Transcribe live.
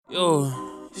Yo,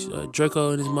 Draco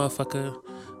and this motherfucker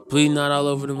bleeding out all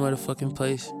over the motherfucking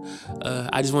place.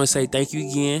 I just want to say thank you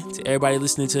again to everybody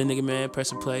listening to a nigga man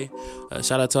press and play.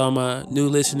 Shout out to all my new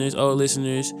listeners, old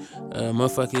listeners,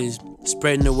 motherfuckers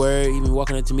spreading the word, even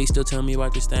walking up to me, still telling me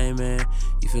about this thing, man.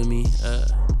 You feel me?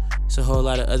 It's a whole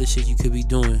lot of other shit you could be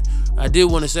doing. I did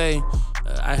want to say,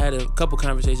 I had a couple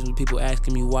conversations with people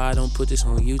asking me why I don't put this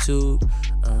on YouTube.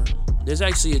 There's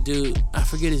actually a dude, I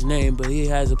forget his name, but he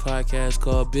has a podcast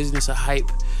called Business of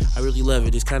Hype. I really love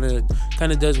it. It's kind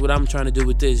of does what I'm trying to do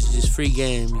with this. It's just free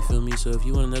game, you feel me? So if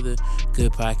you want another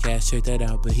good podcast, check that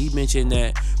out. But he mentioned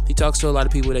that he talks to a lot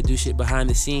of people that do shit behind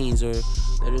the scenes or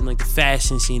that are in like the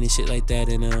fashion scene and shit like that.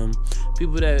 And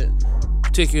people that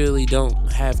particularly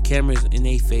don't have cameras in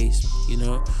their face, you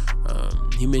know.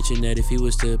 He mentioned that if he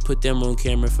was to put them on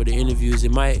camera for the interviews, it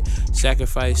might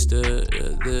sacrifice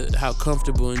the how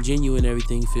comfortable and genuine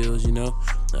everything feels, you know.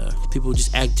 People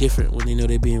just act different when they know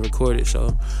they're being recorded.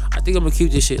 So I think I'm gonna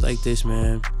keep this shit like this,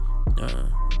 man.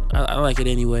 I like it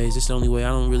anyways. It's the only way. I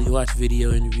don't really watch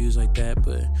video interviews like that,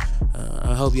 but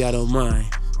I hope y'all don't mind.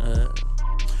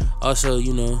 Also,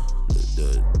 you know,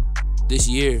 this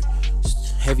year,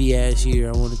 heavy ass year,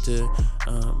 I wanted to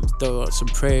throw out some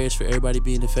prayers for everybody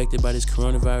being affected by this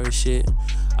coronavirus shit.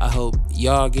 I hope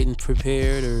y'all getting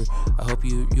prepared, or I hope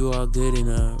you all good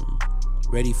and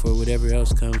ready for whatever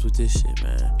else comes with this shit,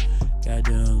 man.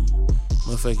 Goddamn,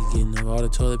 motherfucker getting all the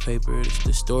toilet paper,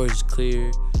 the storage is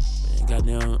clear. Man,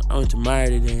 goddamn, I went to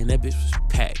Meijer today and that bitch was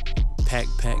packed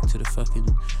to the fucking,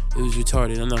 it was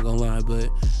retarded, I'm not gonna lie, but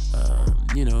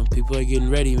you know, people are getting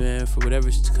ready, man, for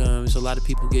whatever's to come. There's a lot of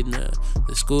people getting,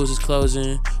 the schools is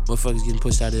closing, motherfuckers getting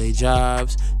pushed out of their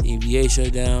jobs, the NBA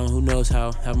shut down, who knows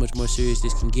how much more serious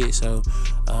this can get. So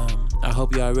I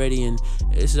hope y'all ready, and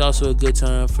this is also a good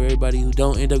time for everybody who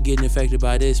don't end up getting affected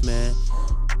by this, man.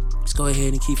 Let's go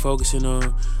ahead and keep focusing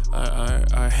on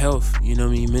our health, you know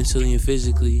what I mean, mentally and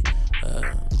physically.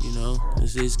 You know,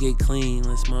 let's just get clean.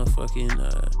 Let's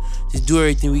motherfucking just do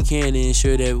everything we can to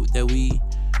ensure that we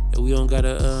don't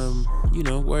gotta you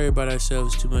know, worry about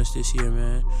ourselves too much this year,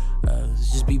 man.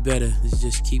 Let's just be better. Let's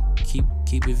just keep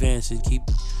advancing, keep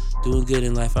doing good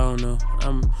in life. I don't know.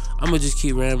 I'm gonna just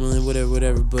keep rambling,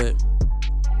 whatever. But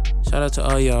shout out to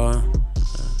all y'all.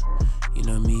 You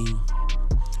know what I mean?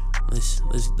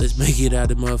 Let's make it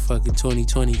out of motherfucking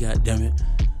 2020. Goddammit.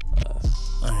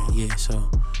 Alright, yeah. So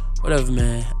whatever,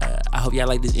 man. I hope y'all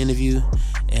like this interview,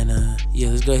 and yeah,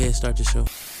 let's go ahead and start the show.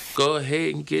 Go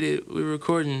ahead and get it. We're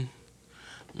recording,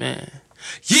 man.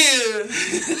 Yeah,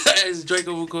 it's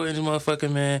Draco recording this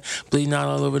motherfucker, man. Bleeding out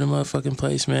all over the motherfucking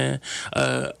place, man.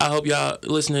 I hope y'all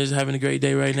listeners are having a great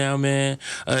day right now, man.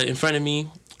 In front of me,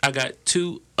 I got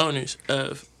two owners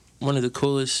of one of the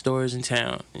coolest stores in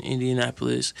town, in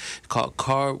Indianapolis, called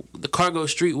the Cargo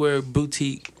Streetwear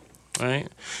Boutique. Right?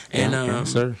 And yeah,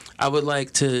 sir. I would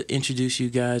like to introduce you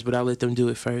guys, but I'll let them do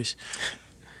it first.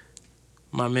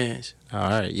 My mans. All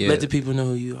right, yeah. Let the people know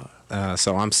who you are.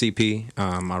 So I'm CP.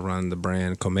 I run the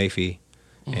brand Komefi,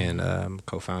 and I'm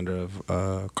co-founder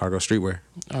of Cargo Streetwear.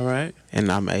 All right.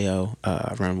 And I'm AO.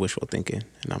 I run Wishful Thinking,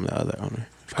 and I'm the other owner.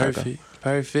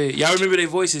 Perfect. Y'all remember their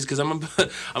voices, because I'm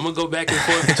gonna go back and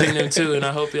forth between them two, and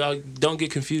I hope y'all don't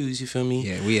get confused, you feel me?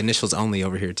 Yeah, we initials only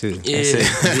over here, too.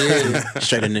 Yeah.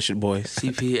 Straight initial boys.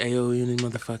 CP, AO, you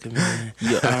motherfucker, man.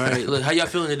 Yeah. All right, look, how y'all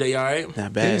feeling today, all right?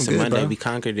 Not bad. It's a Monday, bro. We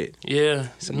conquered it. Yeah,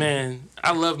 man.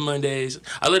 I love Mondays.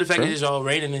 I love the fact that it's all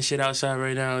raining and shit outside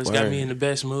right now. It's got me in the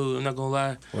best mood. I'm not gonna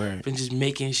lie. Word. Been just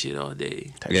making shit all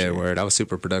day. Yeah, word. I was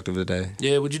super productive today.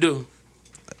 Yeah, what'd you do?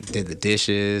 Did the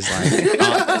dishes,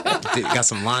 got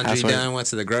some laundry done, went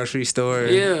to the grocery store.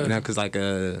 Yeah. You know, because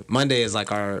Monday is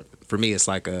for me, it's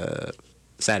like a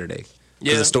Saturday. Yeah.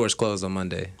 Because the store's closed on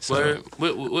Monday. So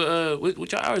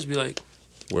What your hours be like?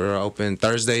 We're open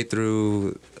Thursday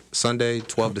through Sunday,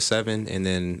 12 to 7, and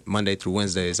then Monday through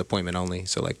Wednesday is appointment only.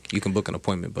 So, you can book an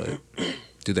appointment, but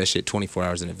do that shit 24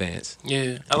 hours in advance.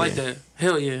 Yeah, I like that.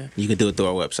 Hell yeah. You can do it through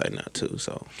our website now, too,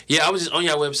 so. Yeah, I was just on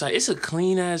your website. It's a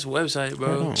clean-ass website,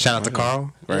 bro. Shout out to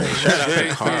Carl. Right. Shout out to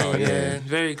Carl, yeah.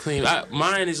 Very clean.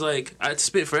 Mine is I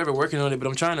spent forever working on it, but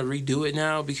I'm trying to redo it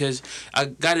now because I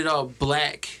got it all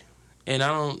black. And I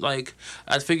don't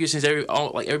I figure since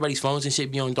everybody's phones and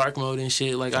shit be on dark mode and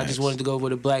shit, I just wanted to go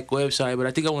with a black website, but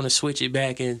I think I want to switch it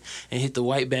back and hit the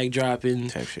white backdrop and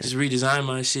just redesign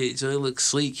my shit so it looks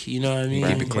sleek, you know what I mean?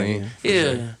 Keep it clean.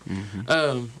 Yeah.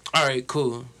 All right,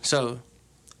 cool. So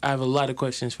I have a lot of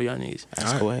questions for y'all niggas.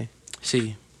 Ask away.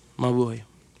 See, my boy.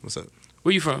 What's up?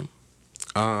 Where you from?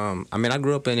 I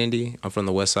grew up in Indy. I'm from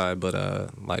the west side, but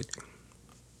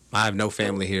I have no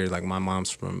family here. Like my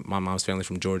mom's family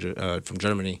from Georgia, from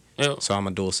Germany. Yeah. So I'm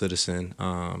a dual citizen.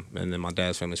 And then my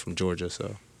dad's family's from Georgia.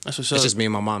 So That's what's it's up. just me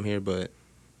and my mom here. But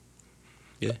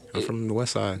yeah, I'm from the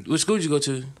West Side. What school did you go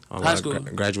to? High school.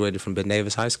 Graduated from Ben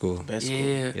Davis High School. Best school.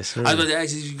 Yeah. Yes, sir. I was about to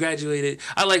ask you if you graduated.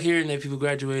 I like hearing that people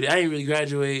graduated. I didn't really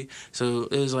graduate, so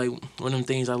it was like one of them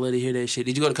things I love to hear that shit.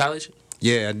 Did you go to college?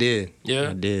 Yeah, I did.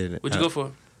 Yeah? I did. What'd you go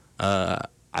for?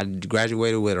 I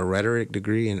graduated with a rhetoric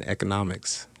degree in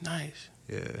economics. Nice.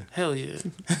 Yeah. Hell yeah.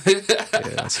 Yeah,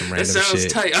 that's some That random sounds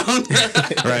shit. tight. I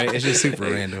don't- Right? It's just super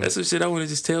random. That's some shit I want to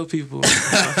just tell people. I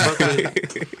fuck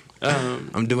with it.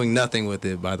 I'm doing nothing with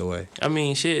it, by the way. I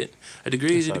mean, shit. A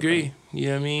degree is a degree. You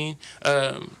know what I mean?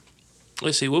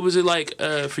 Let's see. What was it like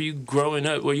for you growing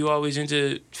up? Were you always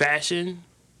into fashion?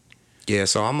 Yeah,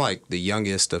 so I'm like the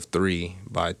youngest of 3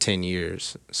 by 10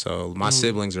 years. So my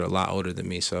siblings are a lot older than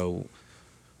me. So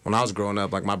when I was growing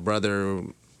up, like my brother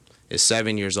is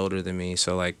 7 years older than me.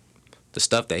 So like the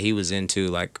stuff that he was into,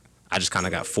 like I just kind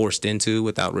of got forced into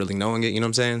without really knowing it. You know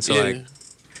what I'm saying? So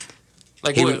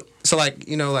like he what? would, so like,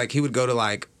 you know, like he would go to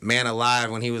like Man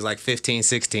Alive when he was like 15,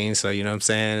 16. So you know what I'm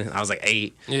saying? I was like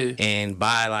 8. Yeah. And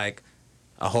buy like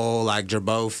a whole like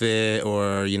Jerbo fit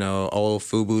or, you know, old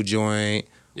Fubu joint.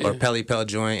 Or Yeah. Pelly Pel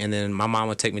joint, and then my mom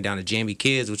would take me down to Jamie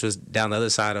Kids, which was down the other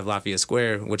side of Lafayette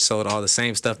Square, which sold all the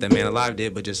same stuff that Man Alive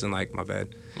did, but just in like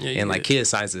in like kid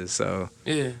sizes. So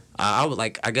Yeah. I would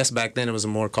like, I guess back then it was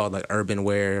more called like urban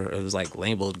wear. It was like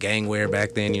labeled gang wear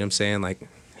back then. You know what I'm saying? Like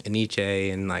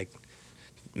Aniche and like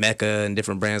Mecca and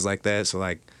different brands like that. So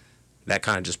like that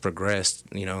kind of just progressed.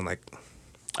 You know, like.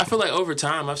 I feel like over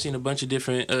time I've seen a bunch of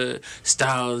different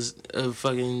styles of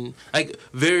fucking like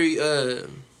very.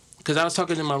 Cause I was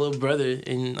talking to my little brother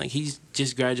and like he's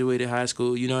just graduated high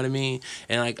school, you know what I mean?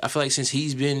 And like I feel like since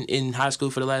he's been in high school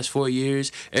for the last 4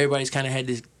 years, everybody's kind of had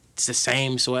this it's the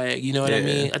same swag, you know what I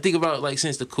mean? I think about like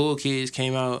since the Cool Kids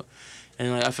came out,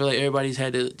 and like I feel like everybody's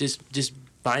had to just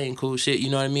buying cool shit, you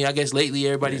know what I mean? I guess lately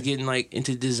everybody's getting like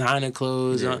into designer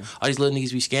clothes. All these little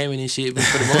niggas be scamming and shit, but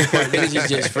for the most part, niggas is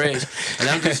just fresh.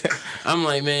 And I'm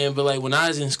like, man, but like when I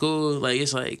was in school, like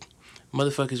it's like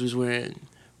motherfuckers was wearing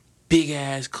big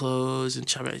ass clothes and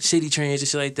city trends and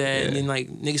shit like that, and then like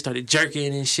niggas started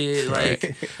jerking and shit,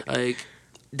 like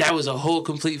that was a whole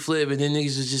complete flip, and then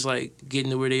niggas was just like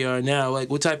getting to where they are now. Like,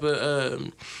 what type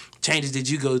of changes did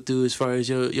you go through as far as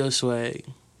your swag?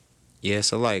 Yeah,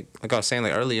 so like I was saying,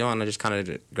 like early on, I just kind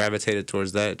of gravitated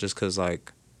towards that, just cause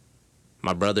like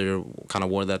my brother kind of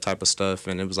wore that type of stuff,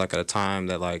 and it was like at a time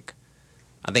that like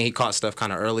I think he caught stuff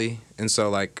kind of early, and so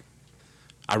like.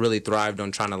 I really thrived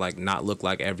on trying to like not look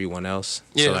like everyone else.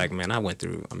 Yeah. So like, man, I'm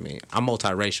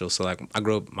multiracial. So like, I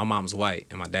grew up. My mom's white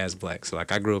and my dad's black. So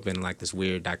like, I grew up in like this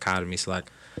weird dichotomy. So like,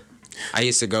 I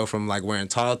used to go from like wearing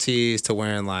tall tees to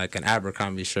wearing like an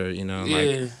Abercrombie shirt. You know,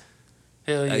 like,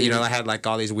 hell yeah. you know, I had like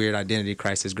all these weird identity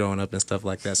crises growing up and stuff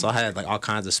like that. So I had like all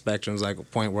kinds of spectrums. Like a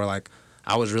point where like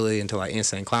I was really into like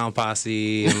Insane Clown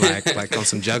Posse and like on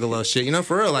some Juggalo shit, you know,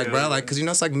 for real, like bro, like because you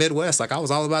know it's like Midwest, like I was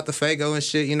all about the Faygo and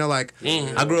shit, you know, like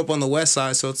I grew up on the West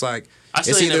Side, so it's like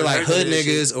it's either like hood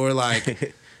niggas or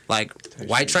like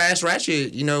white trash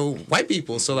ratchet, you know, white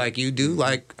people. So like you do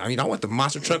like I went to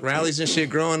monster truck rallies and shit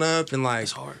growing up and like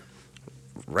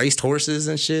raced horses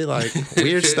and shit, like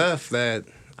weird stuff that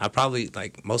I probably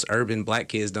like most urban black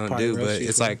kids don't do, but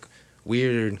it's like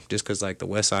weird just because like the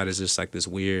West Side is just like this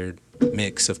weird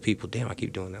mix of people. Damn, I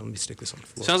keep doing that. Let me stick this on the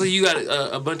floor. Sounds like you got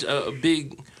a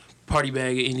big party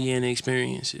bag of Indiana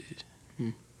experiences.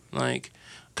 Like,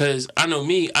 cause I know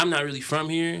me, I'm not really from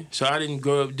here, so I didn't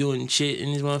grow up doing shit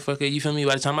in this motherfucker. You feel me?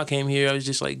 By the time I came here, I was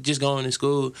just going to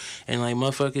school, and like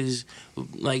motherfuckers,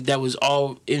 like that was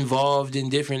all involved in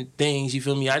different things. You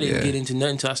feel me? I didn't get into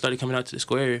nothing until I started coming out to the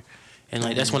square. And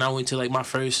like that's when I went to like my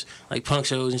first like punk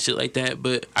shows and shit like that.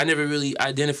 But I never really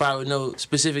identified with no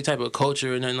specific type of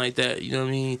culture or nothing like that. You know what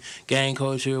I mean? Gang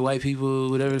culture, white people,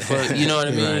 whatever the fuck. You know what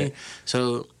I mean? Right.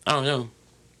 So I don't know.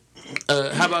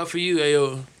 How about for you,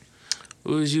 Ayo?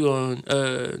 What was you on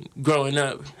growing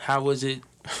up? How was it?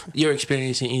 Your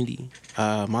experience in Indy?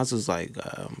 Mine was like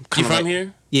you from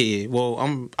here? Yeah.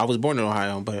 Well, I was born in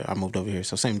Ohio, but I moved over here,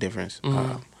 so same difference.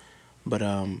 But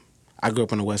I grew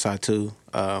up on the West Side too.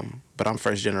 But I'm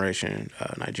first generation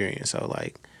Nigerian, so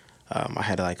like I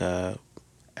had like a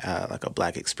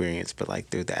black experience, but like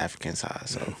through the African side.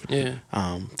 So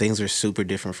things were super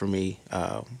different for me.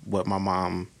 What my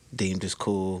mom deemed as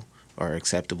cool or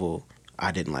acceptable,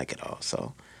 I didn't like at all.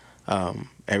 So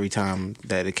every time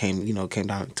that it came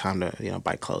down time to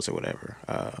buy clothes or whatever,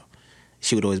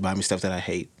 she would always buy me stuff that I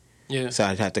hate. Yeah. So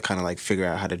I'd have to kind of like figure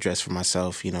out how to dress for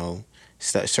myself.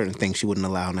 Certain things she wouldn't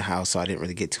allow in the house, so I didn't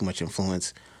really get too much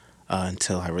influence.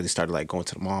 until I really started like going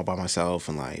to the mall by myself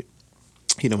and like,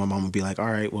 you know, my mom would be like,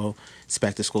 all right, well, it's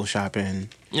back to school shopping.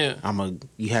 Yeah.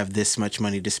 You have this much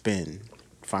money to spend.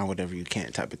 Find whatever you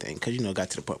can type of thing. Because, you know, it got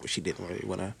to the point where she didn't really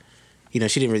want to, you know,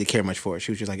 she didn't really care much for it.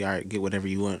 She was just like, all right, get whatever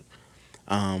you want.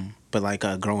 But like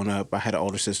growing up, I had an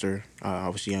older sister. I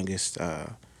was the youngest.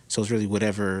 So it's really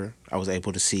whatever I was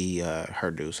able to see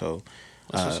her do. So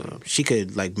she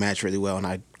could like match really well and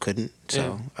I couldn't.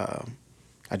 So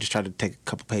I just tried to take a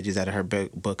couple pages out of her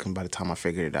book, and by the time I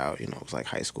figured it out, you know, it was like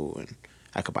high school and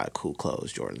I could buy cool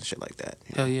clothes, Jordan, shit like that.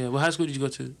 Hell yeah. What high school did you go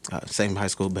to? Same high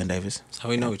school, Ben Davis. So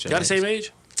we know each other. Y'all the same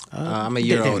age? I'm a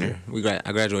year damn older.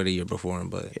 I graduated a year before him,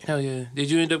 but Hell yeah.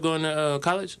 Did you end up going to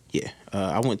college? Yeah.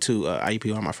 I went to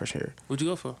IUPR my first year. What'd you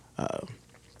go for?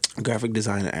 Graphic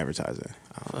design and advertising.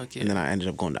 Fuck yeah. And then I ended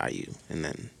up going to IU. And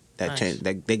then that Nice. changed.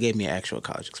 They gave me an actual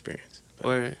college experience.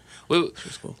 Or well,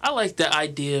 was cool. I like the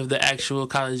idea of the actual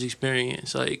college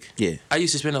experience. Like, Yeah. I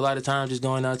used to spend a lot of time just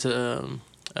going out to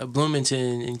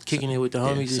Bloomington and kicking it with the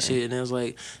homies and same. shit. And it was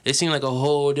like, it seemed like a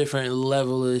whole different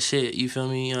level of shit. You feel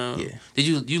me? Did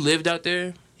you lived out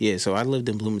there? Yeah, so I lived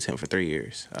in Bloomington for 3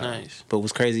 years. Nice. But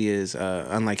what's crazy is,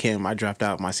 unlike him, I dropped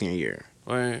out my senior year.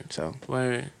 Word. So,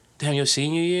 Damn, your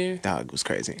senior year? dog was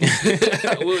crazy.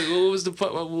 what was the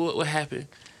what happened?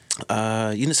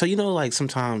 You know, like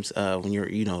sometimes when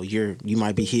you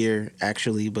might be here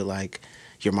actually, but like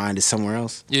your mind is somewhere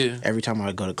else. Yeah. Every time I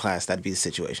would go to class, that'd be the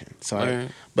situation. So, Right.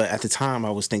 but at the time, I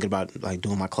was thinking about like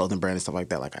doing my clothing brand and stuff like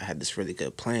that. Like I had this really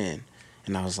good plan,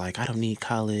 and I was like, I don't need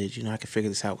college. You know, I can figure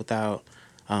this out without.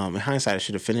 In hindsight, I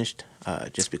should have finished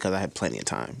just because I had plenty of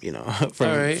time. You know,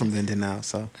 from then to now.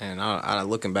 So. and I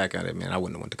looking back at it, man, I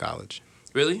wouldn't have went to college.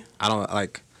 Really? I don't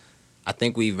like. I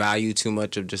think we value too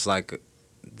much of just like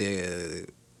the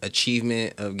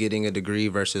achievement of getting a degree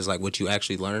versus like what you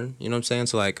actually learn. You know what I'm saying?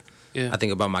 So like, Yeah. I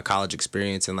think about my college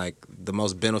experience and like the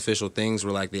most beneficial things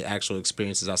were like the actual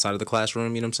experiences outside of the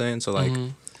classroom. You know what I'm saying? So like,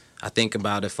 I think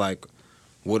about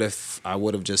what if I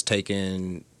would have just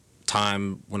taken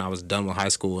time when I was done with high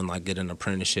school and like get an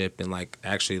apprenticeship and like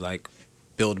actually like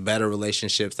build better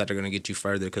relationships that are gonna get you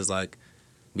further, because like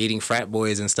meeting frat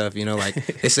boys and stuff, you know, like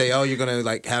they say, oh, you're gonna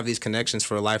like have these connections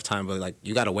for a lifetime, but like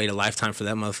you gotta wait a lifetime for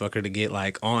that motherfucker to get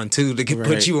like on too, to get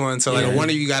put you on. So like one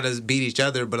of you gotta beat each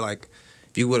other, but like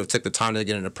if you would have took the time to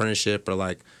get an apprenticeship or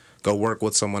like go work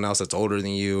with someone else that's older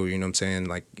than you, you know what I'm saying,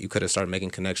 like you could have started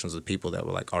making connections with people that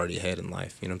were like already ahead in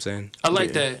life. You know what I'm saying? I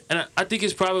like that, and I think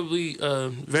it's probably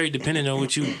very dependent on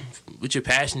what you're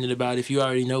passionate about. If you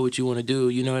already know what you want to do,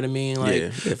 you know what I mean.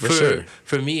 Like, for sure.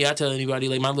 For me, I tell anybody,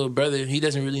 like my little brother, he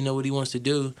doesn't really know what he wants to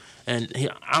do, and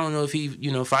I don't know if he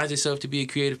finds himself to be a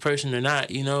creative person or not,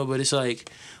 But it's like,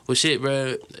 well, shit,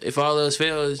 bro. If all else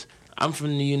fails, I'm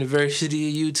from the University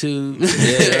of YouTube.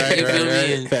 Yeah, You feel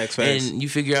me? right. Facts. And you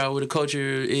figure out what the culture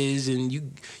is, and you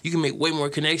can make way more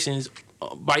connections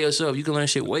by yourself. You can learn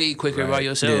shit way quicker by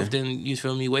yourself than, you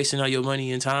feel me, wasting all your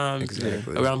money and time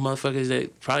around motherfuckers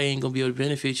that probably ain't gonna be able to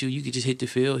benefit you. You could just hit the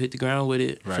field, hit the ground with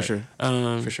it. For sure.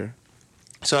 For sure.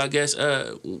 So I guess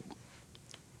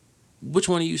which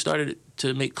one of you started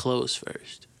to make clothes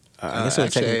first? I guess it would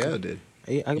actually, technically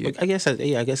AL did. I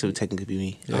guess it would technically be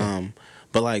me. Yeah.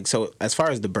 But like, so as far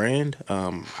as the brand,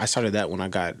 I started that when I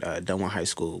got done with high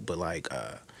school. But like,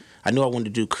 I knew I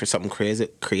wanted to do something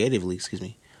creatively,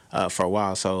 for a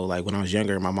while. So like when I was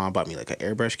younger, my mom bought me like an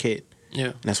airbrush kit. Yeah.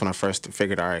 And that's when I first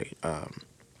figured, all right, I'm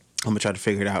gonna try to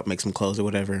figure it out, make some clothes or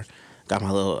whatever. Got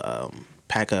my little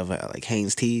pack of like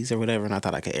Hanes tees or whatever, and I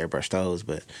thought I could airbrush those,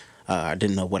 but I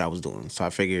didn't know what I was doing. So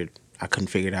I figured I couldn't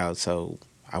figure it out, so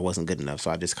I wasn't good enough.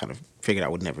 So I just kind of figured I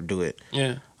would never do it.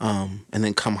 Yeah. And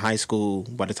then come high school,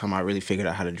 by the time I really figured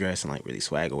out how to dress and like really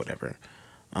swag or whatever,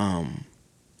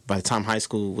 by the time high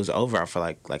school was over, I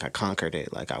felt like I conquered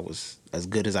it. Like I was as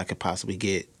good as I could possibly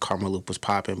get. Karma Loop was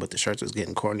popping, but the shirts was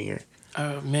getting cornier.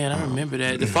 Man, I remember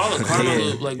that. The fall of Karma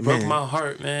Loop broke my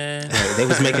heart, man. They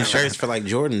was making shirts for like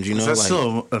Jordans, Is that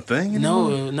still a thing?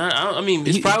 No, not. I mean,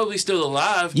 it's probably still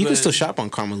alive. You but can still shop on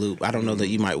Karma Loop. I don't know that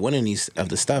you might want any of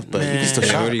the stuff, but you can still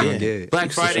shop. What are you gonna get?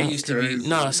 Black Friday used to be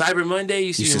Cyber Monday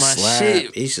used to be my slap. shit.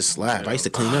 It used to slap. I used to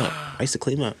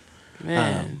clean up.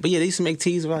 Man, But yeah, they used to make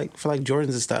tees for like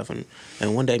Jordans and stuff.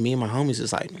 And one day, me and my homies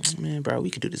was like, man, bro, we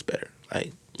could do this better.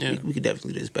 Like, we could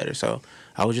definitely do this better. So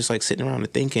I was just like sitting around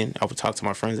and thinking. I would talk to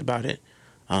my friends about it.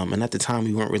 And at the time,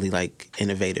 we weren't really like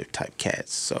innovative type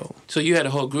cats. So you had a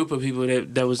whole group of people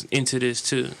that was into this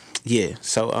too. yeah.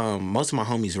 So most of my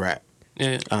homies rap.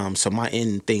 Yeah. So my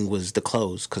end thing was the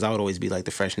clothes, because I would always be like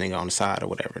the fresh nigga on the side or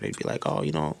whatever. They'd be like, oh,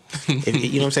 you know what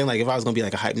I'm saying? Like if I was gonna be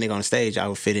like a hype nigga on the stage, I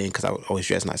would fit in because I would always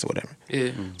dress nice or whatever.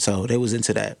 Yeah. So they was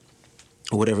into that.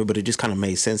 or whatever. But it just kind of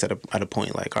made sense at a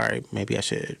point. Like, all right, maybe I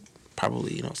should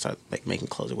probably start like making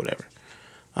clothes or whatever.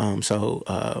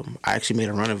 I actually made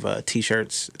a run of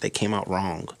T-shirts. They came out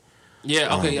wrong.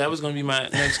 Yeah, okay, that was gonna be my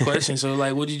next question. So,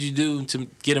 like, what did you do to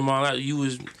get them all out? You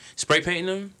was spray painting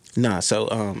them? Nah,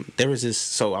 so there was this.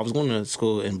 So I was going to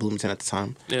school in Bloomington at the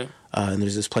time. Yeah. And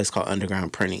there's this place called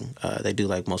Underground Printing. They do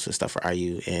like most of the stuff for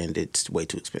IU, and it's way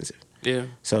too expensive. Yeah.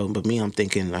 So, but me, I'm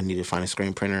thinking I need to find a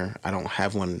screen printer. I don't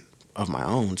have one of my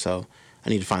own, so I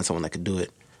need to find someone that could do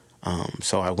it.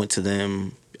 So I went to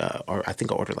them, or I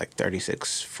think I ordered like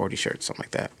 36, 40 shirts, something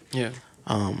like that. Yeah.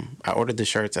 I ordered the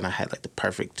shirts, and I had like the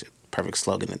perfect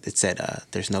slogan. It said,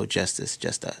 "There's no justice,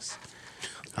 just us."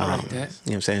 I like that. You know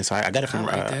what I'm saying? So I got it from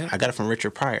I like that. from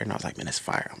Richard Pryor, and I was like, man, that's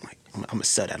fire. I'm gonna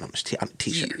sell that on a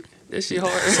T-shirt. That shit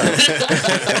hard.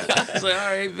 It's like,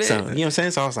 all right, bet. So you know what I'm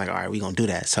saying? So I was like, all right, we gonna do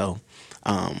that. So,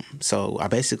 so I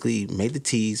basically made the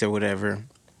tees or whatever,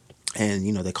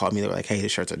 and they called me. They were like, hey, the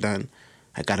shirts are done.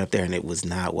 I got up there, and it was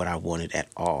not what I wanted at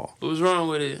all. What was wrong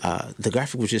with it? The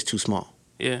graphic was just too small.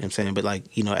 Yeah. You know what I'm saying? But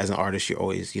like, as an artist, you're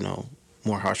always,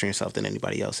 more harsh on yourself than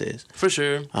anybody else is. For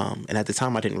sure. And at the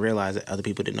time, I didn't realize that other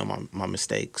people didn't know my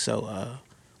mistake. So,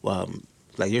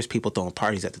 like, there's people throwing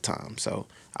parties at the time. So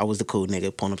I was the cool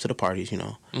nigga pulling up to the parties,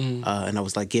 Mm-hmm. And I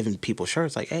was like giving people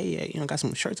shirts, like, hey, got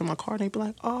some shirts in my car. And they'd be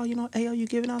like, oh, hey, you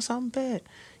giving out something bad?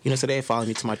 So they'd follow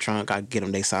me to my trunk. I'd get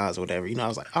them their size or whatever. I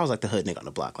was like the hood nigga on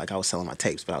the block. Like, I was selling my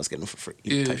tapes, but I was getting them for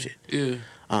free, type shit. Yeah.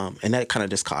 And that kind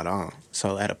of just caught on.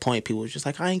 So at a point, people was just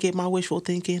like, I ain't get my wishful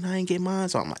thinking. I ain't get mine.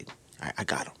 So I'm like, all right, I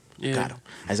got them. Yeah. Got them.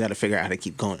 I just got to figure out how to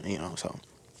keep going, so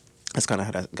that's kind of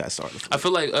how that got started. I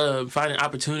feel like finding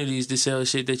opportunities to sell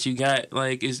shit that you got,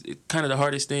 like, is kind of the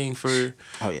hardest thing for.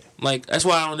 Oh, yeah. Like, that's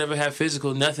why I don't ever have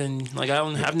physical nothing. Like,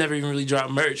 I've never even really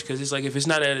dropped merch because it's like if it's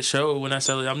not at a show when I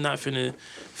sell it, I'm not finna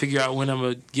figure out when I'm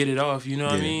gonna get it off. You know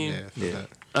what I mean? Yeah.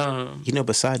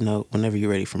 But side note, whenever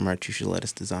you're ready for merch, you should let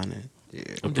us design it.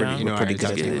 Yeah, I'm down. I pretty ain't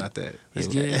got good to at about that. Let's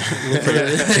Yeah, get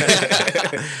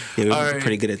it. Yeah, we're All right.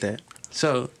 pretty good at that.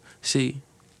 So, see.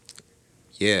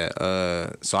 Yeah,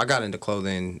 so I got into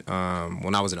clothing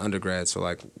when I was an undergrad. So,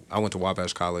 like, I went to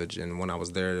Wabash College, and when I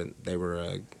was there, they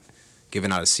were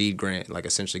giving out a seed grant, like,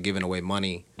 essentially giving away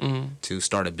money to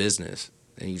start a business.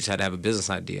 And you just had to have a business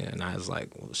idea. And I was like,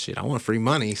 well, shit, I want free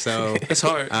money. So It's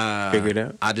hard. Figure it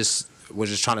out. I was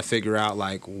just trying to figure out,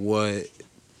 like, what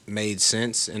made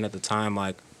sense. And at the time,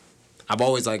 like, I've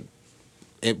always, like,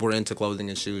 we're into clothing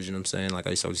and shoes, you know what I'm saying? Like,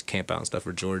 I used to always camp out and stuff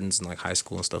for Jordans in, like, high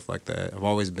school and stuff like that. I've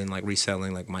always been, like,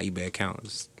 reselling, like, my eBay account.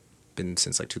 It's been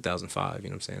since, like, 2005, you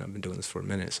know what I'm saying? I've been doing this for a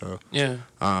minute, so. Yeah.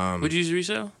 Would you use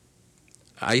resale?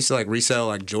 I used to, like, resell,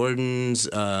 like, Jordans.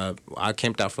 I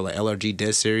camped out for, like, LRG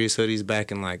Dead Series hoodies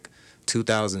back in, like,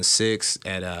 2006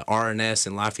 at RNS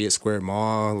in Lafayette Square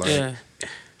Mall. Like, Yeah.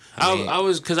 I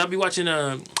was, cause I be watching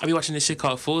this shit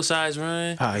called Full Size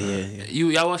Run. Oh, yeah.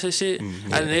 Y'all watch that shit?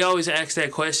 Yeah. And they always ask that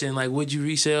question, like, would you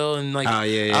resell? And like, Oh,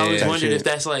 yeah, I always yeah. wondered That if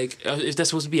that's like, if that's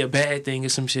supposed to be a bad thing or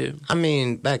some shit. I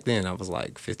mean, back then I was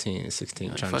like 15 and 16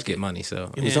 trying to fuck just get it. money,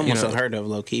 so. It was Yeah. almost You know. unheard of,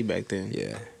 low key back then.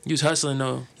 Yeah. You was hustling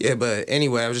though. Yeah, but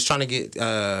anyway, I was just trying to get,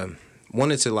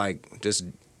 wanted to, like, just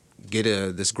get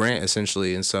this grant,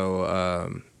 essentially, and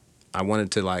so I wanted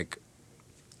to, like,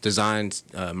 design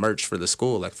merch for the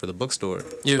school, like, for the bookstore.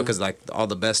 Yeah. Because, like, all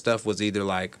the best stuff was either,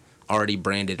 like, already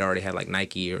branded, already had, like,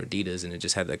 Nike or Adidas, and it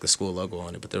just had, like, the school logo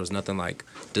on it, but there was nothing, like,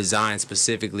 designed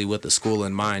specifically with the school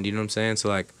in mind, you know what I'm saying? So,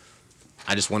 like,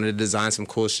 I just wanted to design some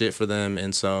cool shit for them,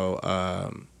 and so,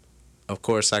 of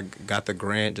course, I got the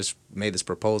grant, just made this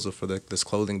proposal for this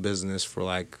clothing business for,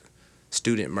 like,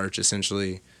 student merch,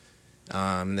 essentially.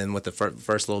 Then with the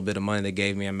first little bit of money they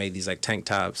gave me, I made these, like, tank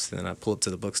tops. Then I pulled to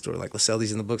the bookstore, like, let's sell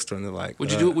these in the bookstore. And they're like,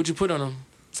 What'd you do? What'd you put on them?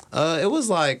 It was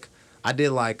like, I did,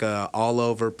 like, a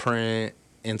all-over print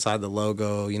inside the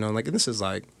logo, you know, like, and this is,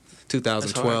 like,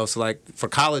 2012. So, like, for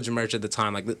college merch at the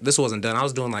time, like, this wasn't done. I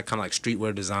was doing, like, kind of like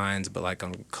streetwear designs, but, like,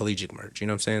 on collegiate merch, you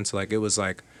know what I'm saying? So, like, it was,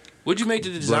 like, What'd you make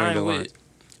the design blurring the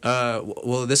with?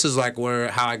 well, this is, like,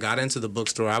 how I got into the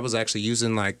bookstore. I was actually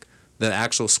using, like, the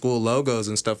actual school logos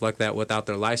and stuff like that without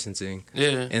their licensing.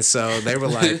 Yeah. And so they were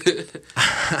like,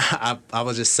 I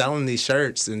was just selling these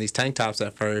shirts and these tank tops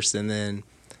at first, and then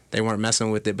they weren't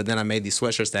messing with it. But then I made these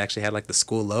sweatshirts that actually had, like, the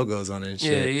school logos on it and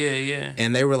shit. Yeah.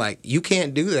 And they were like, you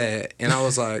can't do that. And I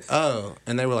was like, oh.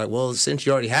 And they were like, well, since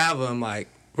you already have them, like,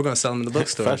 we're going to sell them in the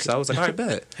bookstore. Fuck So I was like, all right,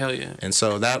 bet. Hell yeah. And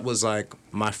so that was, like,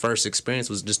 my first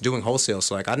experience was just doing wholesale.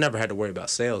 So, like, I never had to worry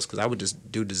about sales because I would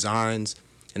just do designs,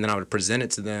 and then I would present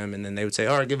it to them, and then they would say,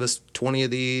 all right, give us 20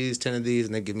 of these, 10 of these,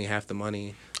 and they'd give me half the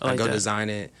money. I like I'd go that. design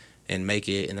it and make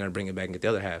it, and then I'd bring it back and get the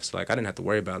other half. So, like, I didn't have to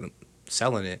worry about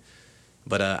selling it.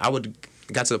 But I would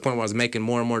got to the point where I was making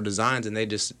more and more designs, and they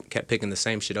just kept picking the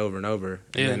same shit over and over.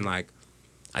 And then like,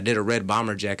 I did a red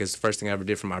bomber jacket. It's the first thing I ever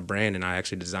did for my brand, and I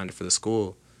actually designed it for the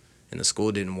school, and the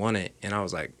school didn't want it. And I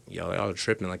was like, yo, y'all are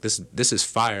tripping. Like this is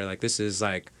fire. Like this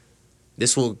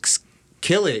will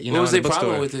kill it. You know, what was in their the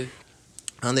problem bookstore. with it?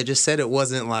 And they just said it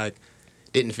wasn't like,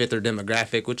 didn't fit their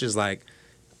demographic, which is like,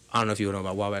 I don't know if you know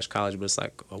about Wabash College, but it's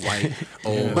like a white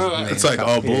old man. It's like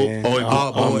all bull. Yeah.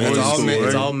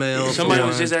 It's all male. Somebody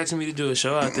was just asking me to do a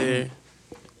show out there,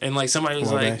 and like somebody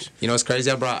was Wabash. You know, it's crazy.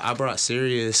 I brought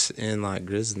Sirius and like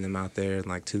Grizz and them out there in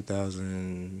like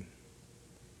 2013.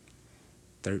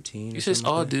 you said it's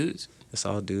all dudes. It's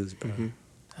all dudes, bro.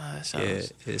 Ah, that Yeah,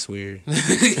 sounds. it's weird.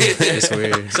 It's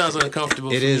weird. Sounds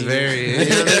uncomfortable. It for is me. very.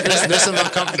 There's some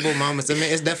uncomfortable moments. I mean,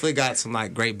 it's definitely got some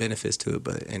like great benefits to it,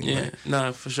 but anyway. Yeah,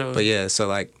 nah, for sure. But yeah, so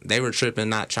like they were tripping,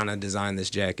 not trying to design this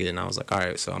jacket, and I was like, all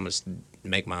right, so I'm gonna just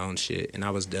make my own shit. And I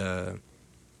was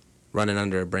running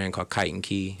under a brand called Kite and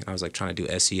Key, and I was like trying to do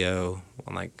SEO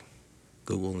on like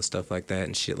Google and stuff like that,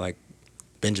 and shit like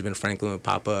Benjamin Franklin would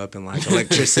pop up, and like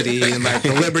electricity and like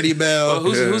the Liberty Bell.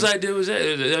 Well, whose idea was that?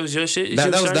 That was your shit.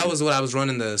 That was what I was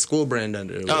running the school brand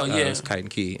under. Oh, yeah. It was Kite and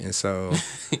Key, and so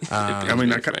I mean,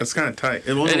 that's kind of tight.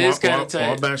 It wasn't is kinda tight.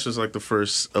 Wabash was like the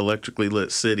first electrically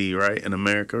lit city, right, in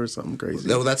America or something crazy.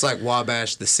 no, that's like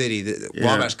Wabash, the city. Yeah.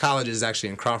 Wabash College is actually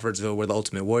in Crawfordsville, where the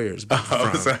Ultimate Warriors Oh,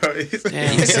 from. sorry.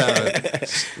 Damn. So,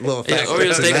 little Yeah, fact.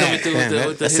 Orioles stay That's coming through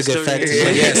with the that's a good history. fact.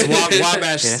 But yes,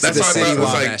 Wabash. Yeah, That's the why I city thought it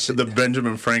was Wabash. like the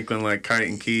Benjamin Franklin, like Kite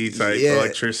and Key type Yeah.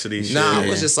 electricity shit. No, Yeah. it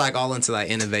was just like all into like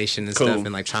innovation and Cool. stuff,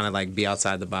 and like trying to like be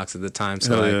outside the box at the time.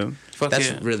 So Hell like yeah. Fuck that's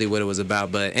yeah. really what it was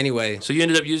about. But anyway, So you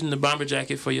ended up using the bomber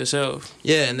jacket for yourself.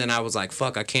 yeah, and then I was like,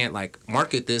 fuck, I can't like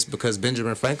market this because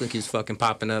Benjamin Franklin keeps fucking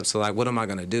popping up. So like, what am I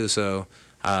gonna do? So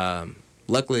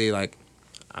luckily, like,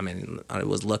 I mean, it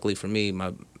was luckily for me,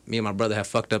 me and my brother have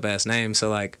fucked up ass names. So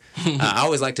like, I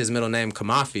always liked his middle name,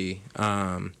 Kamafi.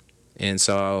 And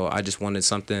so I just wanted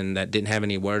something that didn't have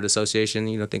any word association.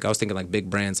 You know, I was thinking like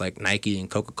big brands like Nike and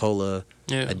Coca-Cola,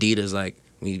 Yeah. Adidas. Like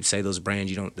when you say those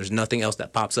brands, there's nothing else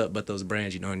that pops up but those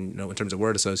brands. In terms of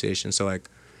word association. So like,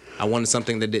 I wanted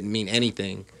something that didn't mean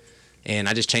anything, and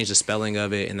I just changed the spelling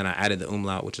of it, and then I added the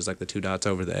umlaut, which is like the 2 dots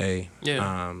over the A.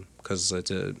 Yeah. Because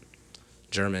it's a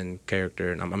German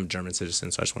character, and I'm a German citizen,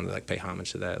 so I just wanted to like pay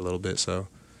homage to that a little bit. So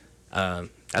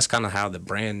that's kind of how the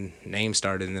brand name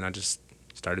started, and then I just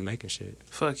started making shit.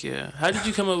 Fuck yeah. How did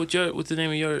you come up with the name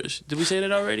of yours? Did we say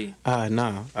that already?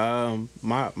 No.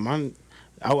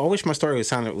 I wish my story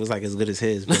was like as good as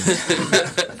his. But,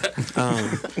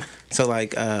 so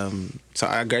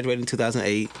I graduated in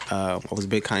 2008. I was a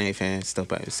big Kanye fan. Still a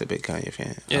big Kanye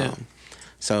fan. Yeah.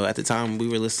 So at the time we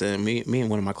were listening. Me and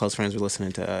one of my close friends were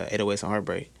listening to 808s and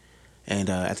Heartbreak. And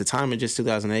at the time in just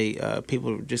 2008,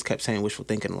 people just kept saying wishful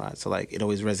thinking a lot. So like it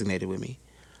always resonated with me.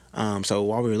 So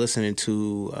while we were listening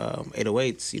to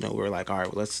 808s, we were like, all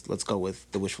right, well, let's go with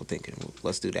the wishful thinking.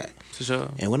 Let's do that. For sure.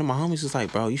 And one of my homies was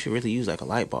like, bro, you should really use like a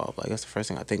light bulb. Like that's the first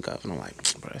thing I think of. And I'm like,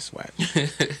 bro, that's whack. Like,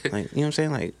 you know what I'm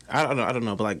saying? Like, I don't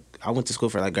know, but like I went to school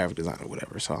for like graphic design or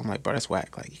whatever. So I'm like, bro, that's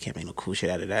whack. Like you can't make no cool shit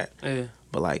out of that. Yeah.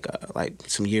 But like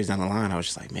some years down the line, I was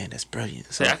just like, man, that's brilliant.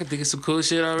 So Say, I can think of some cool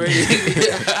shit already. you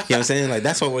know what I'm saying? Like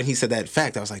that's why when he said that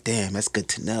fact, I was like, damn, that's good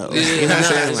to know. Yeah, You know what I'm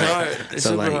saying? it's Like, hard. It's so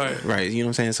super like, hard. right? You know what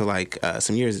I'm saying? So like,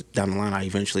 some years down the line, I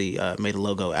eventually made a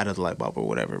logo out of the light bulb or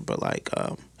whatever. But like,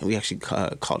 and we actually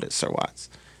called it Sir Watts.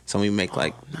 So we make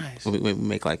like, nice. we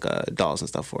make like dolls and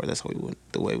stuff for it. That's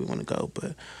the way we want to go.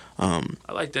 But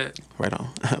I like that. right on.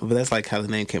 But that's like how the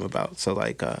name came about. So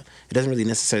like, it doesn't really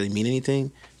necessarily mean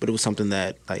anything, but it was something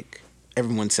that like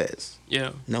everyone says.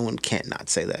 Yeah. No one can't not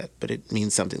say that, but it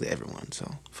means something to everyone. So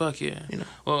Fuck yeah. you know.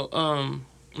 Well, and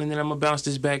then I'm gonna bounce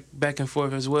this back and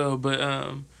forth as well. But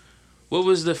what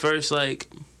was the first like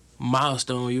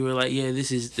milestone where you were like, yeah,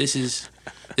 this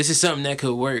is something that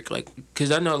could work? Like,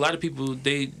 cause I know a lot of people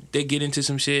they get into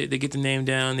some shit, they get the name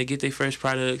down, they get their first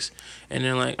products, and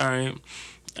they're like, all right,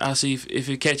 I'll see if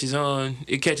it catches on.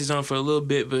 It catches on for a little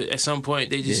bit, but at some point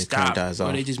they just it kinda stop, dies or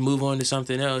off. they just move on to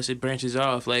something else. It branches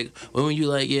off. Like when were you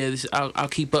like, yeah, I'll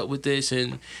keep up with this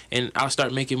and I'll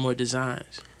start making more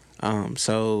designs.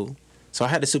 So I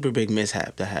had a super big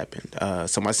mishap that happened.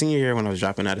 So my senior year when I was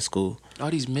dropping out of school, All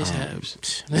these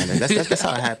mishaps. man, that's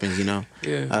how it happens, you know.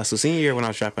 Yeah. So senior year when I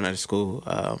was dropping out of school,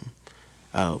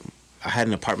 I had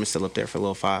an apartment still up there for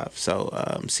Lil 5. So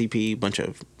CP, bunch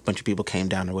of people came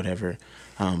down or whatever.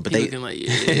 But You they looking like,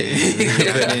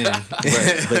 yeah.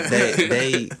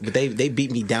 but they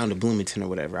beat me down to Bloomington or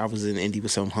whatever. I was in Indy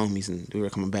with some homies and we were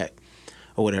coming back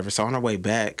or whatever. So on our way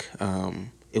back,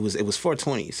 it was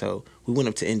 420. So we went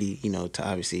up to Indy, to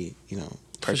obviously,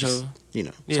 purchase. sure. You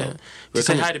know, Yeah. so we're To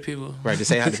say coming- hi to people. Right, to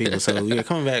say hi to people. So we were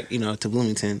coming back, to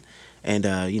Bloomington, and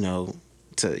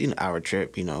to our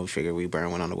trip. We figured we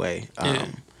burn one on the way. Yeah.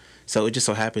 So it just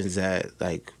so happens that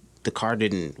like the car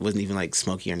wasn't even like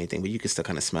smoky or anything, but you could still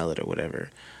kind of smell it or whatever.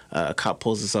 A cop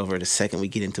pulls us over the second we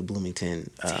get into Bloomington.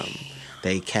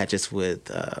 They catch us with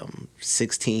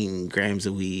 16 grams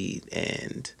of weed,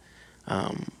 and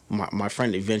my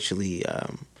friend eventually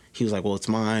he was like, "Well, it's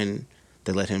mine."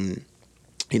 They let him,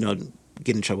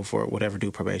 get in trouble for it, whatever,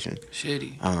 do probation.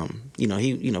 Shitty.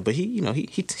 But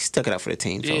he stuck it out for the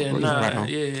team. So Yeah, he's right home.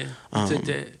 yeah. He took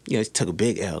that. He took a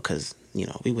big L because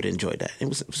we would have enjoyed that. It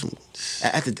was some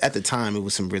at the time it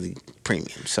was some really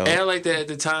premium. So And I like that at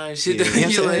the time. Shit, Yeah,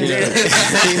 that you like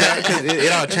that. 'cause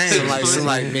it all changed.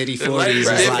 Some midi The life 40s is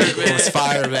was different, man. was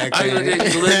fire back I look then.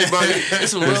 at Glenn, bro. There's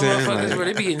some little saying? motherfuckers, Like- bro.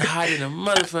 They be getting hot in a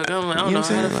motherfucker. I'm like, I don't know You know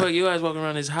what I'm how the saying? fuck you guys walking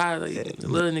around this high, like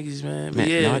little niggas, man. But Man,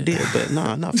 yeah, no, I did, but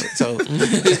no.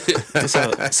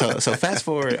 So fast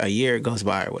forward a year goes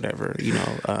by or whatever.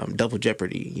 Double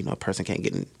jeopardy. A person can't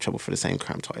get in trouble for the same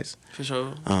crime twice. for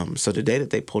sure. So the day that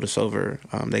they pulled us over,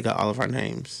 they got all of our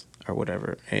names or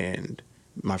whatever, and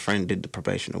my friend did the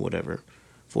probation or whatever.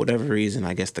 For whatever reason,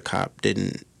 I guess the cop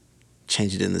didn't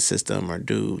change it in the system or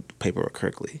do the paperwork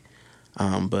correctly.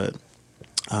 But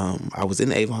I was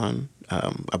in Avon,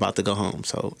 about to go home.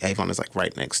 So Avon is like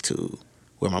right next to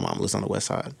where my mom lives on the west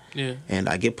side. Yeah. And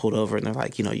I get pulled over, and they're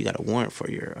like, you got a warrant for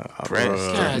your arrest.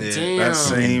 God Yeah. damn. That In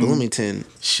same Bloomington.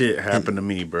 shit happened to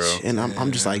me, bro. And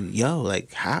I'm just like, yo,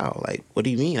 like how? Like, what do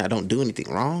you mean? I don't do anything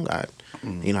wrong. I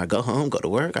go home, go to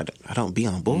work. I don't be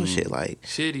on bullshit. Like,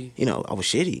 Shitty. I was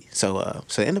shitty. So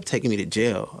they ended up taking me to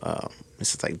jail.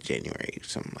 This is like January,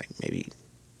 something like maybe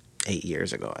 8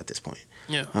 years ago at this point.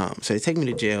 Yeah. So they take me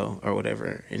to jail or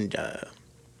whatever, and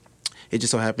it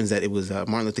just so happens that it was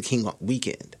Martin Luther King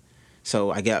weekend.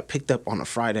 So I got picked up on a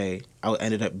Friday. I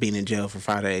ended up being in jail for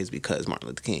 5 days because Martin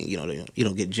Luther King. You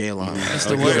don't get jail on. That's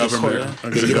the A word. government- Yeah.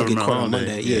 a You don't get government caught on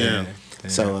holiday. Monday. Yeah.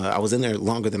 So I was in there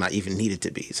longer than I even needed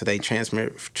to be. So they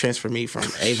transferred me from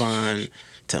Avon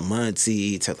to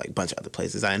Muncie to like a bunch of other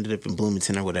places. I ended up in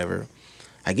Bloomington or whatever.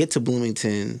 I get to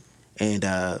Bloomington, and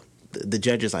the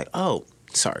judge is like, "Oh,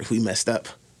 sorry, we messed up.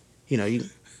 You're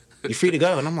free to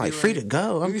go." And I'm like, "Free to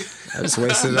go? I just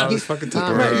wasted all this fucking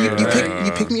time. Right,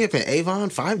 you picked me up in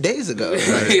Avon 5 days ago.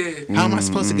 Like, how am I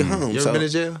supposed to get home?" You ever been to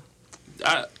jail?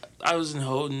 I was in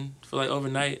Holden for like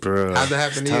overnight. Bro. How'd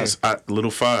that happen to you?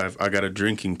 Little 5, I got a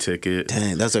drinking ticket.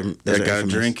 Dang, those are I got a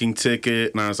infamous. drinking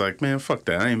ticket, and I was like, man, fuck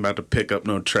that. I ain't about to pick up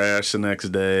no trash the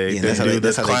next day. Yeah, They that's how do they- the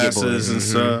that's how they get classes boys. and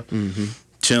stuff.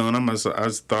 Chilling. I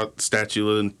thought statute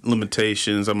of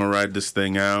limitations. I'm going to ride this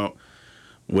thing out.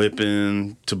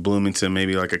 Whipping to Bloomington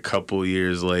maybe like a couple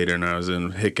years later, and I was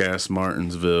in hick-ass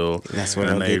Martinsville. That's where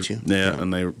and they'll get you. Yeah,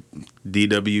 and they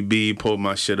DWB pulled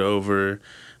my shit over. And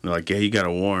they're like, yeah, you got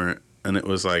a warrant. And it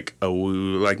was like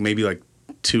maybe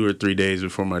 2 or 3 days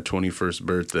before my 21st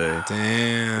birthday.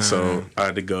 Damn. So I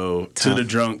had to go to the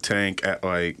drunk tank at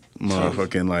like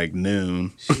motherfucking like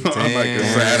noon on like a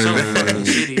So Saturday. fucking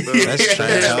shitty, bro. That's tough.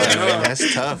 Yeah.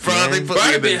 That's tough. Probably man. put Bro,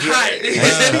 me I in the been drunk-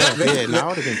 hot. Yeah, no, I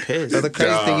would have been pissed. So the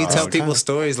crazy thing, you tell Dog. people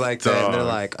stories like that, and they're Dog.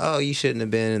 like, "Oh, you shouldn't have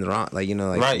been in the wrong," like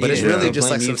Right, But it's yeah. really They'll just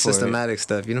blame like you some for it. systematic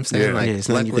stuff. You know what I'm saying? Yeah. Like, Yeah, it's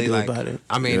nothing you luckily, can do like, about it.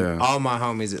 I mean, Yeah. all my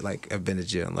homies have been to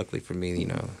jail. And luckily for me,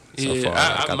 so Yeah, far,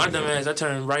 like, my I've dumb been- ass, I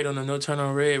turned right on the no turn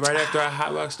on red right after I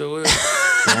hotboxed the whip.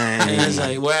 Dang. And it's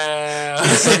like, wow.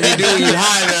 Something you do when you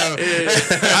high though. Yeah.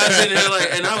 I was sitting there like,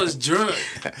 and I was drunk.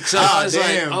 So I was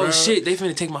damn, like, oh bro. shit, they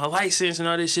finna take my license and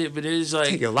all this shit. But it's like,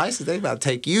 Take your license, they about to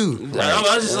take you. I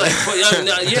was just like, fuck,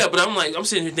 yeah, but I'm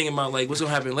sitting here thinking about like what's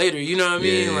gonna happen later. You know what I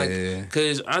mean? Yeah, like, yeah.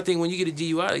 cause I think when you get a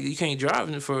DUI, like, you can't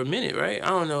drive for a minute, right? I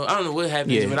don't know what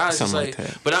happens, Yeah, but I was just something like, like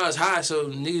that. but I was high, so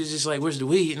niggas just like, where's the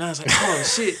weed? And I was like, oh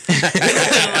shit, like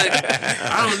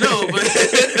I don't know, but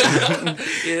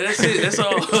yeah, that's it. That's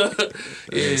all.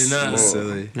 Yeah, nah.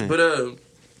 Silly. But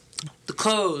the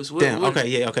clothes. What, Damn. what,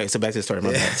 Okay. So back to the story.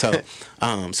 My bad. So,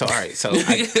 all right. So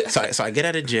I get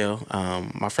out of jail.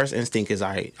 My first instinct is, all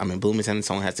right, I'm in Bloomington.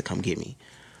 Someone has to come get me.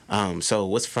 So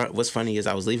what's funny is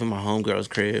I was leaving my homegirl's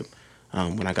crib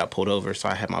when I got pulled over. So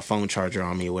I had my phone charger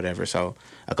on me or whatever. So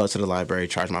I go to the library,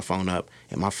 charge my phone up,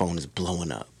 and my phone is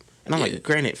blowing up. And I'm Yeah. like,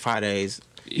 granted, 5 days.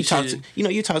 You should-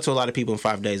 you talk to a lot of people in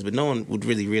 5 days, but no one would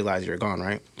really realize you're gone,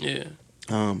 right? Yeah.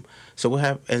 So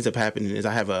what ends up happening is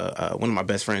I have one of my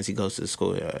best friends. He goes to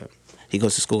school. He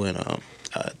goes to school in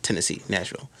Tennessee,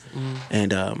 Nashville,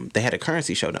 and they had a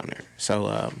currency show down there.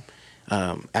 So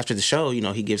after the show,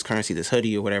 he gives Currency this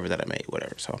hoodie or whatever that I made,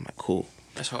 whatever. So I'm like, cool.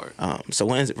 That's hard. So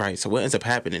what ends up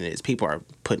happening is people are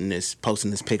posting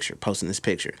this picture,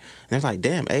 and they're like,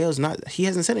 damn, Ayo's he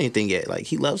hasn't said anything yet. Like,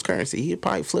 he loves Currency. He'd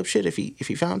probably flip shit if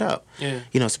he found out. Yeah.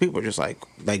 You know, so people are just like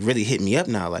really hitting me up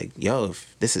now, like, yo,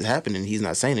 if this is happening, he's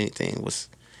not saying anything. What's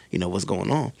going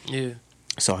on? Yeah.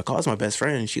 So I calls my best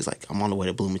friend, and she's like, I'm on the way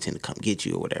to Bloomington to come get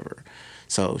you or whatever.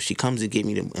 So she comes to get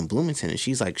me in Bloomington, and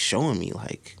she's like showing me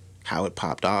like how it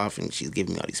popped off, and she's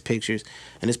giving me all these pictures,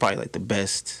 and it's probably like the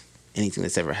best anything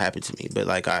that's ever happened to me. But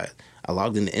like I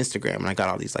logged into Instagram, and I got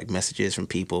all these like messages from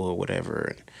people or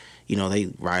whatever, and you know,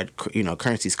 they ride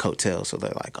Currency's coattails, so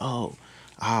they're like, oh,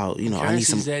 you know, I need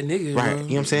some, that nigga, right? Bro. You know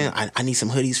what I'm saying? I need some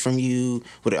hoodies from you.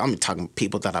 But I'm talking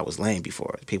people that I was lame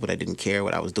before, people that didn't care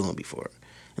what I was doing before,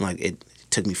 and like it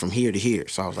took me from here to here.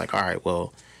 So I was like, all right,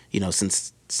 well, you know,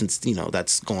 since you know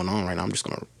that's going on right now, I'm just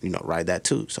gonna, you know, ride that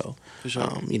too. So, For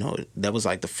sure. you know, that was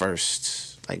like the first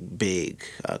like big,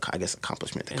 I guess,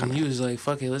 accomplishment. That And you was like,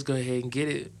 fuck it, let's go ahead and get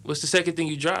it. What's the second thing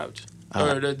you dropped?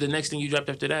 Or the next thing you dropped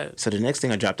after that? So the next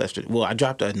thing I dropped I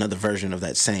dropped another version of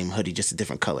that same hoodie, just a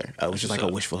different color. It was just like a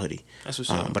wishful hoodie. That's what's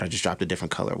up. But I just dropped a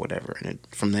different color or whatever. And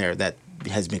from there, that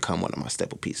has become one of my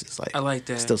staple pieces. Like, I like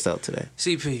that. Still sell it today.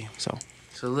 CP. So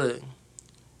look,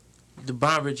 the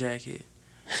bomber jacket.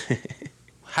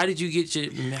 How'd you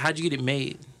get it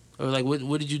made? Or like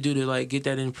what did you do to like get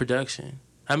that in production?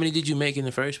 How many did you make in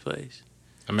the first place?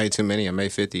 I made too many. I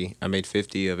made 50. I made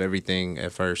 50 of everything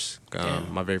at first.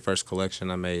 My very first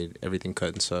collection, I made everything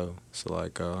cut and sew. So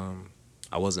like,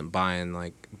 I wasn't buying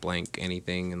like blank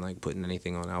anything and like putting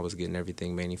anything on. I was getting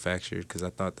everything manufactured because I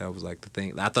thought that was like the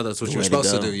thing. I thought that's what you were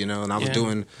supposed to do, you know. And I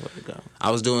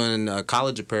was doing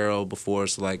college apparel before,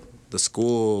 so like the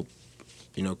school,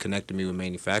 you know, connected me with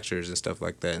manufacturers and stuff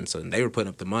like that, and so they were putting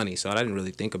up the money. So I didn't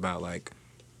really think about like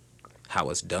how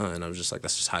it's done. I was just like,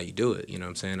 that's just how you do it, you know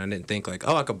what I'm saying? I didn't think like,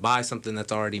 oh, I could buy something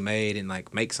that's already made and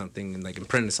like make something and like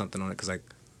imprint something on it, because like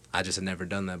I just had never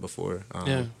done that before.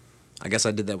 I guess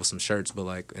I did that with some shirts, but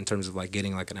like in terms of like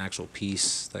getting like an actual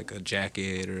piece, like a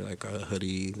jacket or like a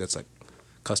hoodie that's like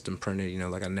custom printed, you know,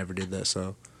 like I never did that.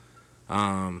 So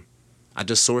I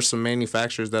just sourced some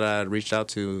manufacturers that I had reached out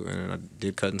to, and I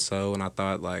did cut and sew, and I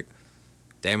thought like,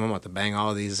 damn, I'm about to bang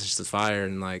all these, it's just fire.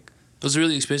 And like, Was it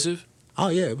really expensive? oh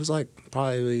yeah, it was like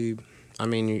probably, I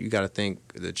mean, you got to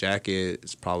think the jacket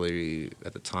is probably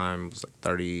at the time was like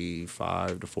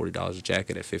 $35 to $40 a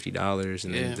jacket at $50,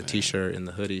 and then the t-shirt and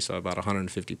the hoodie, so about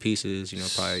 150 pieces, you know,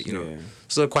 probably, you know,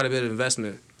 still quite a bit of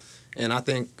investment. And I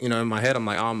think, you know, in my head, I'm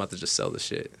like, oh, I'm about to just sell this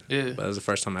shit. Yeah. But it was the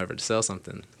first time I ever had to sell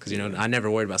something, because, you know, I never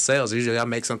worried about sales. Usually I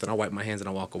make something, I wipe my hands and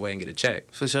I walk away and get a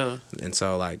check. For sure. And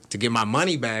so like to get my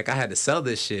money back, I had to sell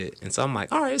this shit. And so I'm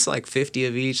like, all right, it's like 50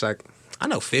 of each, like I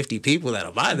know 50 people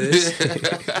that'll buy this.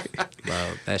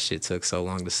 Bro, that shit took so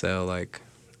long to sell. Like,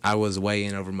 I was way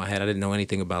in over my head. I didn't know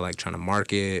anything about, like, trying to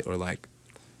market or, like,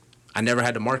 I never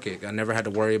had to market. I never had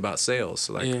to worry about sales.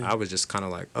 So, like, I was just kind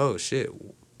of like, oh, shit,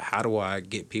 how do I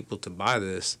get people to buy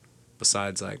this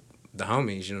besides, like, the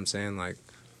homies, you know what I'm saying? Like,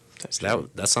 so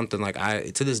that's something, like,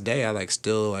 to this day, I, like,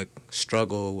 still, like,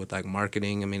 struggle with, like,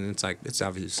 marketing. I mean, it's, like, it's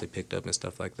obviously picked up and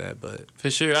stuff like that, but...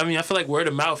 For sure. I mean, I feel like word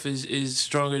of mouth is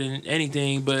stronger than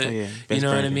anything, but, you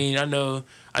know what I mean? I know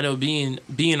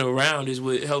being around is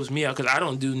what helps me out, because I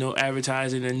don't do no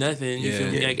advertising or nothing. You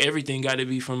feel me? Like, everything got to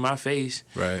be from my face.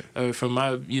 Right. Or from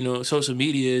my, you know, social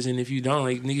medias, and if you don't,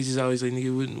 like, niggas is always like,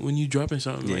 nigga, when you dropping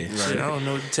something? Like, shit, I don't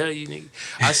know what to tell you, nigga.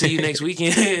 I'll see you next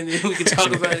weekend, and we can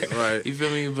talk about it. Right. You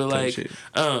feel me? But, like,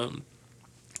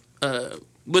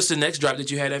 what's the next drop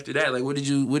that you had after that? Like, what did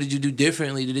you do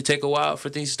differently? Did it take a while for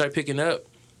things to start picking up?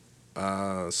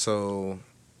 So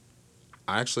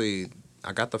I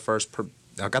got the first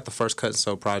cut and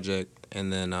sew project,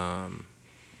 and then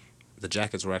the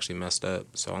jackets were actually messed up,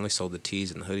 so I only sold the tees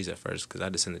and the hoodies at first, because I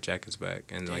had to send the jackets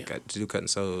back, and like to do cut and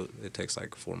sew, it takes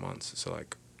like 4 months, so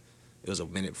like it was a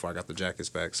minute before I got the jackets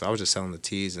back. So I was just selling the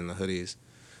tees and the hoodies,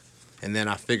 and then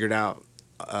I figured out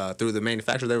through the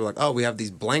manufacturer, they were like, oh, we have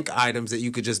these blank items that you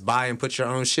could just buy and put your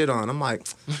own shit on. I'm like,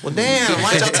 well, damn,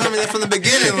 why'd y'all tell me that from the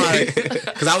beginning? Like,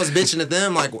 because I was bitching at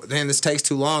them, like, damn, this takes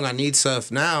too long. I need stuff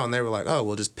now. And they were like, oh,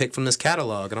 we'll just pick from this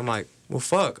catalog. And I'm like, well,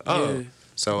 fuck. Oh. Yeah.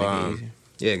 So,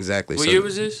 yeah, exactly. What year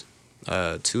was this?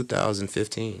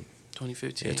 2015.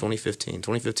 2015. Yeah, 2015.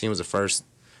 2015 was the first.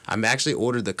 I actually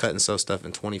ordered the cut and sew stuff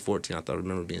in 2014. I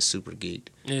remember being super geeked,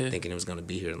 thinking it was going to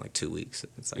be here in like 2 weeks.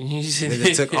 It's like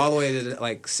it took all the way to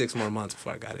like 6 more months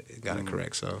before I got it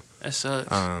correct. So that sucks.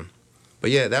 But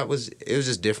yeah, it was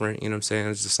just different. You know what I'm saying? It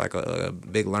was just like a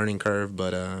big learning curve.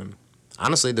 But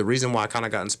honestly, the reason why I kind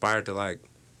of got inspired to like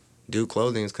do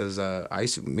clothing is because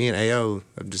me and AO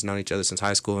have just known each other since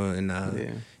high school,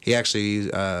 and he actually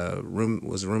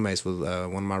was roommates with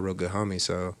one of my real good homies.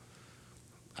 So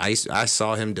I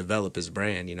saw him develop his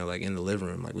brand, you know, like in the living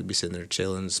room. Like we'd be sitting there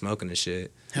chilling, smoking and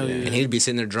shit. Hell yeah. And he'd be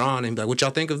sitting there drawing, and he'd be like, "What y'all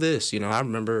think of this?" You know, I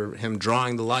remember him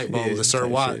drawing the light bulb, the Sir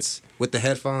Watts, with the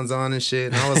headphones on and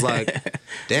shit. And I was like,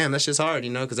 "Damn, that's just hard," you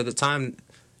know, because at the time,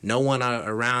 no one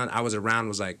I was around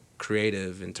was like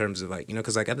creative in terms of like, you know,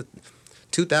 because like at the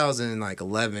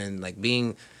 2011, like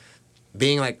being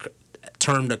like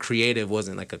termed a creative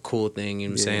wasn't like a cool thing, you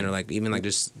know what I'm saying, or like even like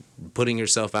just putting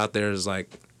yourself out there is like,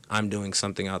 I'm doing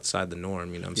something outside the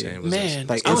norm, you know what I'm saying? It was Man,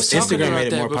 like, I was talking Instagram about made it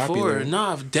that more before. popular. No,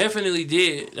 I definitely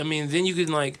did. I mean, then you could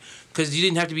like, because you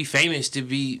didn't have to be famous to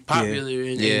be popular,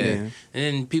 and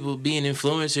then people being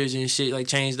influencers and shit like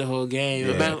changed the whole game.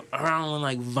 About around when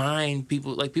like Vine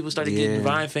people started getting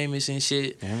Vine famous and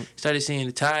shit. Started seeing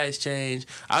the tides change.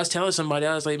 I was telling somebody,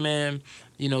 I was like, man,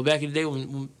 you know, back in the day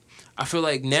when I feel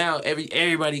like now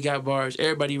everybody got bars,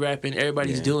 everybody rapping,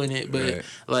 everybody's doing it. But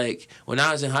like when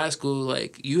I was in high school,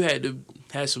 like you had to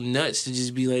have some nuts to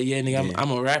just be like, yeah, nigga,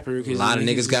 I'm a rapper. Cause a lot of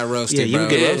niggas got roasted, you bro. would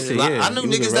get roasted, I knew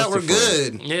niggas that were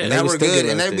good. Yeah. That would were still good,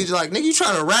 get and they'd be roasted. like, "Nigga, you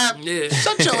trying to rap? Yeah.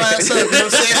 Shut your ass up." You know what I'm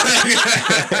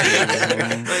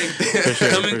saying?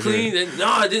 Like coming clean. And, no,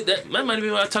 I did that. That might have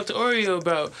been what I talked to Oreo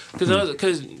about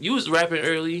because you was rapping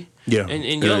early. Yeah.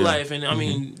 In your life, and I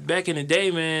mean, back in the day,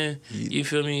 man, you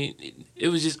feel me? It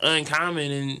was just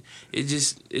uncommon, and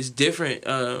it's different.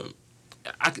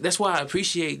 That's why I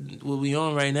appreciate what we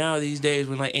on right now these days,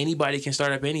 when like anybody can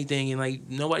start up anything, and like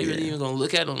nobody really even gonna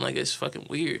look at them like it's fucking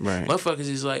weird. Right. Motherfuckers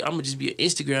is like, I'm gonna just be an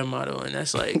Instagram model, and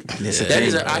that's like that It's a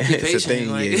is thing. an occupation. It's a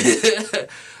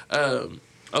thing, like,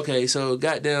 okay, so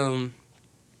goddamn,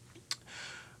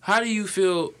 how do you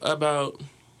feel about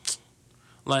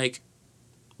like?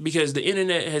 Because the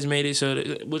internet has made it so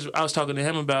that what I was talking to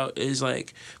him about is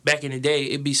like back in the day,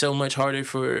 it'd be so much harder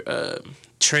for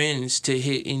trends to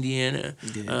hit Indiana.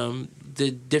 The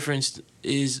difference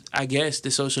is, I guess, the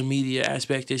social media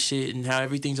aspect of shit and how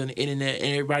everything's on the internet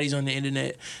and everybody's on the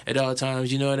internet at all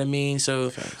times. You know what I mean?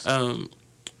 So,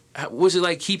 what's it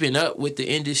like keeping up with the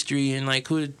industry and like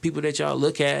who are the people that y'all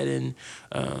look at, and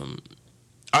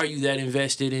are you that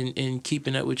invested in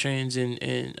keeping up with trends and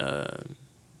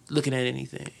looking at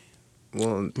anything?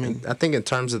 Well, I think in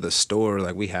terms of the store,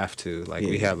 like we have to, like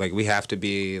we have to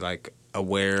be like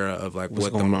aware of like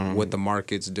what the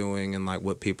market's doing and like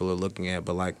what people are looking at.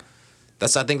 But like I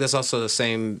think that's also the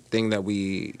same thing that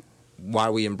why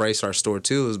we embrace our store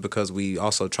too, is because we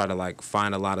also try to like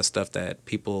find a lot of stuff that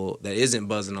isn't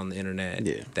buzzing on the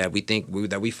internet that we think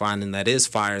that we find, and that is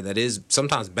fire, that is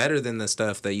sometimes better than the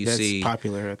stuff that that's see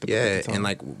popular at the time. And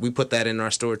like we put that in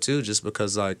our store too, just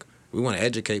because like we want to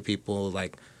educate people.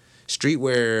 Like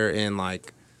streetwear and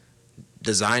like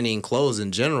designing clothes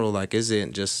in general like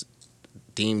isn't just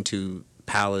deemed to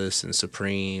Palace and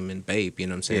Supreme and Bape, you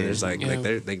know what I'm saying? There's like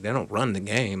they don't run the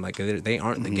game, like they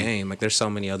aren't the game. Like there's so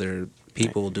many other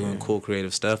people doing cool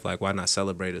creative stuff, like why not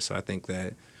celebrate it? So I think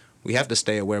that we have to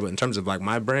stay aware. But in terms of like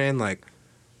my brand, like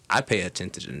I pay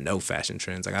attention to no fashion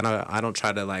trends. Like I don't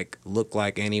try to like look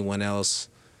like anyone else,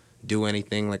 do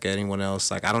anything like anyone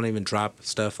else. Like I don't even drop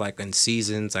stuff like in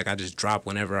seasons. Like I just drop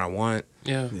whenever I want.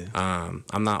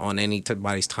 I'm not on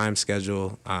anybody's time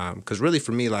schedule, because really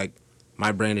for me, like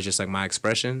my brand is just like my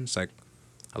expression. It's like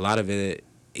a lot of it,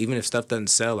 even if stuff doesn't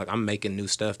sell, like I'm making new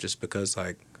stuff just because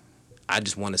like I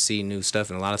just want to see new stuff,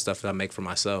 and a lot of stuff that I make for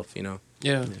myself, you know.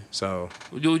 So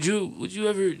would you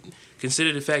ever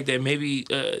consider the fact that maybe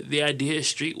the idea of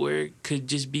streetwear could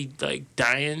just be like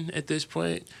dying at this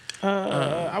point?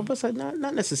 I would say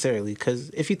not necessarily,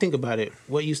 because if you think about it,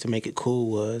 what used to make it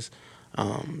cool was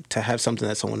to have something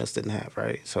that someone else didn't have,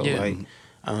 right? So like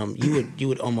you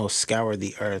would almost scour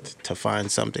the earth to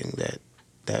find something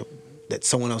that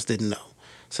someone else didn't know,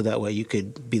 so that way you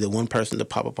could be the one person to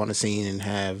pop up on the scene and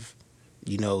have,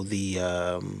 you know,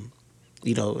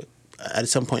 at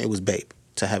some point it was Bape,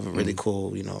 to have a really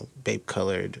cool, you know, Bape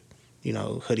colored, you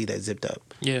know, hoodie that zipped up.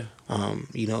 You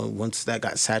know, once that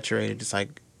got saturated, it's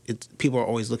like people are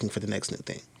always looking for the next new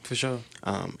thing. For sure.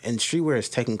 And streetwear is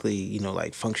technically, you know,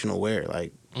 like functional wear,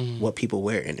 like what people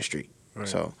wear in the street. Right.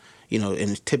 So, you know,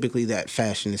 and typically that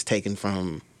fashion is taken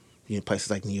from, you know, places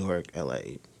like New York, LA,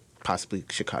 possibly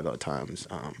Chicago at times,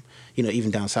 you know,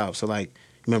 even down south. So like,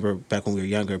 remember back when we were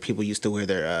younger, people used to wear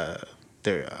their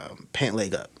pant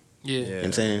leg up. You know what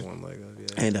I'm saying? One leg up,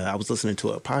 And I was listening to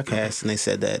a podcast, and they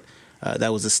said that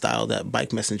that was a style that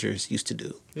bike messengers used to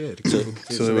do. So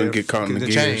they wouldn't get caught in the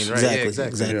gears. chain, right?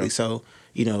 Exactly. Yeah. So,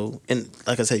 you know, and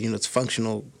like I said, you know, it's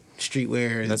functional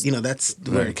streetwear. That's- That's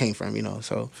where it came from.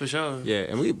 So For sure. Yeah,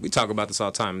 and we talk about this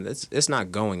all the time. It's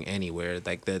not going anywhere.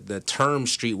 Like the term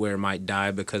streetwear might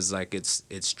die because like it's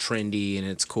trendy and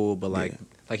it's cool, but like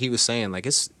he was saying, like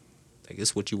it's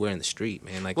what you wear in the street,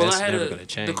 man. Like that's never gonna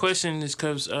change. The question is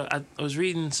because I was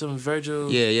reading some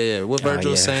Virgil. Yeah. What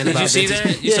Virgil was saying Did about you see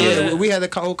vintage- that? You saw that? We had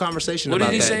the whole conversation What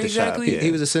about did he that say at the shop. exactly?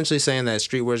 He was essentially saying that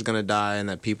streetwear is gonna die and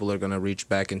that people are gonna reach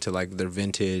back into like their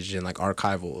vintage and like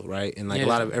archival, right? And like a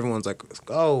lot of everyone's like,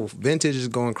 oh, vintage is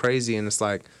going crazy, and it's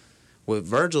like what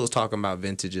Virgil is talking about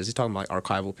vintage is he's talking about like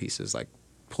archival pieces, like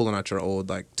pulling out your old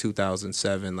like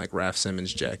 2007 like Raf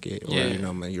Simons jacket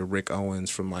or your Rick Owens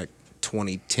from like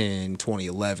 2010,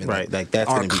 2011. Right, like that's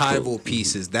gonna be archival cool.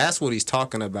 pieces. That's what he's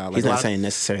talking about. he's Like, not saying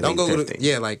necessarily don't go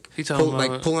thrifting. like He talking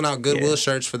about- pulling out Goodwill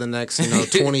shirts for the next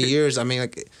 20 years. I mean,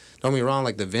 like, don't get me wrong,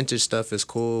 like the vintage stuff is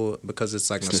cool because it's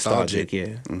like It's nostalgic.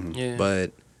 Yeah. Yeah.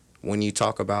 But when you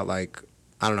talk about like,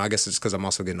 I don't know, I guess it's because I'm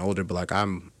also getting older, but like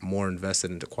I'm more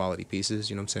invested into quality pieces.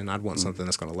 You know what I'm saying? I'd want something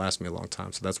that's gonna last me a long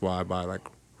time. So that's why I buy like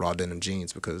raw denim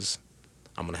jeans because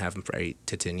I'm gonna have them for 8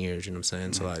 to 10 years. You know what I'm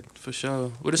saying? So like, For sure.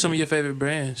 What are some of your favorite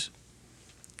brands?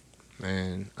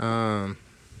 man,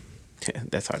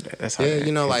 That's hard. That's hard. yeah, to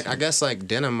you know, like answer. I guess like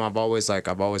denim, I've always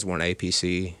worn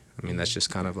APC. I mean, that's just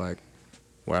kind of like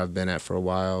where I've been at for a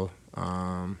while.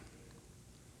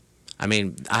 I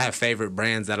mean, I have favorite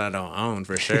brands that I don't own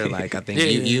for sure. Like I think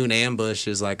Yoon Ambush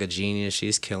is like a genius.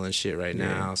 She's killing shit right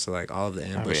now. So like all of the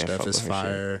Ambush yeah, stuff fuck is with her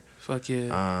fire. Fuck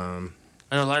yeah.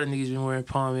 I know a lot of niggas been wearing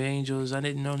Palm Angels. I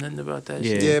didn't know nothing about that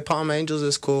shit. Yeah, Palm Angels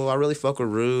is cool. I really fuck with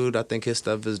Rude. I think his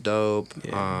stuff is dope.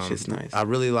 Yeah, shit's nice. I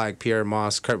really like Pierre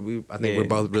Moss. I think we're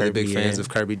both really Kirby, big fans yeah. of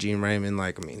Kirby Jean Raymond.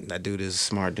 Like, I mean, that dude is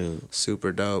Smart dude.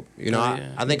 super dope. You know, Oh,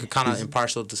 yeah. I think kind of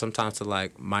impartial to sometimes to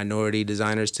like minority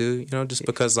designers too. You know, just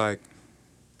because like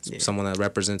someone that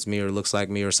represents me or looks like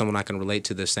me or someone I can relate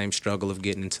to the same struggle of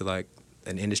getting into like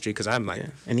an industry because I'm like,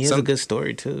 And he has a good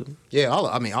story too. yeah, all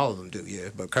of them do, yeah.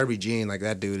 But Kirby Jean, like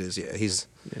that dude is, he's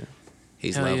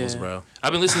Hell levels, yeah. bro.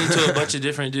 I've been listening to a bunch of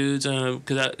different dudes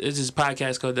because there's this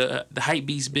podcast called the Hype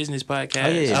Beast Business Podcast. Oh,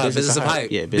 yeah. Business of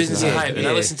Hype. Yeah, Business of Hype, and I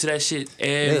Yeah. listen to that shit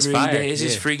it's every fire. day. It's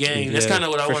just Yeah. free game. That's kind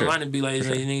of what I for want sure. mine to be like. It's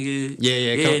like nigga,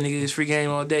 Yeah, come- nigga, it's free game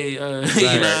all day. You know what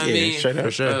I mean? Straight up. For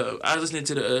sure. I was listening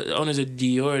to the owners of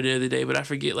Dior the other day, but I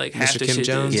forget like half Mr. the Kim shit.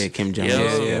 Jones? Yeah, Kim Jones.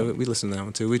 Yo. Yeah, we listen to that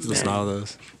one too. We listen to all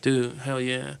those. Dude, hell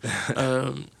yeah.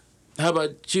 How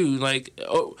about you? Like,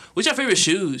 what's your favorite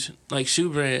shoes? Like shoe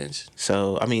brands?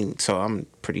 So I'm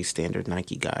pretty standard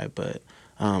Nike guy, but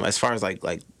as far as like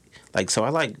so I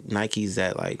like Nikes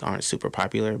that like aren't super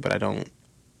popular, but I don't.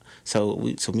 So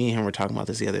me and him were talking about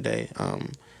this the other day.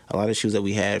 A lot of shoes that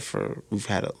we've had for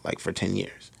 10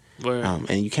 years. Where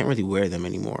And you can't really wear them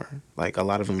anymore. Like a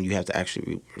lot of them you have to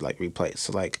actually replace.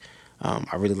 So like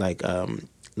I really like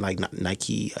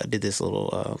Nike did this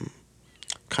little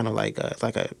kind of like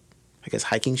a I guess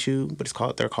hiking shoe, but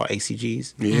they're called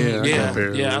ACGs.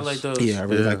 yeah, I like those. Yeah, I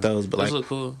really like those. But Those like look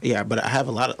cool. yeah, but I have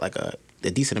a lot of like a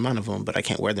decent amount of them, but I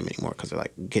can't wear them anymore because they're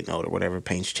like getting old or whatever,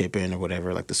 paint's chipping or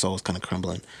whatever, like the sole's kind of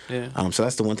crumbling. Yeah. So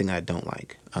that's the one thing I don't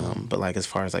like. But like as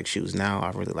far as like shoes now,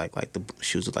 I really like the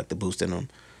shoes with like the boost in them.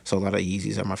 So a lot of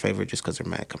Yeezys are my favorite just because they're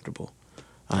mad comfortable.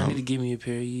 I need to give me a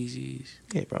pair of Yeezys.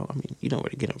 Yeah, bro. I mean, you know where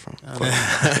to get them from. Now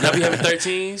we having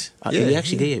 13s. We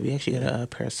actually got a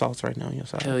pair of salts right now on your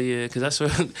side. Hell yeah, because that's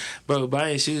what, bro,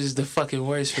 buying shoes is the fucking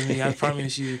worst for me. I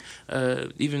promise you.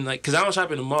 Even like, because I don't shop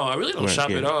in the mall. I really don't Right, shop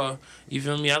yeah. at all. You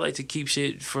feel me? I like to keep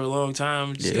shit for a long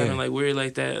time. Just Yeah. kind of like weird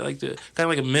like that. Like the kind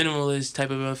of like a minimalist type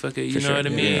of motherfucker. You For know sure. what I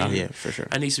mean? Yeah, yeah, for sure.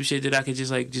 I need some shit that I could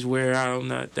just wear out. I'm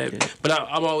not that, Yeah. but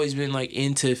I've always been like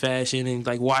into fashion and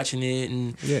like watching it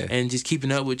and just keeping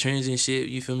up with trends and shit.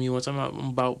 You feel me? Once I'm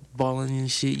about balling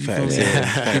and shit. You feel Facts, me?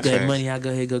 yeah. Get that Facts. money, I go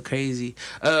ahead and go crazy.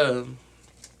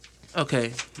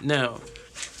 Okay, now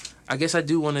I guess I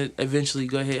do want to eventually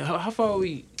go ahead. How far are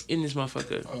we in this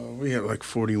motherfucker? We have like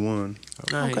 41.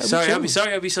 Nice. Okay, Sorry, we I'll be chilling.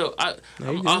 sorry. I'll be so.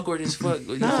 I'm awkward as fuck. You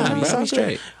feel Nah, me? bro, I'm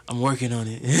straight. I'm working on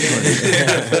it.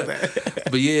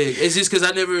 But yeah, it's just because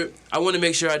I want to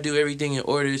make sure I do everything in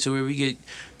order to where we get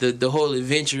the whole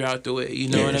adventure out the way. You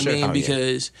know Yeah, what I sure. mean? Oh, yeah.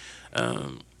 Because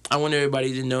I want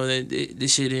everybody to know that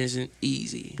this shit isn't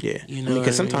easy. Yeah, You know, because what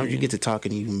I sometimes mean? you get to talk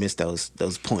and you miss those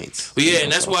points. But You yeah, know,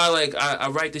 and that's so- why like I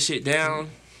write the shit down,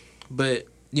 but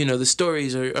the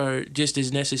stories are just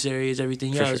as necessary as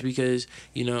everything For else sure. because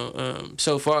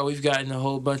so far we've gotten a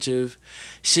whole bunch of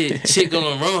shit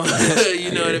going wrong.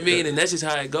 You know what I mean? And that's just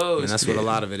how it goes. And that's what a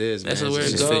lot of it is, man. That's It's where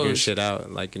it just figuring goes. shit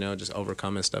out, like, just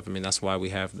overcoming stuff. I mean, that's why we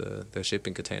have the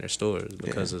shipping container stores,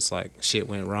 because it's like shit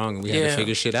went wrong and we had to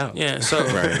figure shit out. Yeah, so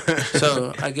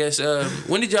so I guess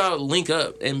when did y'all link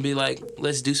up and be like,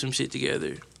 let's do some shit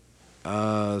together?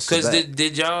 So Because that-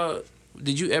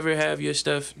 did you ever have your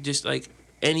stuff just like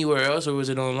anywhere else, or was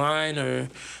it online, or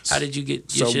how did you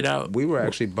get your shit out? We were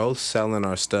actually both selling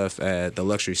our stuff at the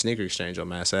Luxury Sneaker Exchange on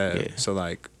Mass Ave. Yeah. So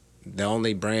like the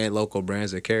only local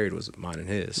brands that carried was mine and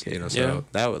his. So Yeah.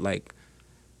 that would like,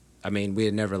 I mean, we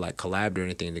had never like collabed or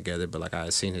anything together, but like I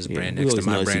had seen his brand we next to always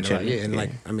my noticed brand. each Like, other. yeah, and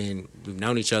like, I mean, we've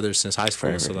known each other since high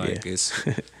school. So Forever, like it's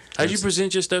How'd you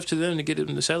present your stuff to them to get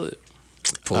them to sell it?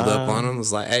 pulled up on him,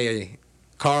 was like, hey,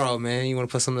 Carl, man, you want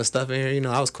to put some of the stuff in here?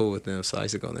 I was cool with them, so I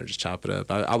used to go in there and just chop it up.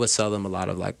 I would sell them a lot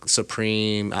of like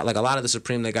Supreme, like a lot of the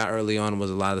Supreme they got early on was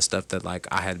a lot of the stuff that like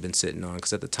I had been sitting on,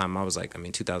 because at the time I was like,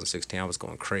 2016, I was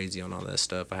going crazy on all that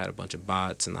stuff. I had a bunch of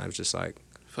bots, and I was just like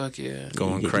Fuck yeah.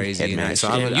 going You crazy. had And mad so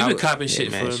shit. I Yeah, would, you've I been would- copping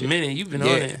shit mad for a shit. minute. You've been on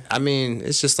yeah, it. I mean,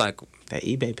 it's just like that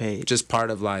eBay page. just part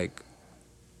of like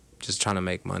just trying to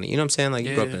make money. You know what I'm saying? Like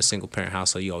you grew up Yeah. in a single parent house,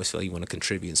 so you always feel like you want to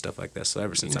contribute and stuff like that. So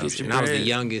ever since You I was, get your and I was the bread.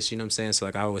 youngest, you know what I'm saying? So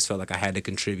like I always felt like I had to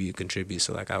contribute.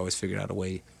 So like I always figured out a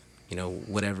way,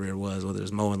 whatever it was, whether it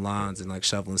was mowing lawns and like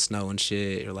shoveling snow and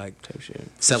shit, or like type shit.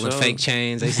 selling sure. fake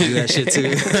chains. I used to do that shit too.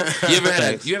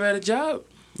 You ever had a job?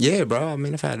 Yeah, bro. I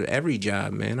mean, I've had every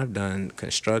job, man. I've done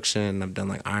construction. I've done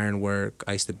like iron work.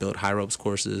 I used to build high ropes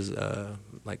courses,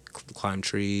 like climb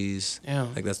trees. Yeah.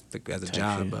 Like that's a Type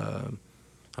job. shit.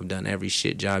 I've done every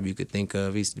shit job you could think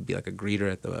of. I used to be like a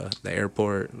greeter at the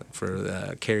airport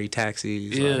for carry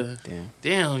taxis. Yeah. Like,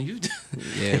 Damn, you.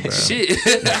 yeah, bro. Shit.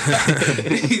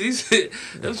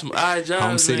 Those some odd jobs.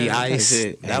 Home City man. Ice. That's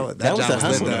it. That was That was job a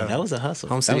hustle. lit, though. though. That was a hustle.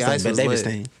 Home That City was like Ice Ben was Davis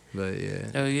lit. thing. But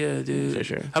yeah. Oh yeah, dude. For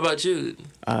sure. How about you?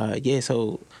 Yeah,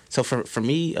 so for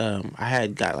me, I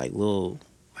had got like little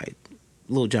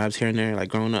jobs here and there, like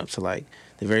growing up. So like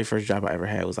the very first job I ever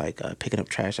had was like picking up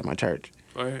trash at my church,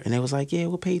 Or and they was like, yeah,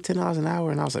 we'll pay you $10 an hour,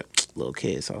 and I was like, little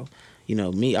kid, so.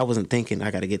 Me, I wasn't thinking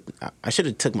I got to get. I should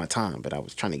have took my time, but I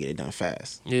was trying to get it done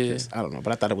fast. Yeah. I don't know,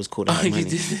 but I thought it was cool to have you money.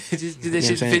 just did that You know what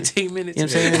shit I'm saying? 15 minutes. You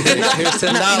know what I'm saying? Here's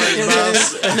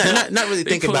 $10, bro. not really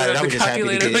thinking pulled about it. out I was the just happy to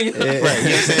calculator get on it. you. Right, you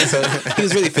know what I'm saying? So he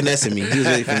was really finessing me.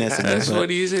 That's but,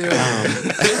 funny as hell.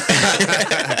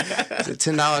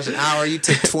 $10 an hour. You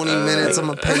took 20 minutes. I'm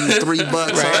gonna pay you $3. All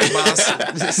right,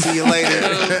 boss. See you later.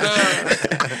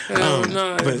 Hell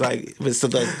no. but so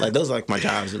those are like my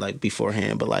jobs like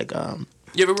beforehand. But like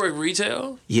You ever work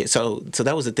retail? yeah, so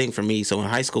that was the thing for me. So in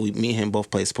high school, me and him both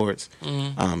played sports.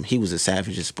 He was a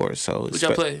savage at sports. So What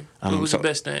y'all play? What was so, the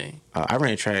best thing? I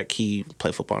ran track. He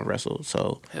played football and wrestled.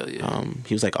 So Hell yeah.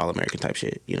 he was like all American type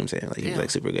shit. You know what I'm saying? Like he was Damn. like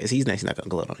super good. He's not gonna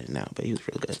gloat on it now, but he was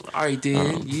real good. All right,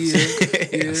 then. Yeah.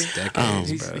 That's decades,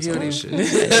 He's- bro. he That's don't all even-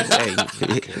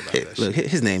 shit. Hey, look,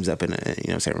 his name's up in the, you know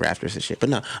what I'm saying, rafters and shit. But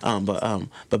no,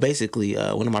 but basically,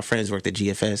 one of my friends worked at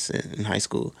GFS in high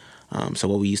school. So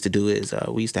what we used to do is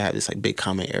we used to have this like big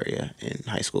common area in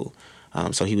high school.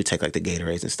 So he would take like the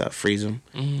Gatorades and stuff, freeze them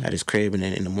at his crib, and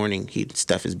then in the morning he'd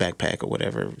stuff his backpack or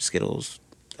whatever, Skittles,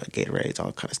 Gatorades,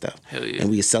 all kind of stuff. Hell yeah. And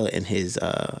we would sell it in his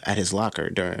at his locker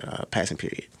during passing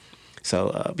period.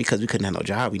 So because we couldn't have no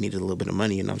job, we needed a little bit of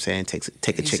money. You know what I'm saying?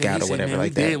 Take a He chick said- out he or said, whatever man,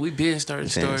 like we that. Been, we been starting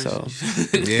You know what I'm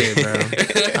stories. Yeah,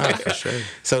 bro. For sure.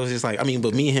 So it's just like, I mean,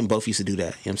 but me and him both used to do that. You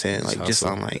know what I'm saying? Like just Hustle.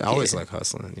 on like I always yeah. like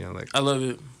hustling. Like I love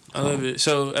it. I love it.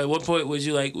 So, at what point was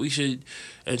you like, we should,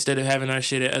 instead of having our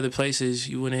shit at other places,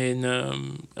 you went ahead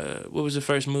and, what was the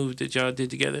first move that y'all did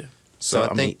together? So I I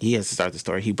mean, think he has to start the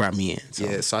story. He brought me in. So.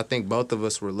 yeah, so I think both of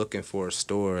us were looking for a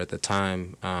store at the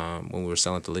time when we were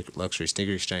selling at the Luxury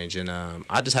Sneaker Exchange, and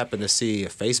I just happened to see a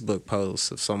Facebook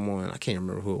post of someone, I can't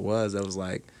remember who it was, that was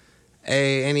like,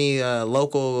 hey, any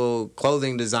local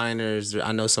clothing designers?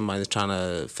 I know somebody's trying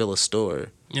to fill a store.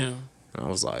 Yeah. And I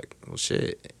was like, well,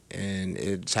 shit. And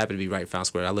it just happened to be right in Fountain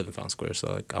Square. I live in Fountain Square,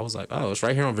 so like I was like, oh, it's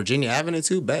right here on Virginia Avenue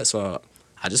too. Bet. So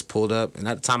I just pulled up, and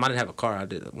at the time I didn't have a car. I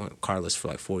went carless for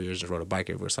like 4 years and rode a bike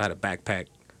everywhere. So I had a backpack. And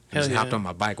Hell just yeah. hopped on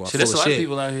my bike while Shit, full there's a of lot of shit.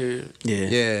 people out here. Yeah.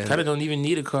 Yeah, Kind of don't even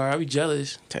need a car. I'd be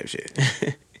jealous. Type shit.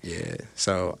 yeah.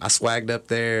 So I swagged up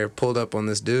there, pulled up on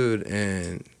this dude,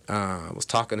 and was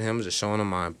talking to him, just showing him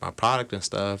my product and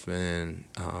stuff. And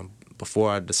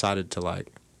before I decided to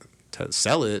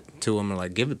sell it to him or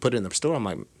like put it in the store, I'm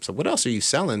like, so what else are you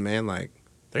selling, man? Like,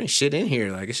 there ain't shit in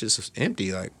here. Like, it's just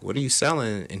empty. Like, what are you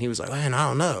selling? And he was like, man, I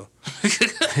don't know.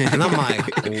 And I'm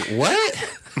like, what?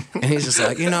 And he's just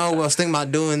like, well, I was thinking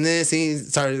about doing this. He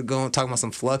started talking about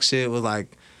some Flux shit with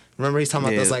like, remember he's talking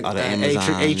about those like all the Amazon,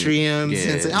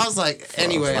 atriums. And I was like,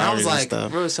 anyway, I was like,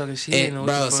 stuff. Bro was talking shit.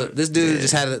 bro, so this dude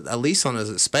just had a lease on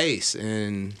his space,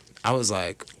 and I was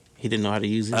like, He didn't know how to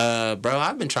use it. bro,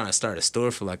 I've been trying to start a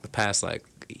store for like the past like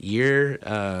year.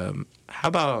 How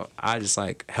about I just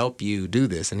like help you do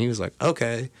this? And he was like,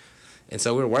 okay. And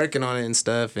so we were working on it and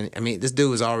stuff. And I mean, this dude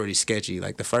was already sketchy.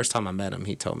 Like the first time I met him,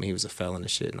 he told me he was a felon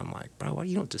and shit. And I'm like, bro, why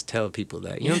you don't just tell people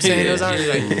that? You know what I'm saying? It was already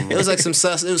like, it was like some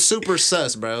sus. It was super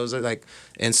sus, bro. It was like,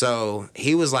 and so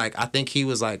he was like, I think he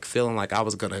was like feeling like I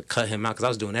was gonna cut him out because I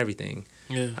was doing everything.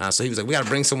 Yeah. So he was like, we got to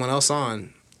bring someone else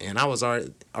on. And I was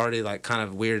already like kind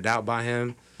of weirded out by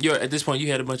him. At this point, you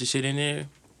had a bunch of shit in there.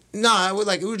 No,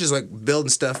 we were just like building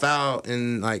stuff out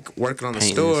and like working on the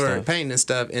Painting store, and stuff. painting and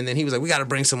stuff. And then he was like, we got to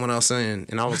bring someone else in.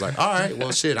 And I was like, all right,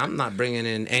 well, shit, I'm not bringing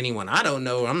in anyone I don't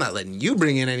know. I'm not letting you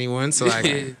bring in anyone. So like,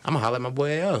 I'm going to holler at my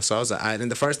boy AO. So I was like,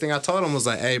 and the first thing I told him was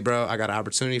like, hey, bro, I got an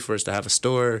opportunity for us to have a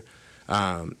store.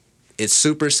 It's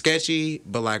super sketchy,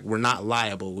 but like we're not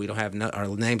liable. We don't have our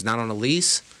name's not on a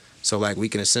lease. So like we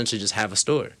can essentially just have a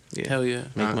store. Yeah. Hell yeah.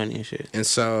 Make money and shit. And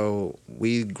so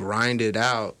we grinded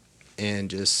out and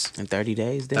just In 30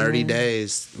 days, 30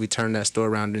 days, we turned that store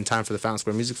around in time for the Fountain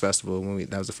Square Music Festival.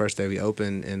 That was the first day we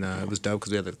opened, and it was dope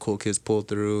because we had the cool kids pull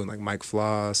through, and like Mike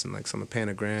Floss and like some of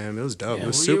Panagram. It was dope. Yeah, It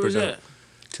was what year super was dope. that?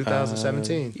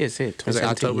 2017. Yes, it. It was like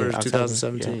October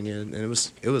 2017. Yeah, and it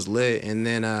was lit. And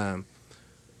then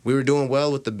we were doing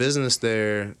well with the business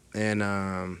there, and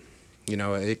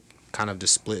it kind of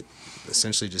just split.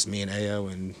 Essentially, just me and AO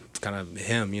and kind of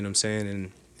him. You know what I'm saying?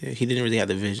 And Yeah, he didn't really have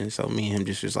the vision, so me and him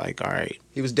just was like, all right.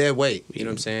 he was dead weight. You know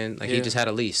what I'm saying? Like he Yeah. just had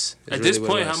a lease. Is At this really what it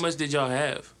point, was. how much did y'all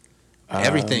have?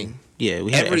 Everything. Yeah,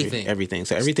 we had Everything. everything.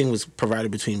 So everything was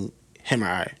provided between him or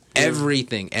I.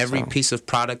 Everything, every So- piece of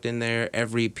product in there,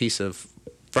 every piece of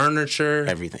furniture,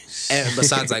 Everything.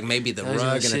 besides like maybe the That's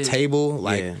rug your and a shit. table,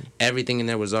 like Yeah. everything in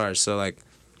there was ours. So like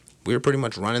we were pretty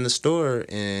much running the store,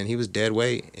 and he was dead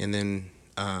weight, and then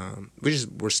we just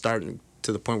were starting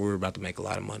to the point where we were about to make a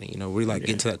lot of money. We like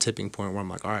getting to that tipping point where I'm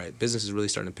like, all right, business is really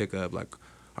starting to pick up. Like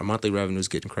our monthly revenue is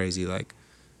getting crazy. Like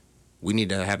we need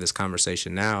to have this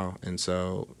conversation now, and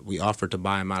so we offered to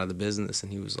buy him out of the business,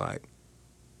 and he was like.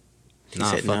 He Nah,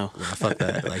 said no. fuck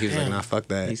that. Like he was like, nah, fuck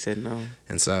that. He said no.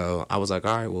 And so I was like,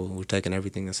 all right, well, we're taking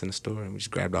everything that's in the store, and we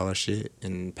just grabbed all our shit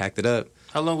and packed it up.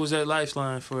 How long was that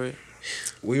lifeline for it?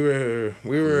 We were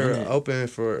open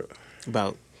for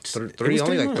About three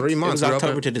only like 3 months. It We was were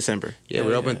October open- to December. we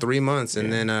were open Yeah. 3 months,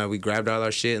 and then we grabbed all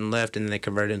our shit and left, and then they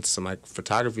converted into some like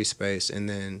photography space, and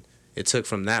then it took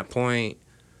from that point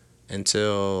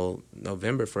until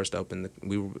November first opened.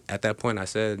 We were at that point. I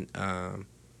said.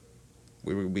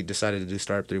 We decided to do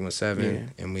Startup 317,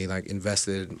 Yeah. and we like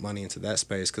invested money into that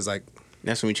space because like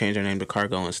That's when we changed our name to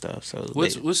Cargo and stuff. So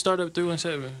What's Startup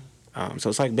 317? so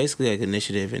it's like basically like an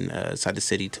initiative inside the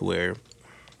city to where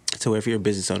if you're a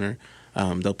business owner,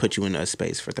 they'll put you in a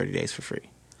space for 30 days for free.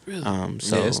 Really?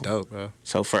 So yeah, it's dope, bro.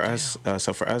 So for us,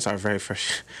 our very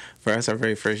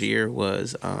first year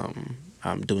was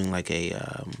doing like it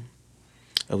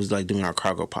was like doing our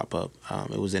cargo pop up.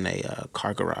 It was in a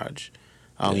car garage.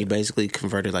 We basically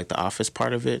converted like the office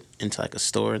part of it into like a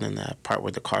store, and then that part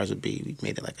where the cars would be, we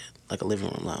made it like a living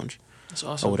room lounge That's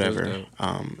awesome. or whatever. dope.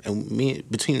 And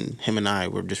between him and I,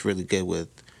 we're just really good with.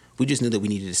 We just knew that we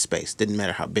needed a space. Didn't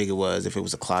matter how big it was, if it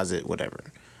was a closet, whatever.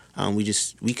 We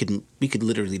could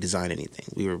literally design anything.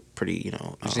 We were pretty,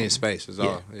 Just need space is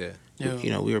all. Yeah.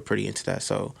 Yeah. we were pretty into that.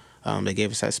 So they gave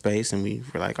us that space, and we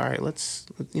were like, all right, let's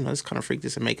kind of freak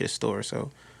this and make it a store. So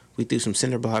we threw some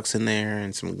cinder blocks in there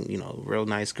and some, real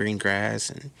nice green grass,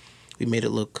 and we made it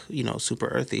look, super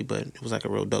earthy, but it was like a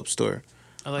real dope store.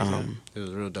 I like that. It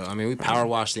was real dope. I mean, we power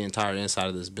washed the entire inside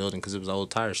of this building because it was an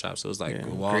old tire shop. So it was like Yeah, the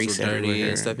walls were grease dirty everywhere.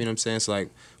 and stuff. You know what I'm saying? So like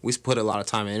we put a lot of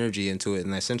time and energy into it.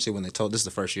 And essentially, when they told this is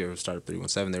the first year of Startup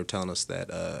 317, they were telling us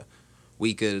that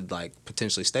we could like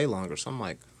potentially stay longer. So I'm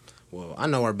like, well, I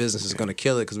know our business is going to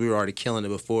kill it because we were already killing it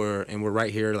before, and we're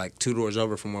right here like 2 doors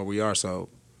over from where we are. So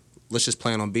let's just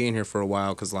plan on being here for a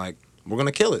while because like we're going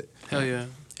to kill it. Hell yeah.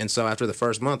 And so after the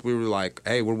first month, we were like,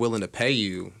 hey, we're willing to pay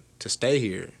you to stay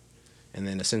here. And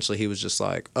then essentially he was just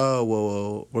like, oh,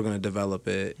 well we're going to develop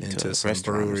it into a some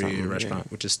restaurant or brewery something, or restaurant, yeah.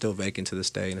 which is still vacant to this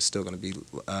day, and it's still going to be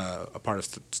a part of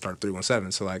Startup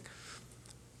 317. So, like,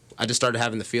 I just started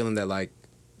having the feeling that, like,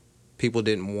 people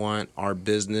didn't want our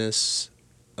business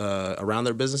around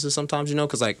their businesses sometimes,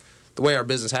 because, like, the way our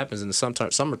business happens in the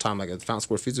summertime, like at the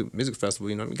Fountain Square Music Festival,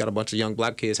 we got a bunch of young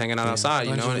black kids hanging out outside,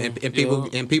 bunch of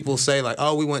and them. people say like,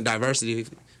 oh, we want diversity.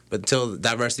 But until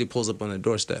diversity pulls up on the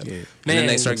doorstep, Yeah. and then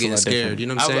they start It's a getting lot scared. different. You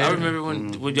know what I'm saying? I remember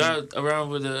when y'all around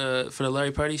with for the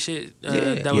Larry Party shit that was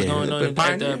Yeah. going on at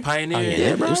the Pioneer. Oh,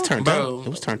 yeah, bro. It was turned Bro, out. It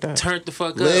was turned out. Turned the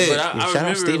fuck up. Lit. But Yeah, I shout out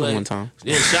remember Steven like one time.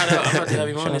 yeah, shout out. I'm about to have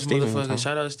him on Shout out this Steven one motherfucker. time.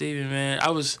 Shout out Steven, man.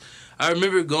 I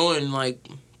remember going like.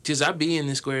 Just I be in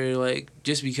the square like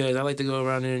just because I like to go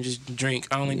around there and just drink.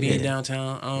 I don't like being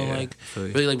downtown. I don't like feel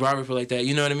you. really like Robert for like that.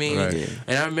 You know what I mean? Right. Yeah.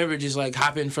 And I remember just like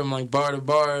hopping from like bar to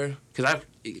bar because I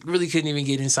really couldn't even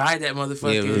get inside that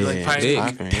motherfucker. Yeah, Like yeah, probably big.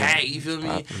 like, packed. You feel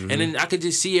me? And then I could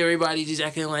just see everybody just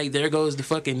acting like there goes the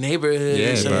fucking neighborhood Yeah,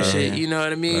 and some bro. shit. You know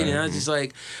what I mean? Right. And I was just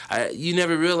like, you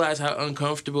never realize how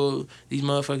uncomfortable these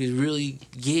motherfuckers really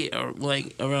get or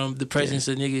like around the presence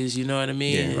of niggas. You know what I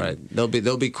mean? Yeah. Right.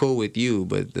 They'll be cool with you,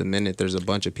 but the minute there's a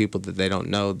bunch of people that they don't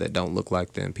know that don't look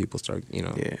like them, people start,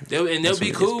 Yeah. They'll That's be when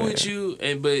it gets cool bad. with you,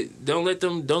 but don't let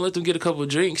them get a couple of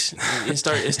drinks and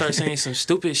start saying some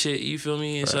stupid shit. You feel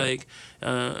me? It's like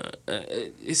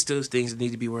it's still things that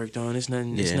need to be worked on. It's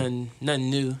nothing. It's Yeah. nothing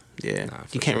new. Yeah, Nah, for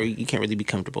you can't sure. you can't really be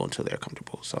comfortable until they're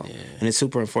comfortable. So, Yeah. and it's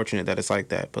super unfortunate that it's like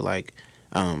that. But like,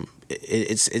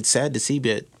 it's sad to see,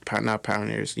 but now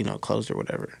Pioneers, closed or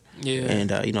whatever. Yeah.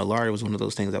 And Laurie was one of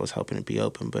those things that was helping it be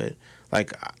open. But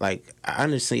like I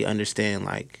honestly understand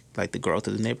like the growth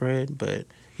of the neighborhood, but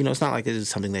it's not like it's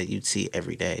something that you'd see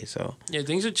every day. So Yeah,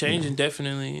 things are changing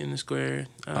definitely in the square.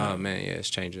 Oh man, yeah, it's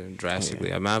changing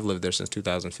drastically. I mean, I've lived there since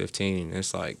 2015. And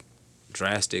it's like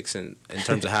drastics in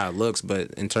terms of how it looks, but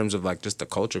in terms of like just the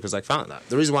culture. Because like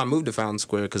the reason why I moved to Fountain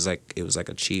Square because like it was like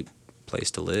a cheap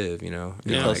place to live, And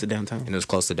Yeah. close like, to downtown. And it was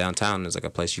close to downtown. It was like a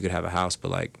place you could have a house,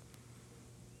 but like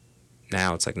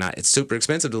now it's like not. It's super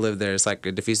expensive to live there. It's like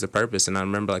it defeats the purpose. And I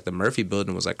remember like the Murphy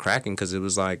Building was like cracking because it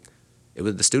was like.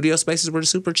 The studio spaces were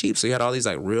super cheap, so you had all these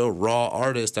like real raw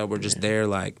artists that were just there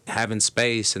like having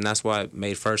space, and that's why it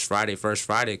made First Friday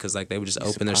because like they would just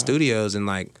open their studios and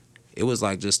like it was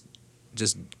like just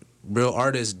real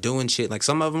artists doing shit. Like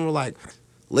some of them were like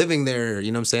living there,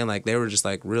 you know what I'm saying? Like they were just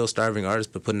like real starving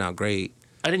artists, but putting out great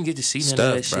I didn't get to see none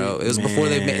of that stuff, bro. shit. It was before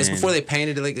Man. before they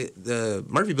painted it. Like the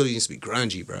Murphy Building used to be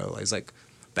grungy, bro. Like, it's like.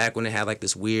 Back when they had like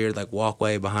this weird like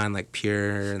walkway behind like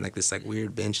Pure and like this like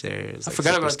weird bench there. It was, like,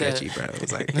 forgot super about that. sketchy, bro. It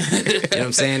was like, you know what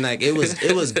I'm saying? Like it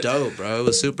was dope, bro. It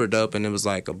was super dope, and it was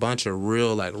like a bunch of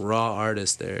real like raw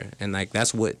artists there, and like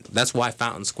that's why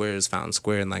Fountain Square is Fountain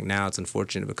Square, and like now it's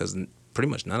unfortunate because pretty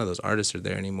much none of those artists are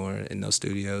there anymore in those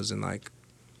studios, and like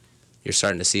you're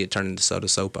starting to see it turn into Soda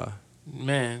Sopa.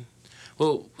 Man.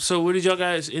 Well, so where did y'all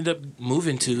guys end up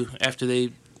moving to after they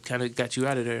kind of got you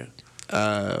out of there?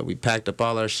 We packed up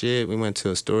all our shit. We went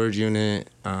to a storage unit,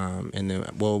 and then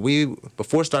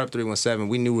before Startup 317,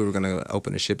 we knew we were gonna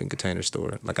open a shipping container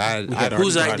store. Like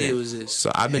Whose idea was this? So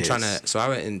I've been Yes. trying to. So I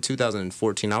went in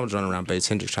 2014. I was running around Bates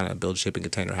Hendricks trying to build shipping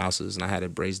container houses, and I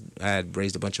had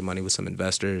raised a bunch of money with some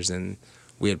investors, and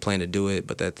we had planned to do it.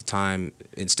 But at the time,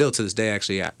 and still to this day,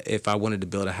 actually, if I wanted to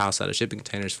build a house out of shipping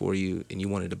containers for you, and you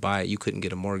wanted to buy it, you couldn't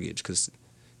get a mortgage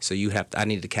I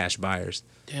needed to cash buyers.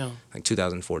 Damn. Like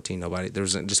 2014,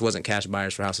 just wasn't cash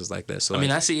buyers for houses like this. So I mean,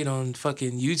 like, I see it on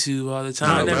fucking YouTube all the time.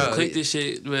 I No, never bro. clicked this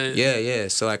shit, but yeah.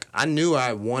 So like I knew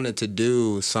I wanted to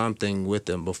do something with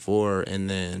them before, and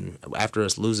then after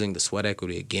us losing the sweat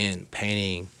equity again,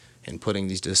 painting and putting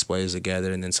these displays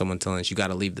together, and then someone telling us you got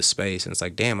to leave the space, and it's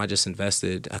like, damn, I just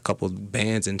invested a couple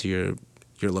bands into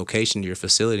your location, your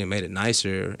facility, and made it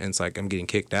nicer, and it's like I'm getting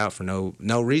kicked out for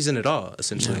no reason at all.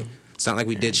 Essentially, it's not like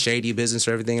we did shady business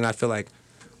or everything, and I feel like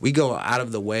we go out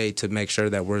of the way to make sure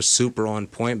that we're super on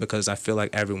point because I feel like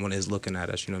everyone is looking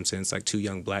at us. You know what I'm saying? It's like two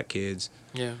young black kids,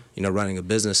 yeah. running a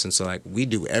business. And so, like, we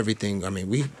do everything. I mean,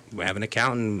 we have an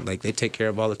accountant. Like, they take care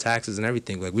of all the taxes and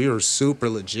everything. Like, we were super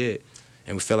legit.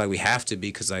 And we feel like we have to be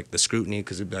because, like, the scrutiny,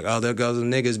 because we'd be like, oh, there goes the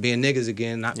niggas being niggas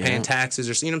again, not paying taxes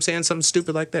or, you know what I'm saying? Something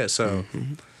stupid like that. So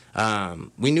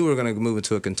we knew we were going to move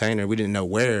into a container. We didn't know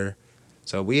where.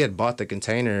 So we had bought the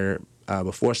container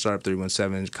before Startup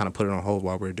 317, kind of put it on hold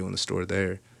while we were doing the store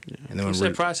there. Yeah. And then What's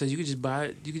when that process? You could just buy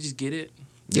it. You could just get it.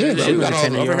 yeah, bro, we got all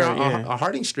Container over here yard, on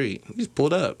Harding Street. We just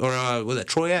pulled up, or was that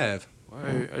Troy Ave?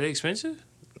 Are they expensive?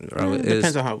 Or It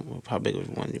depends on how big of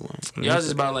one you want. Y'all's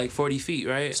is about like 40 feet,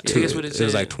 right? It Guess what it was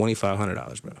said? like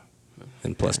 $2,500, bro,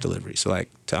 and plus delivery. So like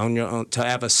to own your own, to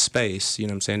have a space, you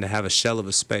know what I'm saying, to have a shell of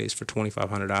a space for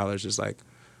 $2,500 is like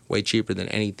way cheaper than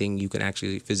anything you can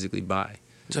actually physically buy.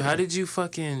 So how did you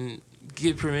fucking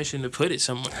get permission to put it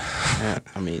somewhere? Yeah,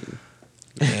 I mean,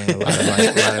 Yeah, a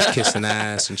lot of kissing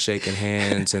ass and shaking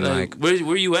hands and like Where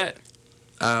you at?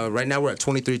 Right now we're at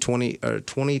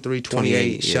 2328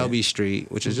 28, Shelby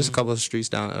Street, which is just a couple of streets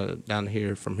down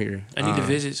here from here. I need to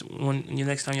visit when the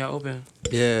next time y'all open.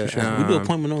 Yeah, Sure. We do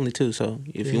appointment only too, so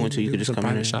if you want to, you could just come in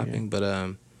private shopping.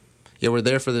 But yeah, we're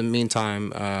there for the meantime.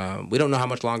 We don't know how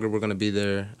much longer we're going to be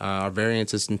there. Our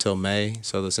variance is until May,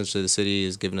 so essentially the city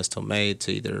is giving us till May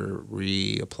to either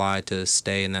reapply to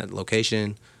stay in that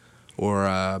location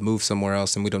or move somewhere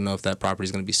else, and we don't know if that property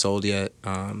is going to be sold yet.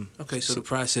 Okay, so the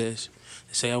process.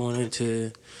 Say I wanted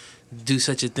to do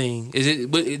such a thing. Is it?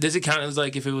 But does it count as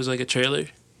like if it was like a trailer?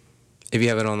 If you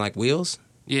have it on like wheels,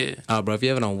 Yeah. oh, bro, if you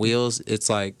have it on wheels, it's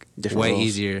like Different way rules.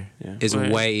 easier. Yeah. It's Right.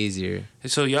 way easier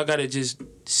And so y'all gotta just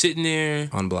sitting there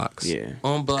on blocks. Yeah.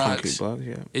 on blocks. Concrete blocks,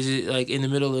 yeah. Is it like in the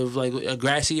middle of like a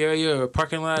grassy area or a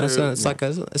parking lot? It's, Or,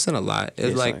 it's in a lot. It's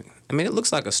It's like, like- I mean, it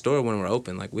looks like a store when we're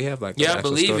open. Like we have like yeah, an I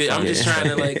actual believe it. I'm storefront. just Yeah. trying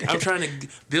to like I'm trying to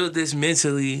build this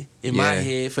mentally in my Yeah.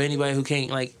 head for anybody who can't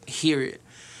like hear it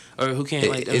or who can't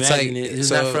like It's imagine it. Who's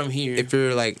so not from here. If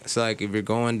you're like if you're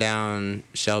going down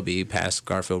Shelby past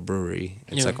Garfield Brewery,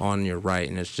 it's Yeah. like on your right,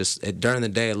 and it's just during the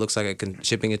day it looks like a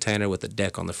shipping container with a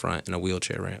deck on the front and a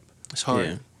wheelchair ramp. It's hard.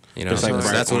 Yeah. You know, It's so like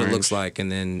bright that's what it orange. looks like. And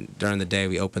then during the day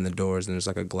we open the doors and there's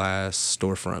like a glass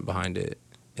storefront behind it.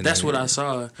 And That's then what I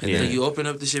saw. And So then- you open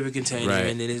up the shipping container Right.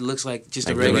 and then it looks like just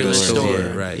Like a regular regular store.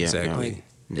 store. Right, Yeah. exactly.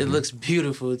 Like it looks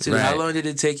beautiful too. Right. How long did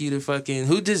it take you to fucking?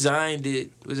 Who designed it?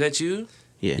 Was that you?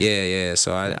 Yeah. Yeah.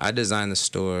 So I designed the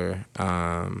store,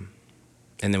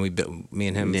 and then me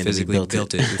and him And then we physically built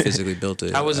built it. it. We physically built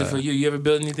it. How was it for you? You ever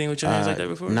built anything with your hands like that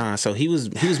before? Nah, so he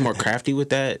was more crafty with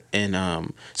that, and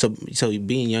so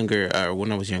being younger, or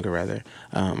when I was younger rather,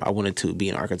 I wanted to be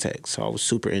an architect, so I was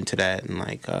super into that, and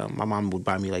like my mom would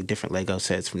buy me like different Lego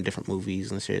sets from different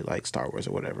movies and shit, like Star Wars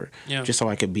or whatever, Yeah. just so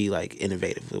I could be like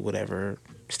innovative with whatever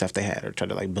stuff they had, or try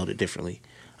to like build it differently,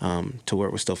 to where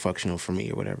it was still functional for me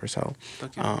or whatever. So,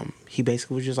 Okay. he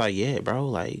basically was just like, yeah, bro,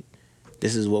 like.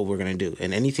 This is what we're gonna do,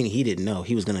 and anything he didn't know,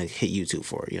 he was gonna hit YouTube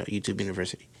for, YouTube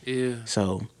University. Yeah.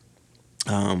 So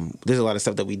there's a lot of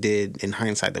stuff that we did in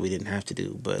hindsight that we didn't have to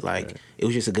do, but like it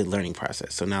was just a good learning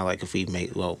process. So now, like if we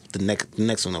make the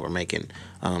next one that we're making,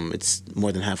 it's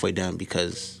more than halfway done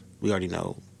because we already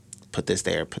know put this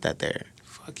there, put that there.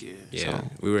 Fuck yeah. Yeah, So-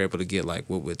 we were able to get like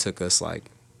what would took us like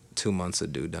 2 months to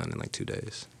do done in like 2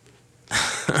 days.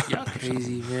 Y'all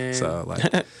crazy, man. So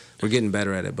like we're getting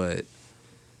better at it, but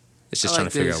it's just I trying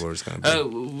like to figure this. out where it's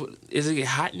gonna be. Is it get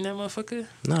hot in that motherfucker?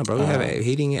 No, bro, we have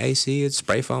heating, AC. It's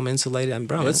spray foam insulated. I mean,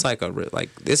 bro, it's like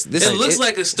this. It looks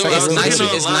like a store. I It's was looking nicer.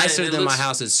 It's online, nicer it than my looks-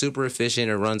 house. It's super efficient.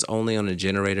 It runs only on a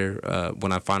generator.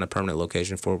 When I find a permanent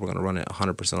location for it, we're gonna run it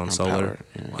 100% on solar. power,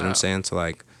 yeah. You know what I'm saying? So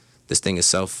like, this thing is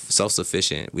self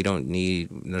sufficient. We don't need.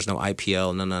 There's no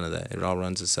IPL. None of that. It all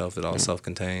runs itself. It all self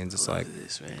contains. It's like.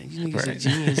 This man, you niggas are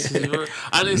geniuses, bro.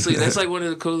 Honestly, that's like one of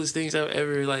the coolest things I've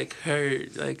ever like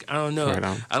heard. Like I don't know, Right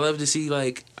on. I love to see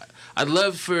like, I'd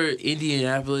love for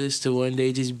Indianapolis to one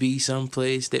day just be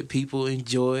someplace that people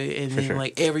enjoy, and then sure.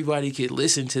 like everybody could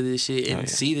listen to this shit and yeah.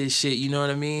 see this shit. You know what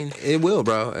I mean? It will,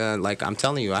 bro. Like I'm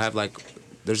telling you, I have like,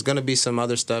 there's gonna be some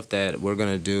other stuff that we're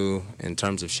gonna do in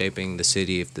terms of shaping the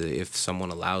city if someone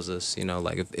allows us. You know,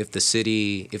 like if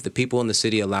the people in the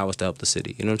city allow us to help the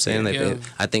city. You know what I'm saying? Like Yeah.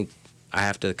 I think I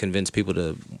have to convince people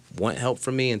to want help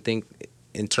from me and think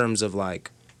in terms of like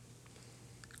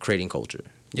creating culture.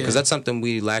 Yeah. Because that's something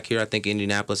we lack here. I think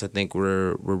Indianapolis. I think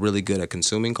we're really good at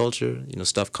consuming culture. You know,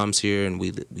 stuff comes here and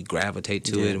we gravitate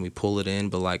to Yeah. it and we pull it in.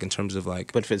 But like in terms of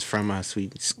like But if it's from us, we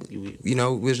you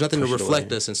know, there's nothing to Push it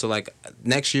reflect away. us. And so, like,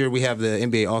 next year we have the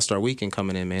NBA All-Star Weekend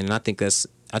coming in, man. And I think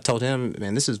I told him,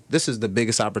 man, this is the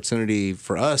biggest opportunity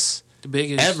for us The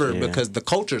biggest ever Yeah. because the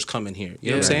culture's coming here.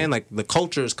 You know what I'm Yeah. saying? Like, the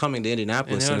culture is coming to And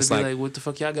Indianapolis. they And ought it's to be like, like, what the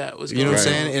fuck y'all got? What's you know going what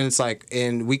I'm on? saying? And it's like,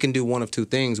 and we can do one of two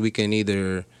things. We can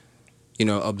either, you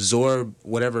know, absorb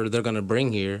whatever they're going to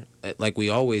bring here, like we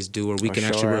always do, or we Or can show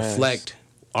actually our ass. reflect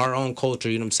our own culture.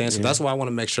 You know what I'm saying? So Yeah. that's why I want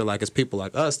to make sure, like, it's people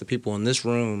like us, the people in this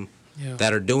room, Yeah.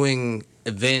 that are doing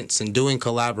events and doing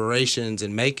collaborations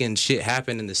and making shit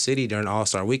happen in the city during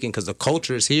All-Star Weekend because the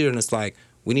culture is here and it's like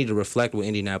we need to reflect what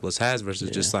Indianapolis has versus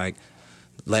just like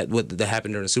let what that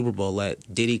happened during the Super Bowl, let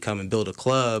Diddy come and build a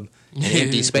club and Yeah.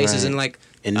 empty spaces Right. and like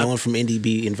and no one from Indy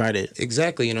be invited.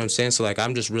 exactly, you know what I'm saying? So like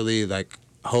I'm just really like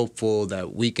hopeful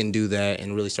that we can do that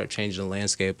and really start changing the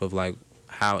landscape of like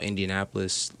how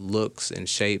Indianapolis looks and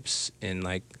shapes and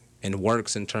like and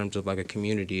works in terms of like a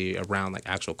community around like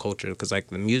actual culture because like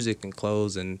the music and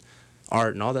clothes and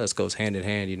art and all that goes hand in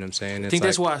hand. You know what I'm saying? I think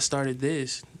that's why I started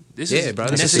this. This Yeah, is bro,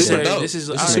 this is necessary. super dope. This is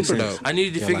This is honestly- super dope. I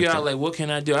needed to Yeah, I figure like out that. like what can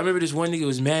I do. I remember this one nigga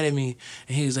was mad at me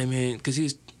and he was like, man, because he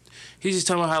was he was just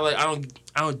talking about how like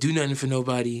I don't do nothing for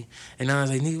nobody, and I was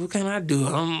like, nigga, what can I do?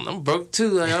 I'm broke too.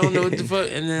 Like I don't know what the fuck.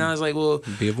 And then I was like, well,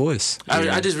 Be a voice.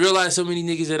 I just realized so many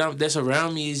niggas that's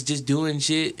around me is just doing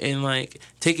shit and like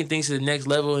taking things to the next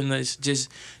level, and that's just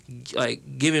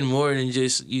like giving more than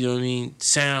just, you know what I mean,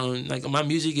 sound. Like my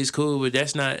music is cool, but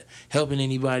that's not helping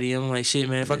anybody. I'm like, shit,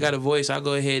 man, if I got a voice, I'll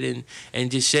go ahead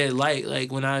and just shed light.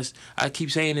 Like when I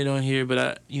keep saying it on here,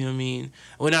 but you know what I mean,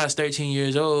 when I was 13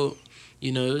 years old,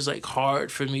 you know, it was like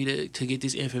hard for me to get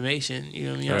this information. You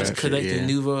know what I mean? I was collecting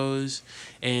Nuvos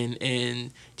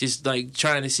and just like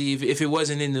trying to see if it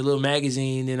wasn't in the little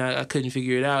magazine, then I couldn't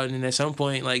figure it out. And then at some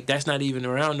point, like that's not even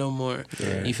around no more.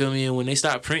 Yeah. You feel me? And when they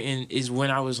stopped printing is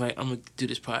when I was like, I'm gonna do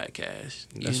this podcast.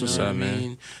 That's what's up,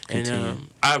 man. And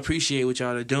I appreciate what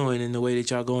y'all are doing and the way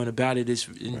that y'all going about it is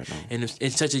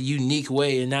in such a unique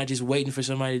way, and not just waiting for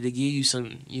somebody to give you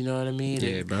some. You know what I mean? Yeah,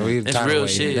 and bro. That's real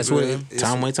shit. That's bro. what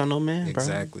time waits on no man.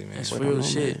 Exactly, bro. man. That's real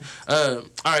shit. All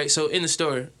right, so in the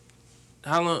store,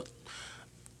 how long?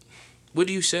 What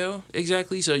do you sell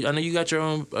exactly? So I know you got your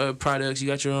own products, you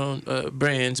got your own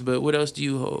brands, but what else do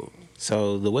you hold?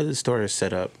 So the way the store is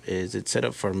set up is it's set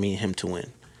up for me and him to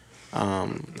win. I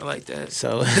like that.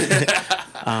 So,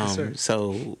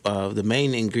 the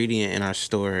main ingredient in our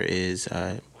store is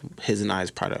his and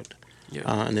I's product. Yeah.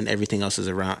 And then everything else is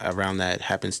around that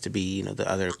happens to be, you know,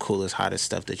 the other coolest, hottest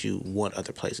stuff that you want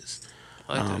other places.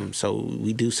 Like so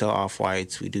we do sell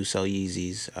Off-Whites, we do sell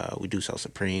Yeezys, we do sell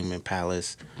Supreme and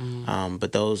Palace,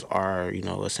 but those are, you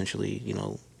know, essentially, you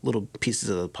know, little pieces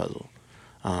of the puzzle.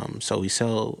 So we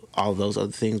sell all those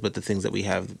other things, but the things that we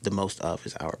have the most of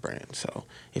is our brand. So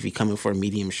if you come in for a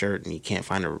medium shirt and you can't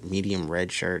find a medium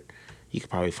red shirt, you could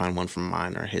probably find one from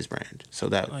mine or his brand. So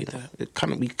that, like, you know, it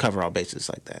kind of, we cover all bases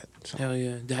like that. So. Hell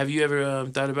yeah. Have you ever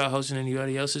thought about hosting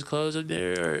anybody else's clothes up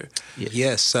there? Or?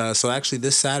 Yes. So actually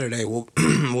this Saturday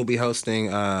we'll be hosting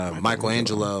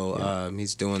Michelangelo.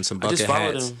 He's doing some bucket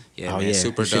hats. Him. Yeah, man,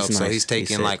 super dope. Nice. So he's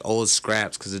taking like old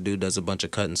scraps because the dude does a bunch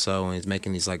of cut and sew, and he's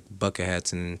making these like bucket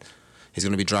hats, and he's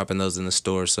going to be dropping those in the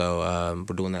store. So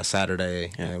we're doing that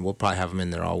Saturday, and we'll probably have them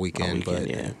in there all weekend.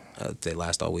 They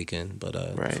last all weekend. But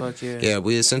Fuck yeah. Yeah,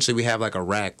 we have like a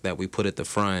rack that we put at the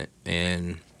front,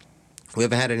 and we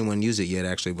haven't had anyone use it yet,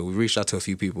 actually, but we reached out to a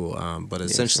few people. But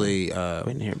essentially,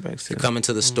 to come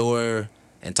into the store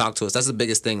and talk to us. That's the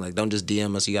biggest thing. Like, don't just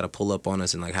DM us. You got to pull up on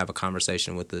us and like have a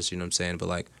conversation with us. You know what I'm saying? But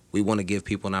like, we want to give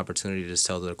people an opportunity to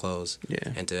sell their clothes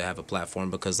and to have a platform,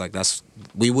 because like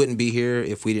we wouldn't be here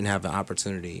if we didn't have an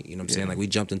opportunity. You know what I'm saying? Like, we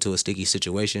jumped into a sticky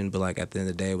situation, but like at the end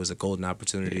of the day, it was a golden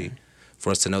opportunity for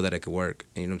us to know that it could work.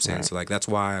 You know what I'm saying? Right. So like, that's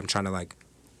why I'm trying to like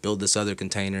build this other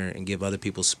container and give other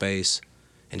people space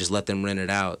and just let them rent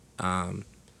it out.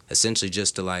 Essentially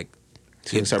just to like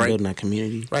start building that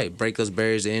community. Right, break those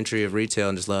barriers to entry of retail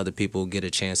and just let other people get a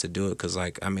chance to do it. Because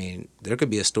like, I mean, there could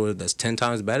be a store that's 10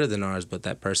 times better than ours, but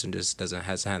that person just hasn't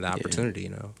had the opportunity. You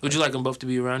know. Would you like them both to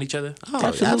be around each other? Oh,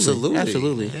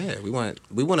 absolutely. Yeah, we want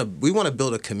to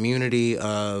build a community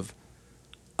of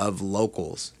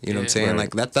locals. You know what I'm saying?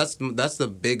 Right. Like that's the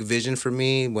big vision for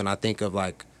me when I think of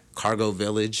like Cargo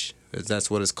Village. That's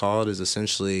what it's called. Is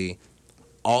essentially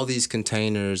all these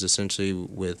containers essentially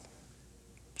with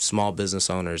small business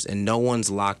owners, and no one's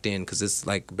locked in, because it's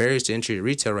like barriers to entry to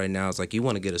retail right now. It's like, you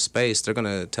want to get a space, they're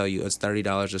gonna tell you it's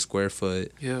 $30 a square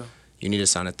foot. Yeah. You need to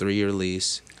sign a 3-year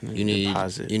lease. You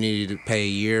need to pay a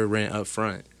year rent up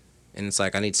front. And it's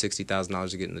like, I need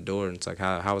 $60,000 to get in the door. And it's like,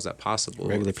 how is that possible?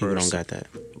 Regular people don't got that.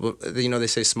 Well, you know, they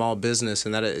say small business,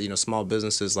 and that, you know, small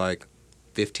business is like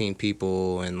 15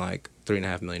 people and like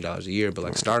 $3.5 million a year. But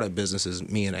like startup businesses,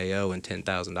 me and AO, and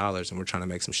 $10,000, and we're trying to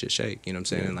make some shit shake. You know what I'm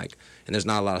saying? And like, and there's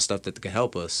not a lot of stuff that can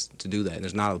help us to do that. And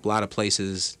there's not a lot of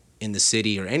places in the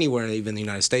city or anywhere, even in the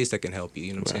United States, that can help you.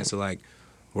 You know what I'm saying? So like,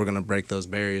 we're going to break those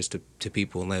barriers to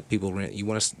people and let people rent. You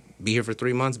want to be here for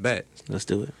 3 months? Bet. Let's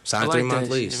do it. Sign a 3-month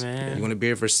lease. Shit, you want to be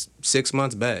here for 6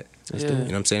 months? Bet. Let's do it. You know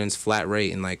what I'm saying? It's flat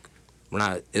rate, and like, we're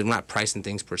not pricing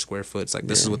things per square foot. It's like,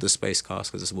 this is what the space costs,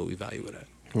 because this is what we value it at.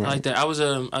 Right. I like that. I was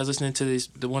listening to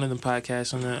the one of them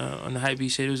podcasts on the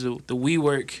Hypebeast shit. It was the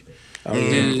WeWork. Oh,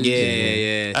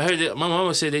 yeah. I heard that my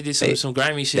mama said they did some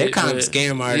grimy shit. They're kind of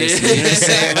scam artists, you know what I'm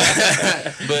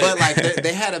saying? but like,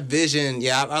 they had a vision.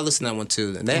 Yeah, I listened to that one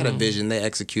too. They had a vision. They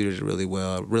executed it really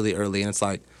well, really early. And it's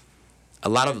like a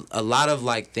lot of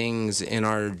like things in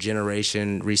our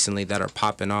generation recently that are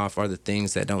popping off are the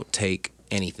things that don't take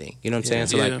anything. You know what I'm saying?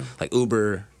 So like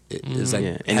Uber. It's like,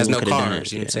 it has no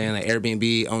cars, you know what I'm saying? Like,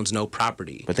 Airbnb owns no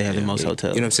property. But they have the most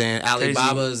hotels. You know what I'm saying?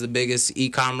 Alibaba is the biggest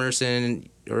e-commerce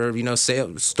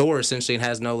or store essentially, and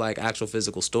has no like actual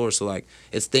physical store. So like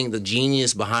the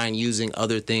genius behind using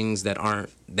other things that aren't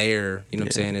there. You know what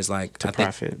I'm saying? Is like To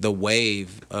profit. think the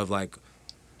wave of like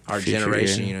our Future,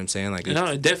 generation. yeah. You know what I'm saying? Like No,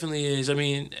 it definitely is. I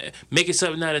mean, making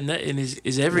something out of nothing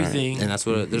is everything. and that's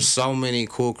what there's so many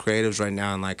cool creatives right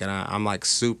now, and like, I'm like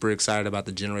super excited about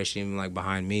the generation even like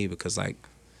behind me, because like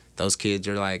those kids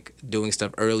are like doing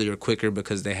stuff earlier, quicker,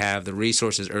 because they have the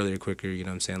resources earlier, quicker. You know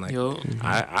what I'm saying? Like, Yo.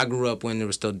 I grew up when there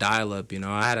was still dial up.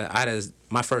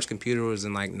 My first computer was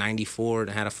in like '94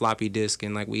 and had a floppy disk,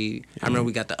 and like I remember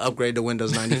we got to upgrade to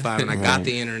Windows 95, and I got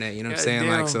the internet. You know what I'm saying?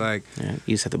 Like, so like, Yeah,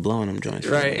 you just have to blow on them joints.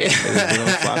 Right.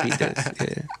 Floppy disk.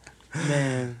 Yeah.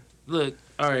 Man, look,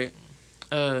 all right.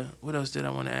 What else did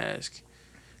I want to ask?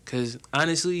 Because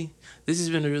honestly, this has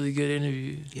been a really good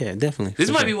interview. Yeah, definitely. This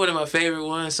For might sure. be one of my favorite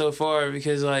ones so far,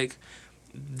 because like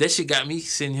that shit got me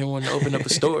sitting here wanting to open up a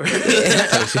store. Every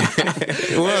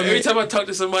time I talk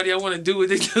to somebody, I want to do what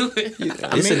they're doing.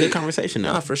 It's a good conversation,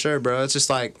 though. no, for sure, bro. It's just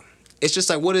like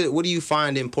what do you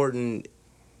find important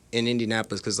in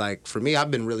Indianapolis? Because like for me,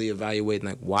 I've been really evaluating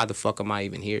like, why the fuck am I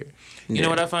even here? You know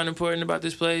what I find important about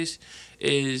this place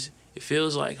is it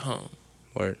feels like home,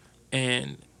 Word.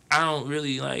 and I don't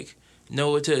really like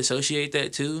know what to associate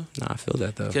that to. Nah, I feel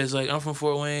that though. Because like I'm from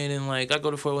Fort Wayne, and like I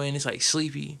go to Fort Wayne, it's like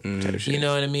sleepy. Type of shit. You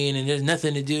know what I mean? And there's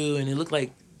nothing to do, and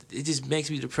it just makes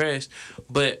me depressed.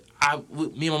 But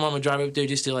me and my mama drive up there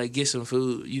just to like get some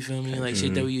food. You feel me? Like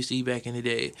shit that we used to eat back in the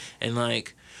day. And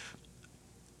like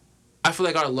I feel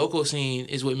like our local scene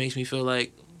is what makes me feel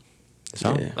like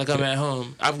Yeah. like I'm at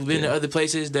home. I've been to other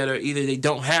places that are either they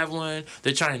don't have one,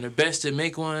 they're trying their best to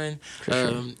make one,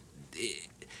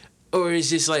 or it's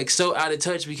just like so out of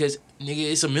touch because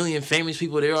nigga, it's a million famous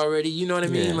people there already. You know what I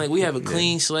mean? Yeah. Like we have a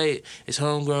clean slate. It's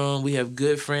homegrown. We have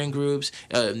good friend groups.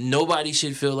 Nobody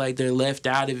should feel like they're left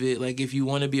out of it. Like if you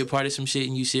want to be a part of some shit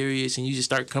and you serious and you just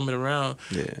start coming around,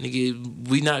 nigga,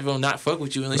 we not gonna not fuck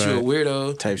with you unless you're a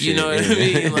weirdo. Type you shit, know what yeah. I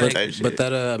mean? Like, Type shit. But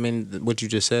that I mean, what you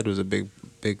just said was a big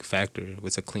factor.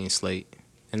 It's a clean slate.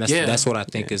 And that's what I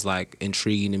think is like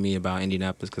intriguing to me about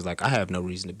Indianapolis, because like I have no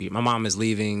reason to be. My mom is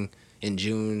leaving in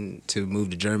June to move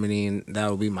to Germany, and that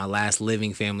will be my last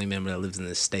living family member that lives in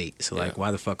the state. So like, why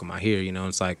the fuck am I here? You know,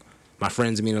 it's like my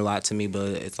friends mean a lot to me, but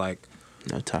it's like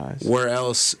No ties. where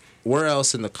else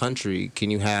in the country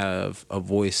can you have a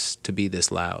voice to be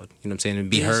this loud? You know what I'm saying? And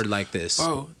be heard like this.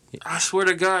 bro, I swear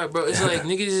to God, bro, it's like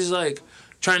niggas is like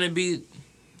trying to be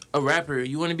a rapper.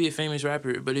 You want to be a famous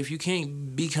rapper, but if you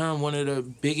can't become one of the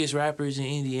biggest rappers in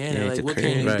Indiana, like what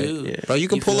can you do? Yeah. Bro, you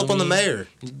can pull feel up on the me? mayor.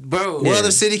 Bro, What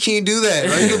other city can you do that?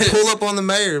 Bro? You can pull up on the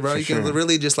mayor, bro. You can sure.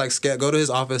 really just like go to his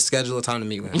office, schedule a time to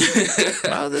meet with him.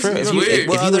 Wow, this For, is if you, weird. if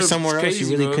What you other- were somewhere it's else, you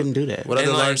crazy, really bro. couldn't do that. What other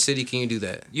And, like, large city can you do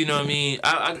that? You know what I mean?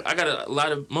 I got a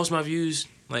lot of most of my views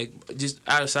like just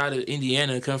outside of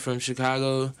Indiana come from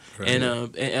Chicago and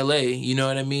LA. You know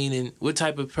what I mean? And what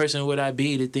type of person would I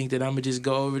be to think that I'm gonna just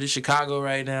go over to Chicago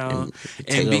right now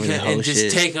take over the whole just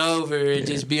shit. take over and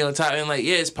just be on top? And like,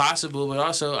 yeah, it's possible, but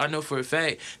also I know for a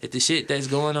fact that the shit that's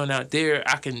going on out there,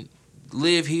 I can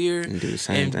live here And do the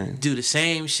same thing. do the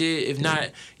same shit. If not,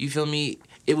 you feel me?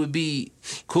 It would be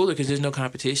cooler because there's no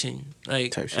competition.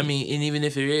 Like, Type shit. I mean, and even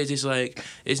if there is, it's like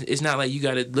it's not like you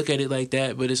got to look at it like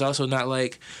that. But it's also not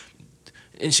like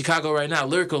in Chicago right now,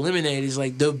 Lyrical Lemonade is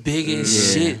like the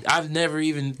biggest Yeah. shit. I've never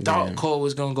even thought Yeah. Cole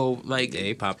was gonna go like Yeah,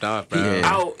 he popped off, bro.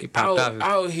 Yeah. He popped off.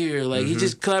 out here. Like he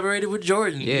just collaborated with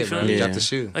Jordan. Yeah, you feel bro. me? He Yeah. got the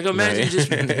shoe. Like imagine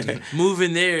Right. just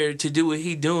moving there to do what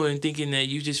he doing, thinking that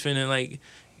you just finna like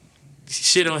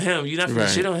shit on him. You're not finna Right.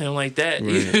 shit on him like that.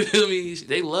 You Right. feel me?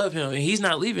 They love him, and he's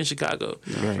not leaving Chicago.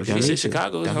 Right. He Don't said need to.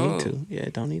 Chicago is Don't home. need to. Yeah,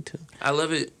 don't need to. I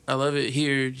love it. I love it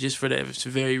here just for that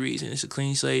very reason. It's a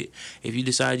clean slate. If you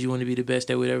decide you want to be the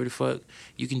best at whatever the fuck,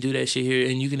 you can do that shit here,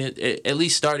 and you can at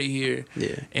least start it here.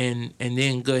 Yeah. And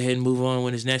then go ahead and move on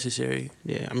when it's necessary.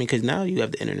 Yeah, I mean, because now you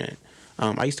have the internet.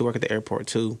 I used to work at the airport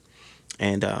too,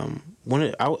 and one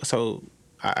of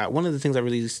the things I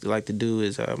really used to like to do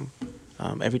is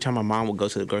every time my mom would go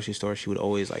to the grocery store, she would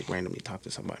always like randomly talk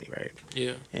to somebody, right?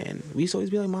 Yeah. And we used to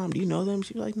always be like, "Mom, do you know them?"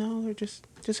 She'd be like, "No, they're just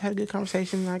had a good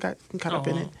conversation. And I got caught up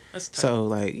in Aw, it." that's tight. So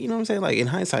like, you know what I'm saying? Like in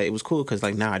hindsight, it was cool because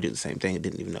like now I do the same thing and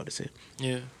didn't even notice it.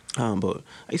 Yeah. But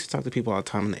I used to talk to people all the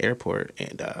time in the airport,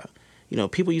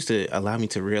 and people used to allow me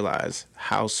to realize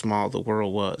how small the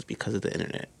world was because of the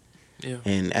internet. Yeah.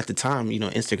 And at the time,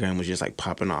 Instagram was just like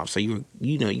popping off. So you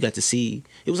got to see,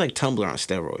 it was like Tumblr on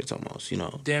steroids almost,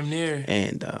 Damn near.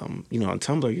 And on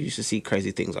Tumblr you used to see crazy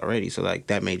things already. So like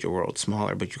that made your world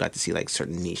smaller, but you got to see like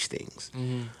certain niche things.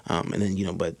 And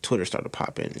then but Twitter started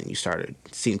popping, and you started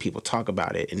seeing people talk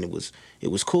about it, and it was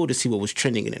cool to see what was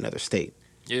trending in another state.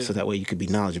 Yeah. So that way you could be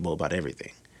knowledgeable about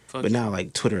everything. Fuck But yeah. now,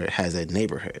 like, Twitter has a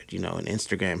neighborhood, you know, and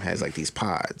Instagram has like these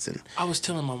pods, and I was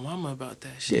telling my mama about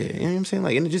that yeah, shit. you know what I'm saying?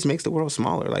 Like, and it just makes the world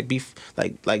smaller. Like,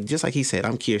 like just like he said,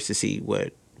 I'm curious to see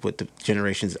what the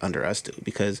generations under us do,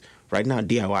 because right now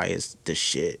DIY is the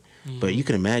shit. But you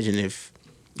can imagine if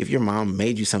your mom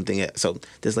made you something. So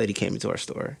this lady came into our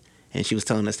store, and she was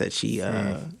telling us that she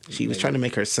was trying to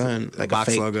make her son like a box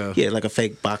fake logo. Yeah, like a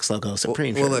fake box logo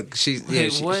Supreme Well, shirt. look, she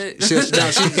what?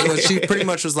 she pretty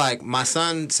much was like, my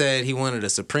son said he wanted a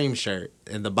Supreme shirt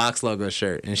and the box logo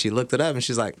shirt, and she looked it up and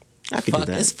she's like, I could do fuck,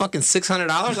 that. it's fucking $600.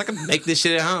 I can make this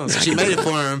shit at home. So she made it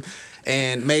for him.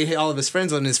 And made all of his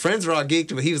friends on. His friends were all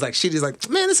geeked, but he was like, "She's like,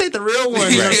 man, this ain't the real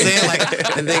one." You know what I'm saying?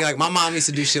 Like, and then like my mom used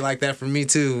to do shit like that for me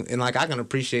too, and like I can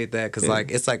appreciate that because like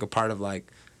it's like a part of like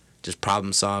just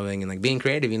problem solving and like being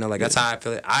creative. You know, like that's how I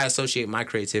feel. I associate my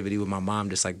creativity with my mom,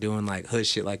 just like doing like hood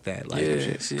shit like that. Like,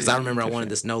 Yeah, because I remember I wanted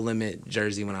this No Limit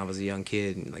jersey when I was a young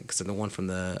kid, and like so the one from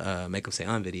the Make 'Em Say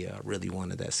video, I really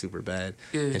wanted that super bad.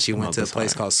 Yeah. And she went to a this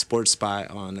place hard. called Sports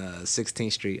Spot on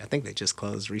 16th Street. I think they just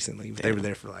closed recently, but they were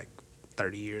there for like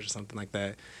 30 years or something like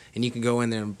that. And you can go in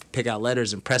there and pick out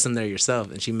letters and press them there yourself.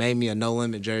 And she made me a No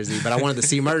Limit jersey, but I wanted the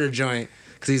C Murder joint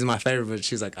because he's my favorite. But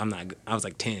she's like, I was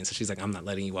like 10, so she's like, I'm not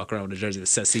letting you walk around with a jersey that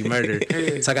says C Murder.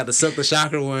 So I got the Silk the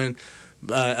Shocker one.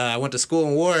 I went to school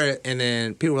and wore it, and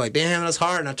then people were like, damn, that's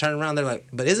hard. And I turned around, they're like,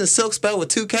 but isn't Silk spelled with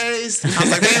 2 Ks? I was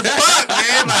like, man, fuck,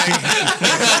 man. Like,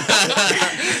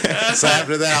 so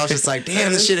after that, I was just like,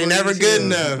 damn, this shit ain't never good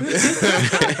enough.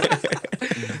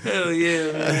 Hell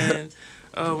yeah, man.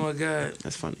 Oh my god.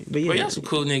 That's funny. But Well, yeah, y'all some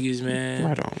cool niggas, man.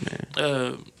 right on,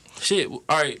 man. Shit. All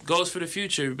right. Goals for the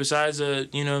future besides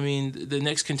you know what I mean, the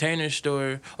next Container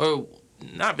Store, or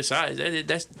not besides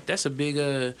that's a big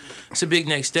it's a big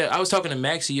next step. I was talking to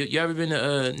Maxie. You ever been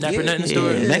to Napper Nothing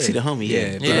store? Yeah, Maxie the homie.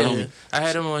 Yeah, Yeah, I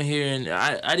had him on here, and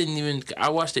I didn't even. I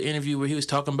watched the interview where he was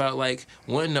talking about like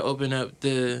wanting to open up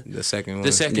the second one.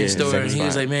 the second Yeah, store, second and he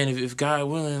was spot. like, "Man, if God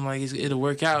willing, like it'll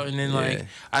work out." And then like Yeah.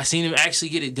 I seen him actually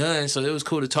get it done, so it was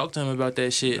cool to talk to him about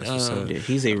that shit. That's what's up. Yeah,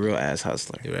 he's a real ass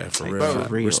hustler. Yeah, for Like, real.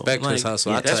 for real. Respect his Like,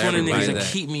 hustle. I that's tell one of the niggas everybody that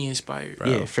that. keep me inspired. Bro.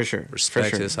 Yeah, for sure. Respect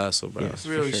for sure. his hustle, bro. Yes,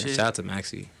 Real for sure. shit. Shout out to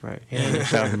Maxie. Right. Yeah.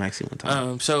 Shout out to Maxie one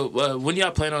time. So when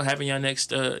y'all plan on having your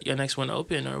next one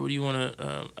open, or what do you want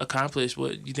to accomplish?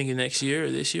 What you thinking next year or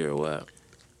this year or what?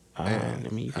 I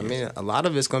mean, you I can- mean, a lot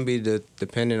of it's gonna be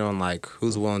dependent on like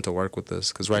who's willing to work with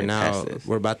us. Because right Yeah, now past this.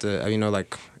 we're about to, you know,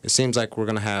 like it seems like we're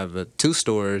gonna have 2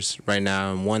 stores right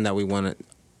now, and one that we want to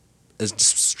is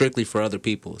strictly for other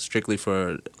people, strictly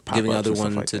for giving Pop-ups other and stuff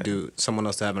one like to that. do someone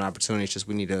else to have an opportunity. It's just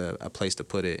we need a place to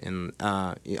put it, and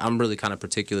I'm really kind of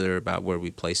particular about where we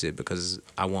place it because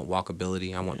I want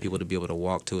walkability. I want people to be able to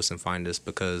walk to us and find us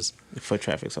because foot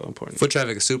traffic's so important. foot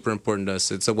traffic is super important to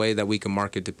us. It's a way that we can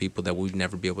market to people that we'd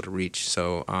never be able to reach.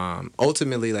 So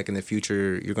ultimately, like in the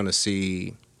future, you're going to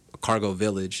see a cargo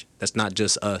village that's not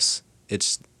just us.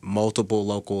 It's multiple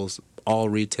locals, all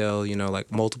retail, you know,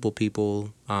 like multiple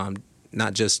people,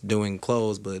 not just doing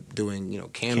clothes, but doing, you know,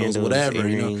 candles, whatever,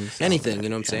 you know, earrings, all anything, that, you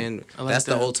know what I'm yeah. saying? I like That's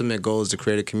that. the ultimate goal, is to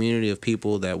create a community of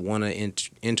people that want to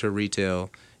enter retail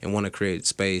and want to create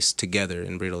space together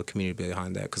and build a community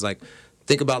behind that. Because, like,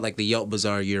 think about, like, the Yelp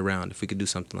Bazaar year round, if we could do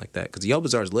something like that. Because the Yelp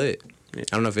Bazaar is lit. Yeah.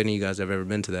 I don't know if any of you guys have ever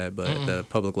been to that, but the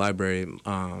public library,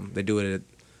 they do it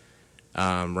at,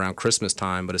 around Christmas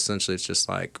time, but essentially it's just,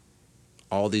 like,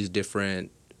 all these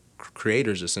different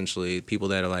creators, essentially people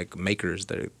that are like makers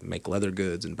that make leather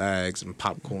goods and bags and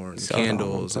popcorn and Sell it all in one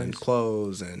candles and place.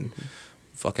 clothes and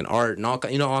fucking art and all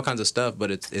kinds of stuff.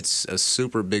 But it's a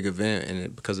super big event,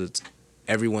 and because it's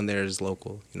everyone there is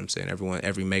local. You know what I'm saying?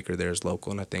 Every maker there is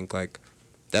local, and I think like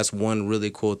that's one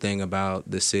really cool thing about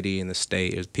the city and the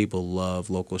state is people love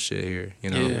local shit here.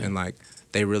 You know, Yeah. and like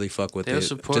they really fuck with They'll it.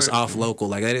 support. Just off local.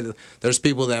 Like there's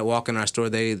people that walk in our store.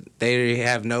 They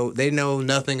know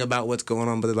nothing about what's going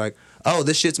on, but they're like, oh,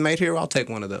 this shit's made here. I'll take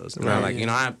one of those. And I'm like, you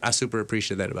know, I super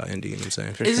appreciate that about Indy. You know what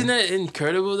I'm saying? Isn't that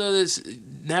incredible though? This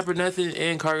Napper Nothing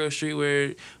and Cargo Street,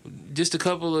 where just a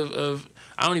couple of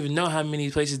I don't even know how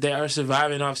many places they are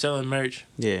surviving off selling merch.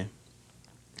 Yeah.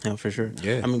 No, for sure.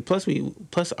 Yeah. I mean, plus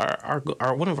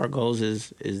our one of our goals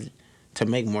is to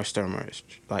make more store merch,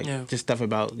 like Yeah. just stuff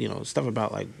about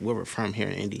like where we're from here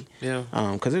in Indy. Yeah.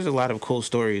 Because there's a lot of cool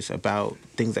stories about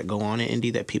things that go on in Indy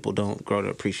that people don't grow to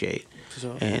appreciate. For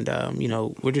sure. And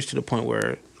we're just to the point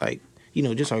where like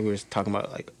just like we were talking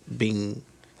about like being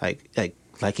like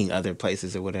liking other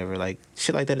places or whatever, like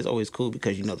shit like that is always cool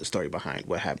because you know the story behind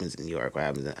what happens in New York, what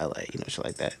happens in LA, shit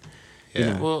like that. You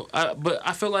Yeah. know? Well, but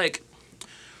I feel like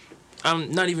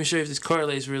I'm not even sure if this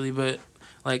correlates really, but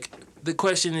like the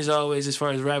question is always, as far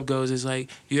as rap goes, is like,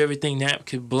 you ever think Nap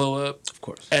could blow up Of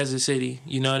course. as a city?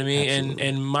 You know what I mean? Absolutely.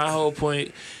 And my whole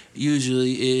point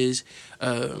usually is,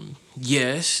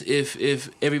 yes, if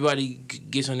everybody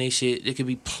gets on their shit, there could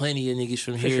be plenty of niggas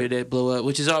from here that blow up,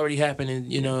 which is already happening,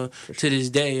 you know, to this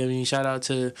day. I mean, shout out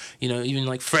to, you know, even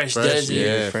like Fresh does it.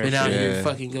 yeah, Been Fresh, out here yeah.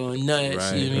 fucking going nuts.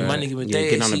 Right, You know what I mean? My right. nigga Yeah, Matthias,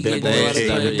 getting on the he big getting a lot of boys,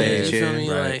 play. Matthias, You feel yeah. me?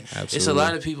 Right, Like, it's a absolutely.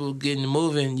 lot of people getting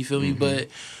moving, you feel me? But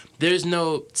there's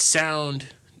no sound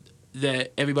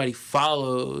that everybody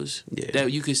follows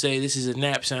that you could say this is a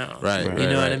Nap sound. Right, You right,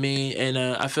 know what I right. mean? And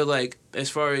I feel like as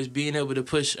far as being able to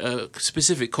push a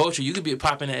specific culture, you could be a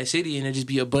pop in that city and there just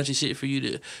be a bunch of shit for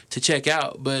you to check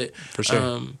out. But For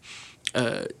sure.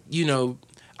 you know,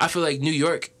 I feel like New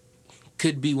York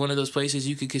could be one of those places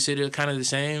you could consider kind of the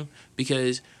same,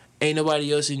 because ain't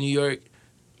nobody else in New York.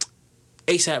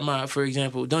 ASAP Mob, for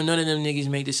example, none of them niggas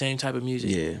make the same type of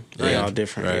music. Yeah, they Right. all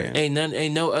different. Right. Yeah.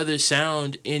 Ain't no other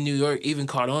sound in New York even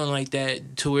caught on like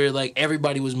that to where like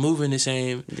everybody was moving the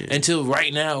same until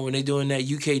right now when they doing that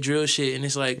UK drill shit, and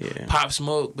it's like Pop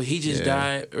Smoke, but he just Yeah.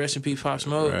 died. Rest in peace, Pop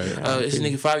Smoke. Right. It's a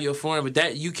nigga 5 Year Foreign, but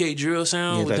that UK drill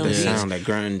sound Yeah, with like them the beats, sound, that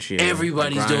grunge. Yeah.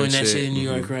 everybody's Grind doing that shit. shit in New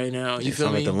York right now. You It feel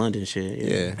sound me? like the London shit.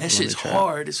 Yeah. That shit's London trap.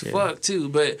 hard as fuck too,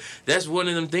 but that's one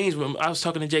of them things. When I was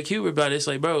talking to Jake Huber about it, it's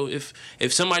like, bro, if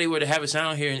somebody were to have a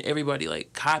sound here and everybody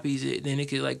like copies it, then it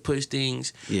could like push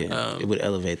things. Yeah, it would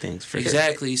elevate things for sure.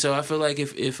 Exactly. So I feel like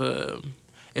if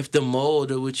the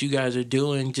mold of what you guys are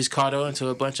doing just caught on to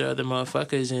a bunch of other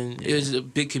motherfuckers, and it was a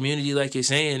big community, like you're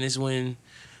saying, is when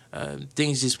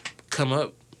things just come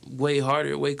up way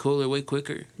harder, way cooler, way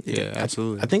quicker. Yeah,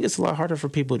 absolutely. I think it's a lot harder for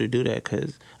people to do that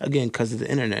because of the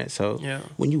internet. So Yeah.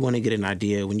 when you want to get an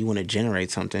idea, when you want to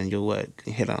generate something, you'll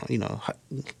get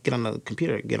on the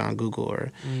computer, get on Google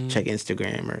or check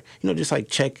Instagram, or just like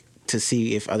check to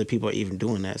see if other people are even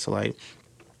doing that. So like,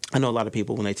 I know a lot of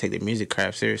people, when they take their music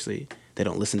craft seriously, they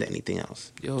don't listen to anything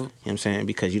else. Yo, You know what I'm saying?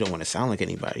 Because you don't want to sound like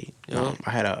anybody. Yeah.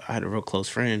 I had a real close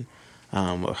friend.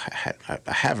 I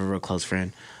have a real close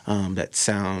friend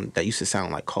that used to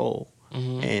sound like Cole.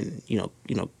 And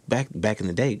back in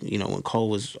the day, when Cole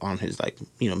was on his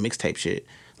mixtape shit,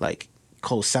 like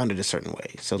Cole sounded a certain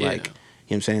way. So Yeah. like, you know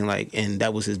what I'm saying? Like, and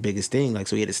that was his biggest thing. Like,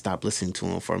 so he had to stop listening to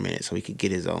him for a minute so he could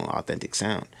get his own authentic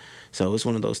sound. So it's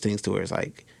one of those things to where it's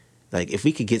like if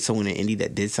we could get someone in indie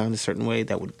that did sound a certain way,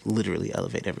 that would literally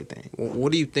elevate everything.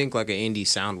 What do you think like an indie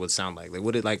sound would sound like? Like,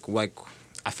 would it like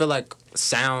I feel like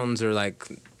sounds or like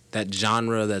that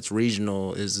genre that's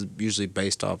regional is usually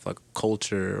based off like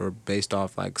culture or based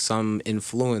off like some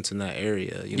influence in that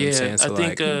area. You know what I'm saying? So I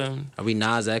think like, are we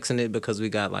Nas Xing it because we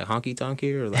got like honky tonk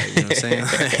here, or like, you know what I'm saying?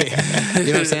 Like, you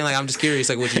know what I'm saying? Like, I'm just curious,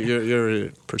 like, what's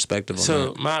your perspective on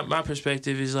so that? my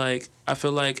perspective is like, I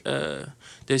feel like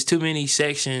there's too many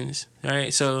sections,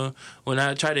 right? So when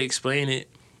I try to explain it,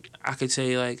 I could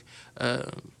say like,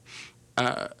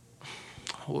 what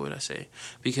would I say?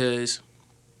 Because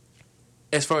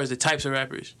as far as the types of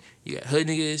rappers, you got hood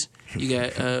niggas, you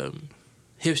got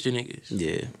hipster niggas.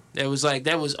 Yeah.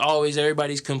 That was always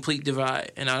everybody's complete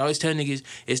divide. And I always tell niggas,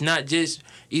 it's not just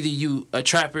either you a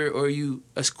trapper or you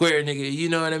a square nigga. You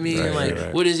know what I mean? Right, like,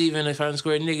 right. what is even if I'm a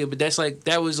square nigga? But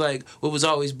that was like what was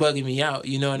always bugging me out.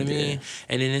 You know what I mean?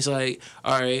 And then it's like,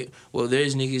 all right, well,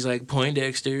 there's niggas like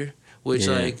Poindexter, which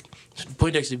like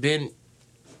Poindexter been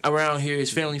around here,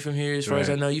 his family from here, as far as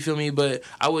I know, you feel me? But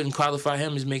I wouldn't qualify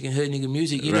him as making hood nigga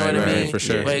music, you know what I mean? For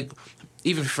sure. Like,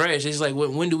 even Fresh, it's like,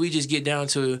 when do we just get down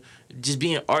to just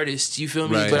being artists, you feel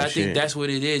me? Right, But I shit. think that's what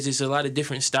it is. It's a lot of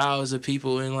different styles of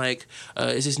people, and like,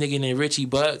 it's this nigga named Richie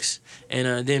Bucks,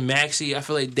 and then Maxie, I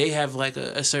feel like they have like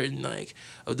a certain, like,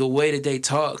 the way that they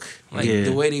talk, like,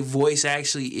 the way their voice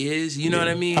actually is, you know what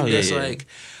I mean? Oh, yeah, That's yeah. like,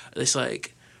 it's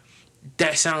like,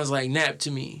 that sounds like Nap to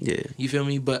me. Yeah. You feel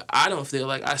me? But I don't feel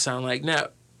like I sound like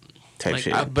Nap. Type Like,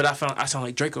 shit. I sound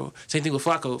like Draco. Same thing with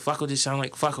Flacco. Flacco just sound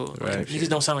like Flacco. Like, Right. niggas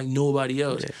don't sound like nobody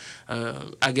else.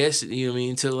 I guess, you know what I mean,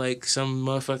 until like some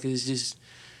motherfuckers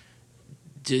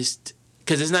just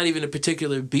because it's not even a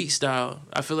particular beat style.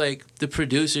 I feel like the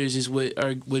producers is what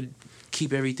would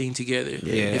keep everything together.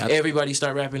 Yeah. If everybody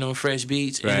start rapping on Fresh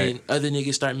beats, Right. and then other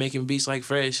niggas start making beats like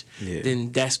Fresh,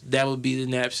 then that would be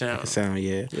the Nap sound. Sound,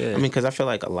 yeah. I mean, because I feel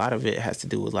like a lot of it has to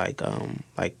do with like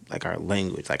our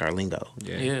language, like our lingo.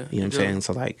 Yeah. You know what I'm saying?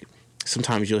 So like,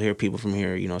 sometimes you'll hear people from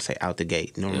here, say out the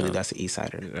gate. Normally that's an East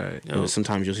Sider. Right.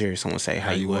 Sometimes you'll hear someone say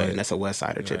how you would, and that's a West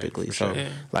Sider typically. for So sure. Yeah.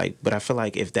 like, but I feel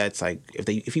like if that's like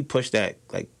if you push that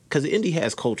like because indie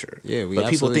has culture. Yeah, we but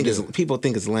absolutely people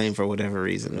think it's lame for whatever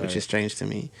reason, which is strange to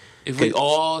me. If we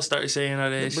all start saying all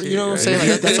that shit, You know what I'm right? saying?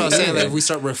 Like, that's what I'm saying. Like, if we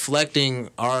start reflecting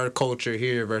our culture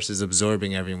here versus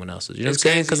absorbing everyone else's. You know what I'm It's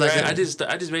saying? crazy, Because like, right?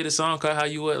 I just made a song called "How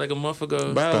You What" like a month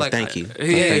ago. bro, like, thank you. Yeah,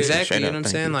 Yeah, Thank exactly. Straight You know up, what I'm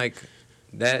thank saying? you. Like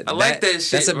that. I like that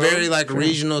shit, That's a bro. very like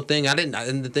regional thing.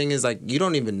 And the thing is, like, you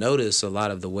don't even notice a lot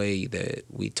of the way that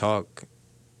we talk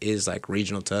is like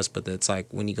regional to us, but it's like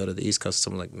when you go to the East Coast,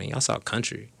 someone's like, man, y'all saw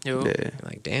country. Yo, Yeah. You're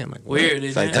like, damn, like what? weird,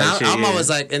 It's isn't like it? that. And shit, I'm yeah. always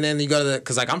like, and then you go to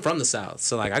because like I'm from the South,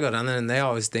 so like I go down there and they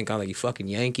always think I'm like you fucking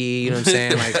Yankee, you know what I'm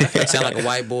saying? Like sound like a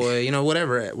white boy, you know,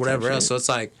 whatever else. So it's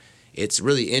like it's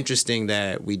really interesting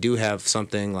that we do have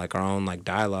something like our own like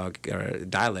dialogue or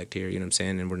dialect here, you know what I'm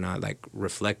saying? And we're not like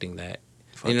reflecting that.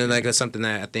 You know, like that's something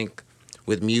that I think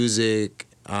with music,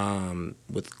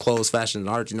 with clothes, fashion, and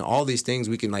art, you know, all these things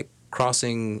we can like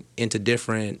crossing into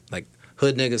different like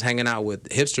hood niggas hanging out with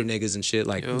hipster niggas and shit.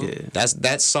 Like Yeah.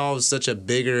 that solves such a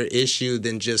bigger issue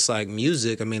than just like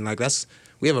music. I mean, like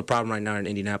we have a problem right now in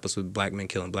Indianapolis with black men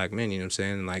killing black men. You know what I'm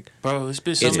saying? And like bro, it's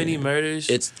been so It's- many murders.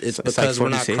 it's It's because like we're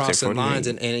not 46 or crossing 48. lines,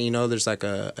 and you know, there's like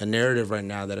a narrative right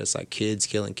now that it's like kids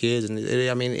killing kids, and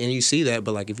I mean, and you see that,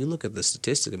 but like if you look at the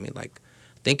statistic, I mean, like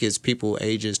I think it's people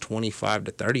ages 25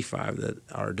 to 35 that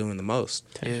are doing the most.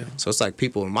 yeah. So it's like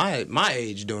people in my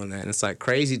age doing that, and it's like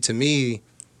crazy to me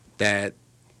that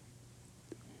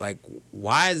like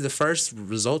why is the first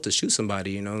result to shoot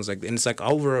somebody? You know, it's like and it's like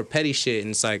over a petty shit,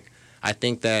 and it's like I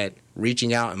think that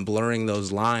reaching out and blurring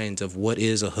those lines of what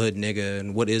is a hood nigga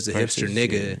and what is a hipster Versus,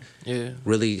 nigga Yeah.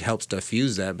 really helps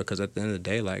diffuse that because at the end of the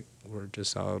day, like we're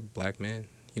just all black men.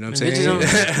 You know what I'm Bitches saying?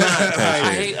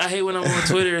 don't- I hate when I'm on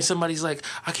Twitter and somebody's like,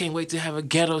 I can't wait to have a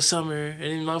ghetto summer, and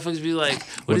then motherfuckers be like,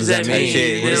 what does that mean?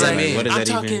 Shit, And what does they're that like, mean? What does I'm that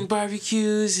talking even-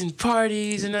 barbecues and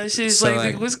parties and that shit. It's So,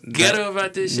 like, like, what's ghetto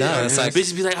about this shit? No, it's like-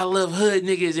 bitches be like, I love hood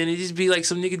niggas, and it just be like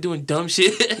some nigga doing dumb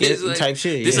shit. It's like, type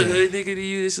shit, This a yeah. hood nigga to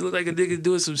you? This look like a nigga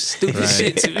doing some stupid Right.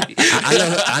 shit to me.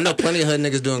 I know plenty of hood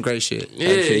niggas doing great shit. Yeah,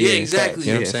 shit, yeah, yeah, exactly. facts,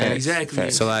 you know what I'm saying? Exactly.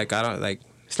 Facts. So like I don't like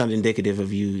It's not indicative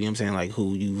of you. You know what I'm saying? Like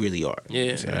who you really are.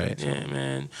 Yeah, Right. yeah,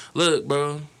 man. Look,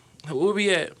 bro, where we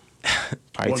at?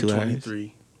 Probably 2 hours.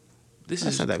 123. This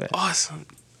That's is not that bad. awesome.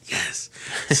 Yes.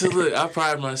 So look, I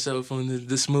pride myself on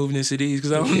the smoothness of these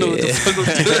because I don't know what the fuck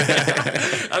I'm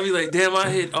doing. I be like, damn, I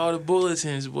hit all the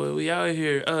bulletins, boy. We out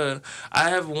here. I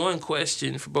have one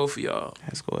question for both of y'all,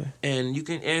 That's cool. and you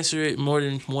can answer it more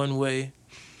than one way,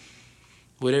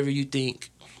 whatever you think.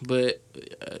 But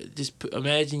just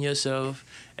imagine yourself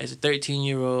as a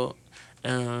 13-year-old,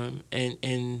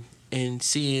 and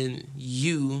seeing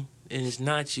you. And it's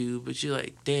not you, but you're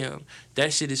like, damn,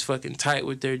 that shit is fucking tight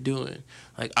what they're doing.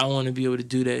 Like, I want to be able to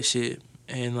do that shit.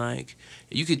 And, like,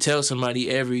 you could tell somebody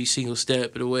every single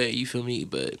step of the way, you feel me?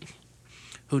 But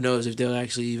who knows if they'll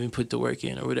actually even put the work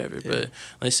in or whatever. Yeah. But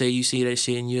let's say you see that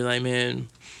shit and you're like, man,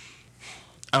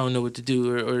 I don't know what to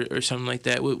do or something like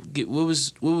that. What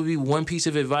would be one piece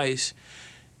of advice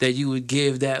that you would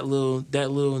give that little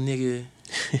nigga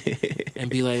and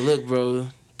be like, look, bro,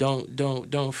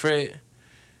 don't fret.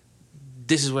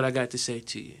 This is what I got to say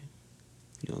to you.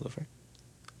 You wanna go first?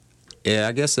 Yeah,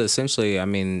 I guess essentially, I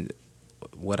mean,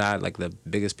 what I like the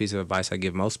biggest piece of advice I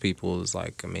give most people is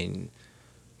like, I mean,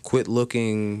 quit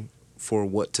looking for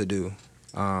what to do,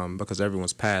 because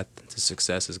everyone's path to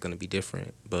success is going to be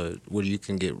different. But where you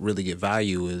can really get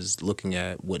value is looking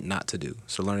at what not to do.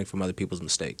 So learning from other people's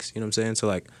mistakes. You know what I'm saying? So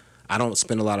like, I don't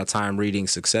spend a lot of time reading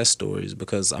success stories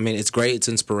because I mean, it's great, it's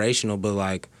inspirational, but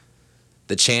like,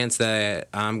 the chance that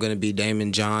I'm going to be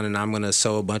Damon John and I'm going to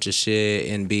sew a bunch of shit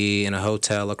and be in a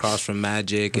hotel across from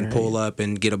Magic and pull up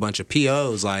and get a bunch of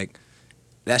POs, like,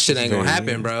 that shit ain't going to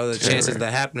happen, bro. The chances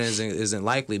that happening isn't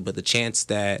likely, but the chance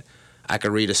that I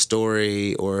could read a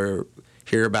story or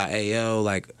hear about AO,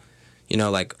 like, you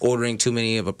know, like ordering too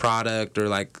many of a product or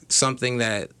like something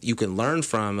that you can learn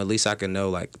from, at least I can know,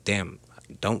 like, damn,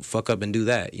 don't fuck up and do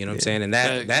that. You know what I'm saying? And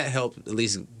that helped at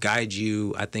least guide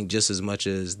you, I think, just as much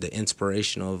as the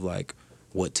inspirational of like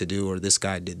what to do or this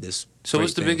guy did this. So great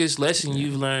what's the thing. biggest lesson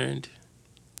you've learned?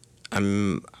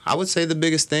 I would say the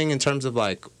biggest thing in terms of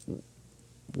like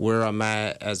where I'm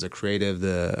at as a creative,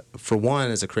 for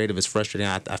one, as a creative, it's frustrating.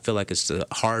 I feel like it's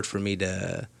hard for me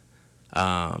to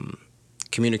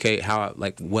communicate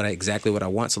what I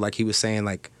want. So like he was saying,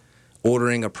 like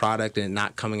ordering a product and it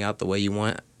not coming out the way you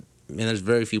want. I mean, there's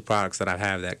very few products that I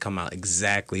have that come out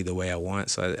exactly the way I want.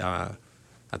 So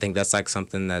I think that's like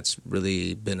something that's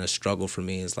really been a struggle for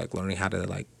me is like learning how to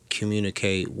like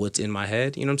communicate what's in my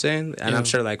head. You know what I'm saying? And I'm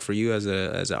sure like for you as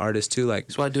an artist too, like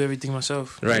That's why I do everything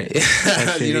myself. right. You know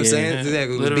what I'm saying?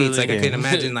 Exactly. With beats, like I Yeah. couldn't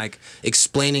imagine like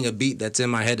explaining a beat that's in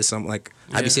my head to some like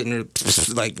I'd be sitting there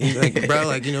like bro,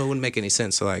 like it wouldn't make any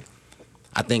sense. So like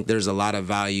I think there's a lot of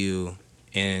value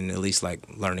in at least like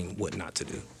learning what not to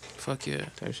do. Fuck yeah.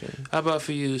 Type shit. How about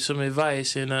for you? Some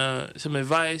advice and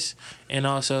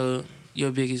also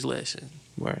your biggest lesson.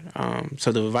 Word.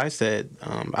 So the advice that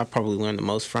I probably learned the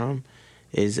most from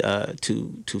is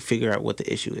to figure out what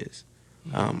the issue is.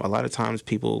 A lot of times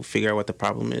people figure out what the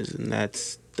problem is, and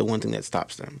that's the one thing that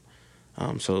stops them.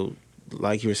 So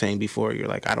like you were saying before, you're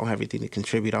like, I don't have anything to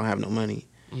contribute. I don't have no money.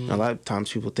 And a lot of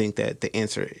times people think that the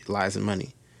answer lies in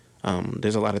money.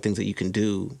 There's a lot of things that you can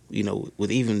do,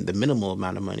 with even the minimal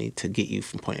amount of money to get you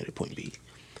from point A to point B.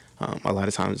 A lot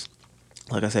of times,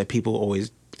 like I said, people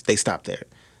they stop there.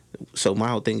 So my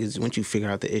whole thing is once you figure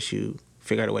out the issue,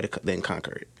 figure out a way to then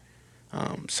conquer it.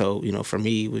 So, for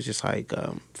me, it was just like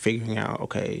figuring out,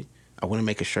 okay, I want to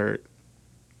make a shirt.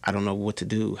 I don't know what to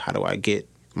do. How do I get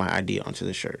my idea onto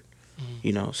the shirt?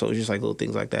 So it's just like little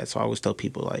things like that. So I always tell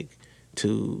people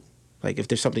if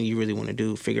there's something you really want to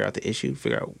do, figure out the issue,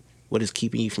 figure out what is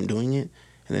keeping you from doing it,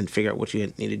 and then figure out what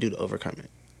you need to do to overcome it.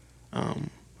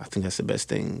 I think that's the best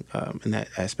thing in that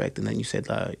aspect. And then you said,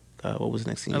 what was the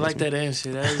next thing? I like that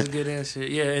answer. That was a good answer.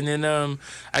 Yeah, and then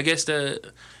I guess I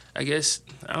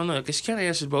don't know. I guess you kind of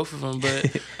answered both of them,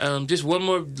 but just one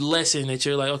more lesson that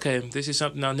you're like, okay, this is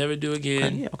something I'll never do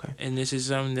again. Okay. And this is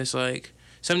something that's like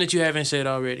something that you haven't said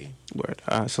already. Word.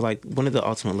 So like one of the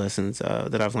ultimate lessons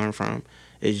that I've learned from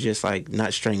is just like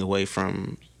not straying away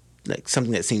from like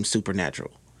something that seems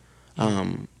supernatural.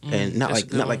 And not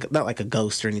like a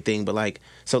ghost or anything, but like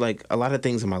a lot of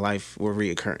things in my life were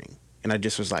reoccurring, and I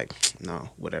just was like, no,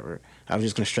 whatever. I was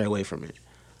just gonna stray away from it.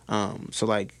 So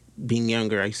like being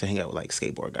younger, I used to hang out with like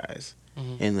skateboard guys,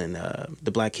 and then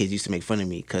the black kids used to make fun of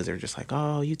me because they're just like,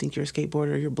 oh, you think you're a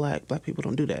skateboarder? You're black. Black people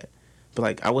don't do that. But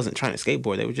like I wasn't trying to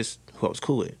skateboard. They were just who I was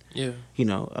cool with. Yeah.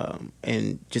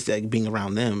 And just like being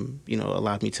around them,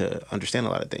 allowed me to understand a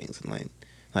lot of things and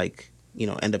like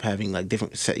end up having like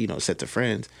different sets of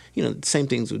friends. The same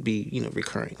things would be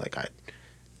recurring. Like I'd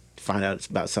find out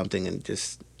about something and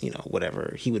just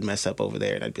whatever, he would mess up over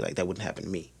there, and I'd be like, that wouldn't happen to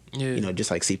me. Yeah. Just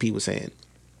like CP was saying,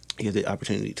 you have the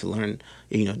opportunity to learn,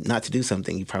 not to do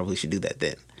something, you probably should do that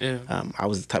then. Yeah. I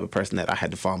was the type of person that I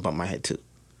had to fall and bump my head too.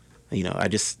 I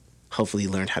just hopefully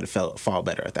learned how to fall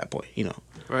better at that point.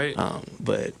 Right.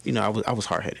 But I was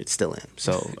hard headed, still am.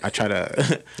 So I try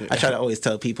to always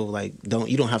tell people like,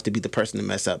 you don't have to be the person to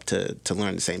mess up to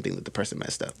learn the same thing that the person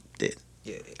messed up did.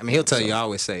 Yeah, I mean he'll tell you. I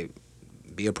always say,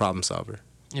 be a problem solver.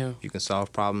 Yeah. You can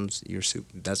solve problems.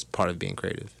 That's part of being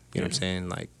creative. You know what I'm saying?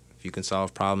 Like if you can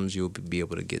solve problems, you'll be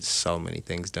able to get so many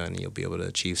things done, and you'll be able to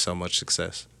achieve so much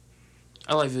success.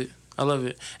 I like it. I love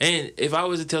it. And if I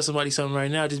was to tell somebody something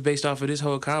right now, just based off of this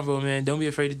whole convo, man, don't be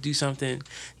afraid to do something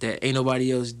that ain't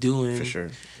nobody else doing. For sure.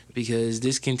 Because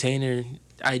this container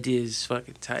idea is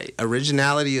fucking tight.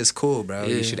 Originality is cool, bro.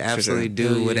 Yeah, You should for absolutely sure. do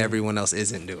Hell what yeah. everyone else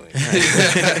isn't doing.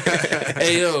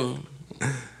 Hey, yo.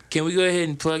 Can we go ahead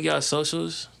and plug y'all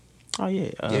socials? Oh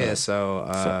yeah. Yeah. So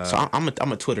I'm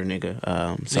a Twitter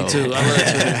nigga. So, Me too. I love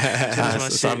Twitter. Twitter's my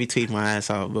so I'll be shit. tweeting my ass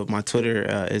off, but my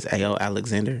Twitter is AO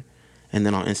Alexander, and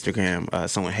then on Instagram,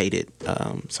 someone hated,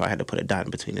 so I had to put a dot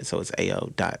in between it, so it's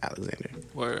AO.Alexander.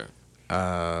 Word.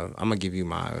 I'm gonna give you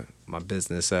my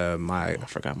business. I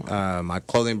forgot mine. My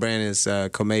clothing brand is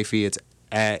Komafi. It's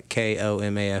at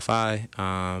KOMAFI.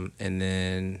 And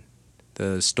then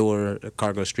the store,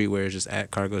 Cargo Streetwear, is just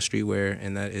at Cargo Streetwear,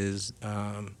 and that is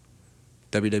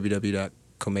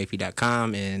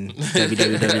www.komafi.com and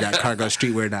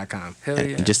www.cargostreetwear.com. Hell yeah.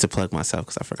 And just to plug myself,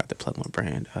 because I forgot to plug my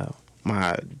brand.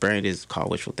 My brand is called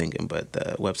Wishful Thinking, but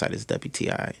the website is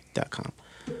WTI.com.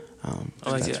 like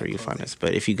That's that. where you find us.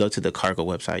 But if you go to the Cargo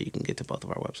website, you can get to both of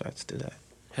our websites. Do that.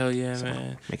 Hell yeah, So,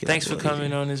 man. make it Thanks for a little coming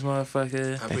easier. on this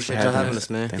motherfucker. I appreciate for y'all having having us. us,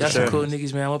 man. Thanks Y'all for some sure. cool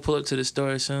niggas, man. I'm gonna pull up to the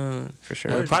store soon. For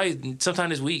sure. Probably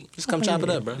sometime this week. Just come chop it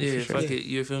up, bro. Yeah, For fuck sure. it.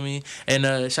 You feel me?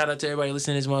 And shout out to everybody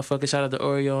listening to this motherfucker. Shout out to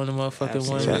Oreo and the motherfucking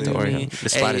one. Absolutely. Shout out to you know what I Oreo. mean? The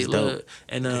spot is dope. Look,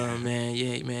 and man,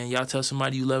 yeah, man. Y'all tell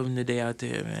somebody you love them today out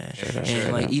there, man. Straight up, And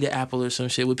straight like up. eat an apple or some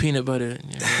shit with peanut butter.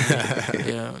 You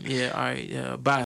know what I mean? Yeah. All right. Yeah. Bye.